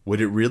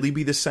 Would it really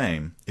be the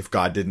same if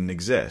God didn't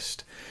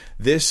exist?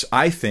 This,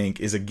 I think,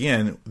 is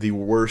again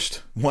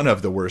one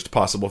of the worst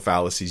possible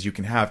fallacies you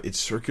can have. It's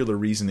circular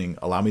reasoning.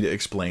 Allow me to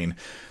explain.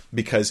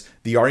 Because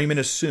the argument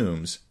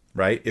assumes,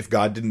 right, if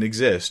God didn't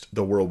exist,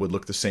 the world would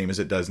look the same as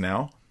it does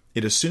now.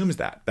 It assumes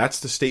that. That's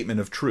the statement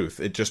of truth.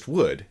 It just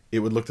would. It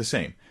would look the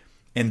same.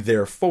 And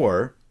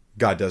therefore,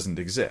 God doesn't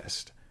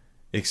exist.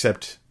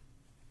 Except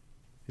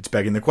it's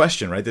begging the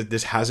question, right, that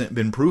this hasn't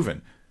been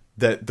proven,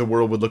 that the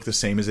world would look the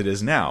same as it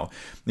is now.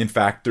 In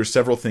fact, there's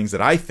several things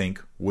that I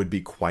think would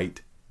be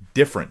quite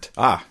different.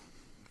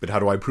 But how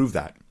do I prove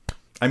that?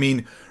 I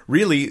mean,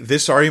 really,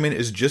 this argument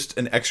is just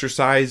an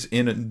exercise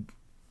in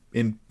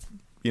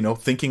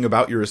thinking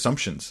about your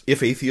assumptions.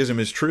 If atheism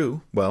is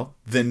true, well,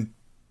 then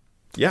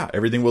yeah,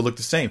 everything will look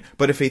the same.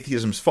 But if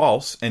atheism's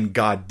false and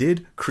God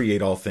did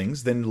create all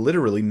things, then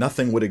literally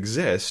nothing would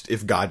exist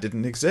if God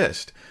didn't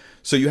exist.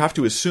 So you have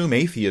to assume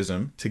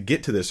atheism to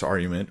get to this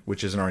argument,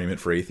 which is an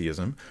argument for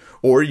atheism,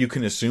 or you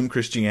can assume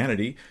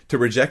Christianity to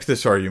reject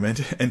this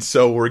argument, and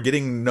so we're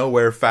getting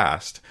nowhere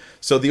fast.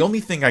 So the only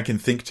thing I can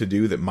think to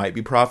do that might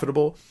be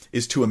profitable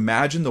is to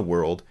imagine the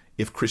world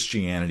if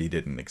Christianity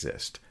didn't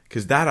exist.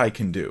 Because that I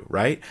can do,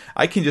 right?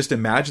 I can just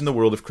imagine the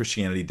world if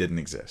Christianity didn't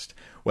exist.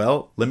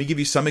 Well, let me give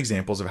you some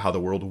examples of how the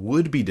world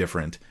would be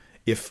different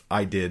if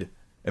I did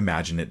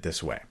imagine it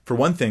this way. For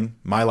one thing,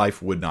 my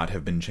life would not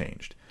have been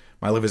changed.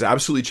 My life is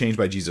absolutely changed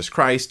by Jesus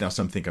Christ. Now,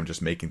 some think I'm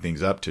just making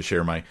things up to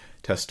share my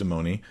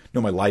testimony.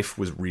 No, my life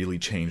was really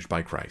changed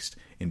by Christ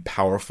in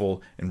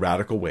powerful and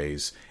radical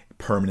ways,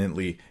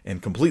 permanently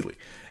and completely.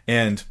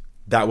 And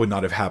that would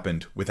not have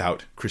happened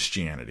without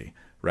Christianity,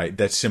 right?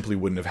 That simply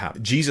wouldn't have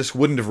happened. Jesus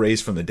wouldn't have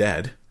raised from the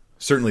dead.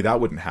 Certainly that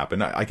wouldn't happen.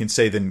 I can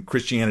say then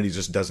Christianity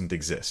just doesn't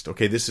exist.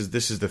 Okay, this is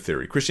the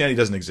theory. Christianity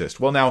doesn't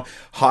exist. Well, now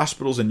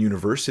hospitals and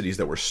universities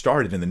that were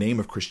started in the name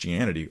of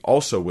Christianity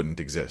also wouldn't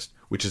exist,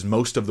 which is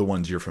most of the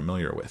ones you're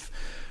familiar with.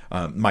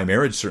 My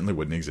marriage certainly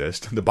wouldn't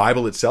exist. The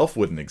Bible itself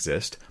wouldn't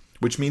exist,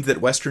 which means that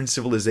Western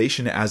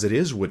civilization as it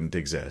is wouldn't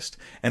exist.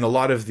 And a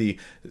lot of the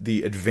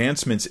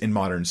advancements in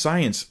modern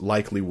science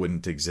likely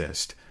wouldn't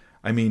exist.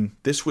 I mean,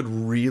 this would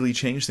really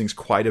change things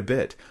quite a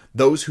bit.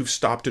 Those who've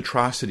stopped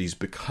atrocities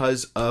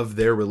because of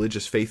their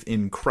religious faith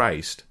in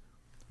Christ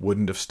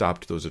wouldn't have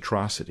stopped those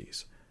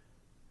atrocities.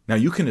 Now,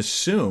 you can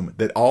assume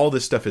that all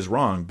this stuff is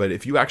wrong, but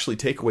if you actually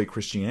take away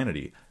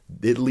Christianity,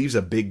 it leaves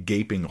a big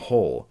gaping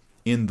hole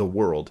in the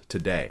world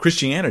today.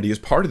 Christianity is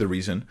part of the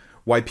reason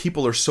why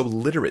people are so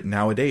literate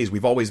nowadays.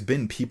 We've always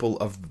been people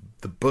of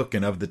the book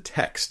and of the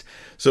text.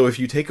 So if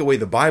you take away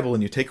the Bible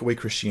and you take away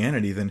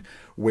Christianity, then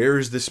where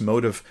is this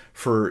motive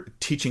for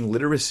teaching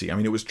literacy? I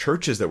mean, it was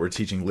churches that were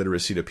teaching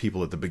literacy to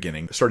people at the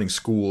beginning, starting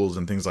schools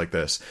and things like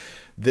this.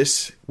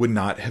 This would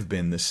not have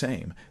been the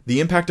same. The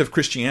impact of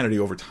Christianity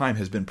over time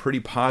has been pretty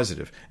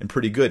positive and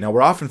pretty good. Now,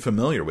 we're often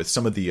familiar with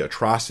some of the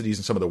atrocities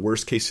and some of the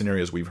worst case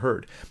scenarios we've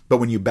heard. But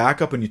when you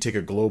back up and you take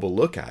a global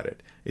look at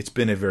it, it's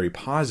been a very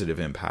positive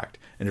impact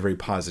and a very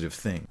positive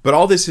thing. But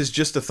all this is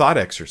just a thought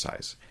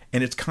exercise.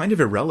 And it's kind of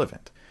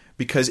irrelevant,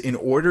 because in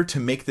order to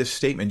make this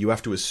statement, you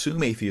have to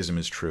assume atheism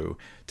is true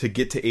to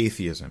get to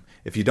atheism.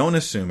 If you don't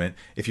assume it,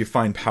 if you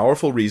find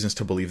powerful reasons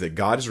to believe that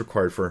God is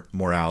required for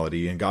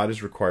morality, and God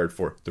is required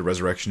for the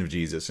resurrection of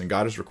Jesus, and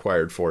God is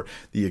required for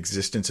the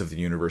existence of the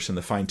universe and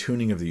the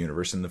fine-tuning of the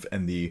universe and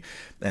the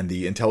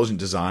intelligent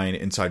design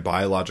inside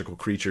biological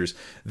creatures,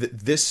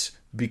 this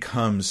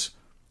becomes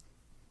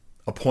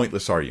a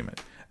pointless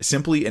argument.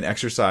 Simply an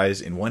exercise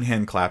in one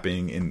hand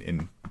clapping,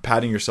 in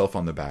patting yourself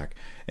on the back.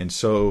 And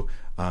so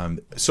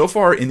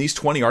far in these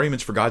 20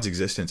 arguments for God's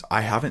existence,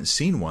 I haven't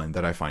seen one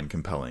that I find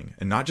compelling.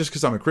 And not just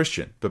because I'm a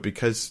Christian, but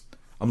because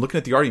I'm looking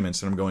at the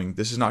arguments and I'm going,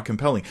 this is not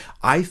compelling.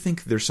 I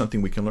think there's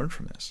something we can learn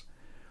from this.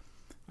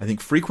 I think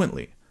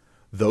frequently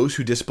those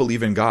who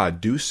disbelieve in God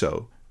do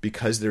so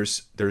because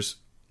there's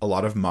a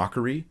lot of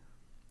mockery,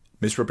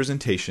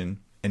 misrepresentation,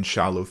 and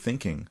shallow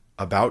thinking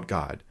about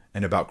God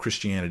and about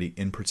Christianity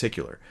in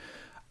particular.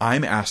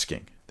 I'm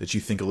asking that you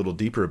think a little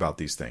deeper about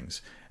these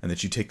things and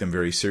that you take them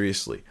very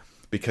seriously,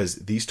 because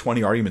these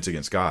 20 arguments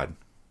against God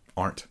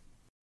aren't.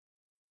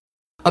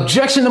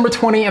 Objection number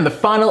 20 and the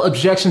final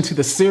objection to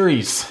the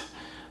series.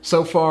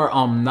 So far,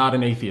 I'm not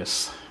an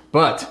atheist,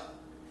 but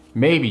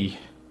maybe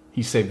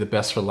he saved the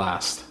best for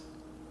last.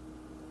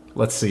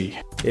 Let's see.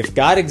 If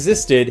God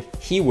existed,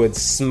 he would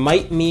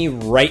smite me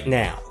right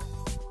now.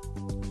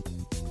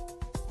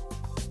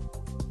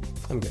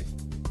 I'm good.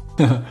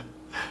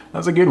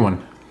 That's a good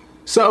one.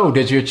 So,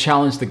 did your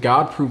challenge to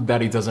God prove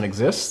that he doesn't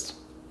exist?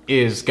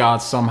 Is God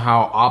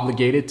somehow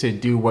obligated to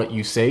do what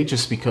you say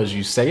just because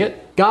you say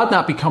it? God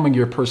not becoming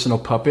your personal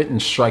puppet and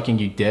striking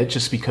you dead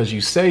just because you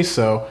say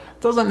so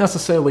doesn't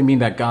necessarily mean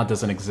that God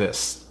doesn't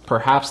exist.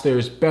 Perhaps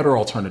there's better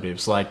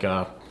alternatives like,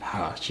 I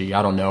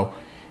don't know.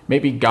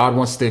 Maybe God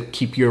wants to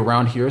keep you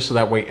around here so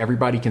that way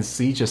everybody can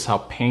see just how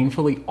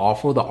painfully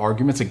awful the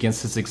arguments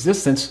against his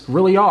existence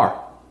really are.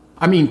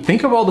 I mean,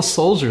 think of all the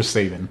souls you're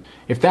saving.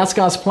 If that's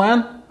God's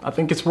plan, I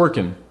think it's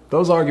working.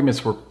 Those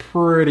arguments were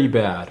pretty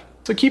bad.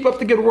 So keep up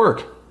the good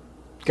work.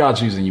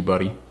 God's using you,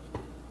 buddy.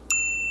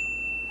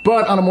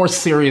 But on a more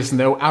serious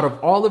note, out of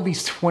all of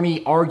these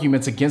 20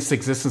 arguments against the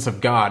existence of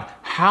God,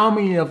 how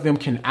many of them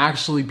can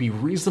actually be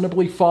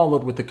reasonably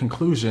followed with the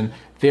conclusion,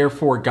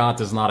 therefore God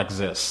does not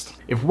exist?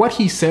 If what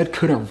he said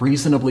couldn't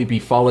reasonably be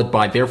followed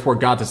by, therefore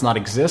God does not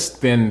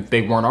exist, then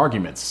they weren't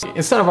arguments.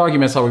 Instead of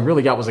arguments, all we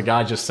really got was a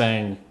guy just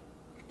saying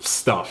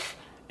stuff.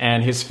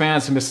 And his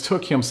fans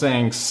mistook him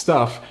saying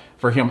stuff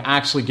for him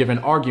actually giving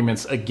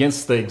arguments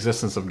against the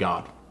existence of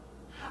God.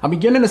 I'm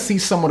beginning to see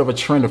somewhat of a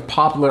trend of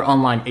popular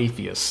online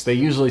atheists. They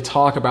usually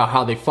talk about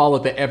how they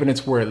followed the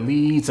evidence where it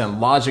leads and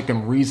logic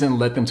and reason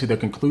led them to their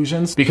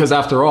conclusions, because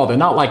after all, they're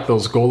not like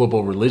those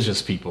gullible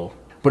religious people.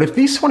 But if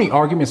these 20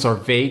 arguments are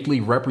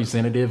vaguely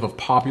representative of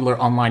popular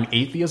online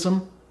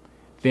atheism,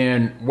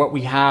 then what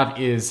we have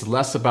is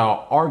less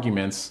about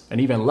arguments and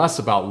even less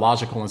about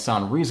logical and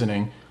sound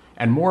reasoning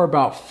and more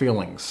about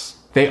feelings.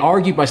 They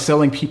argue by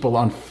selling people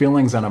on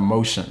feelings and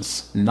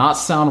emotions, not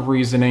sound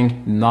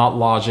reasoning, not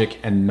logic,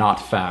 and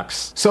not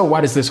facts. So why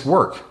does this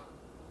work?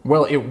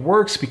 Well, it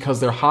works because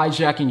they're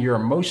hijacking your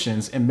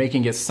emotions and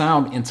making it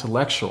sound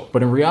intellectual.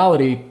 But in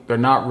reality, they're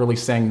not really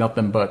saying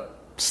nothing but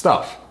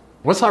stuff.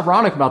 What's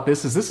ironic about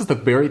this is the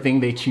very thing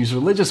they accuse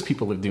religious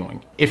people of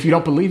doing. If you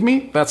don't believe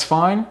me, that's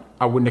fine.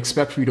 I wouldn't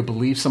expect for you to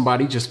believe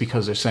somebody just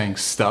because they're saying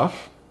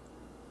stuff.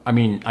 I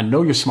mean, I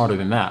know you're smarter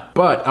than that,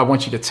 but I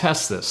want you to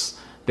test this.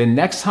 The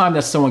next time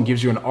that someone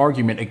gives you an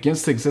argument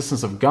against the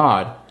existence of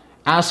God,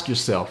 ask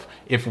yourself,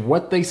 if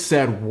what they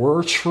said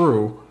were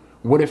true,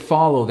 would it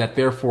follow that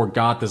therefore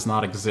God does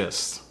not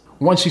exist?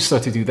 Once you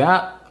start to do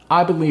that,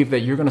 I believe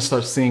that you're going to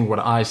start seeing what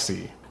I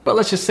see. But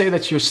let's just say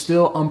that you're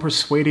still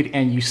unpersuaded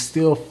and you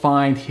still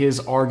find his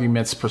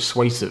arguments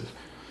persuasive.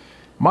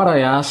 Might I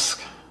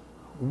ask,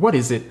 what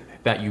is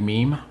it that you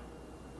meme?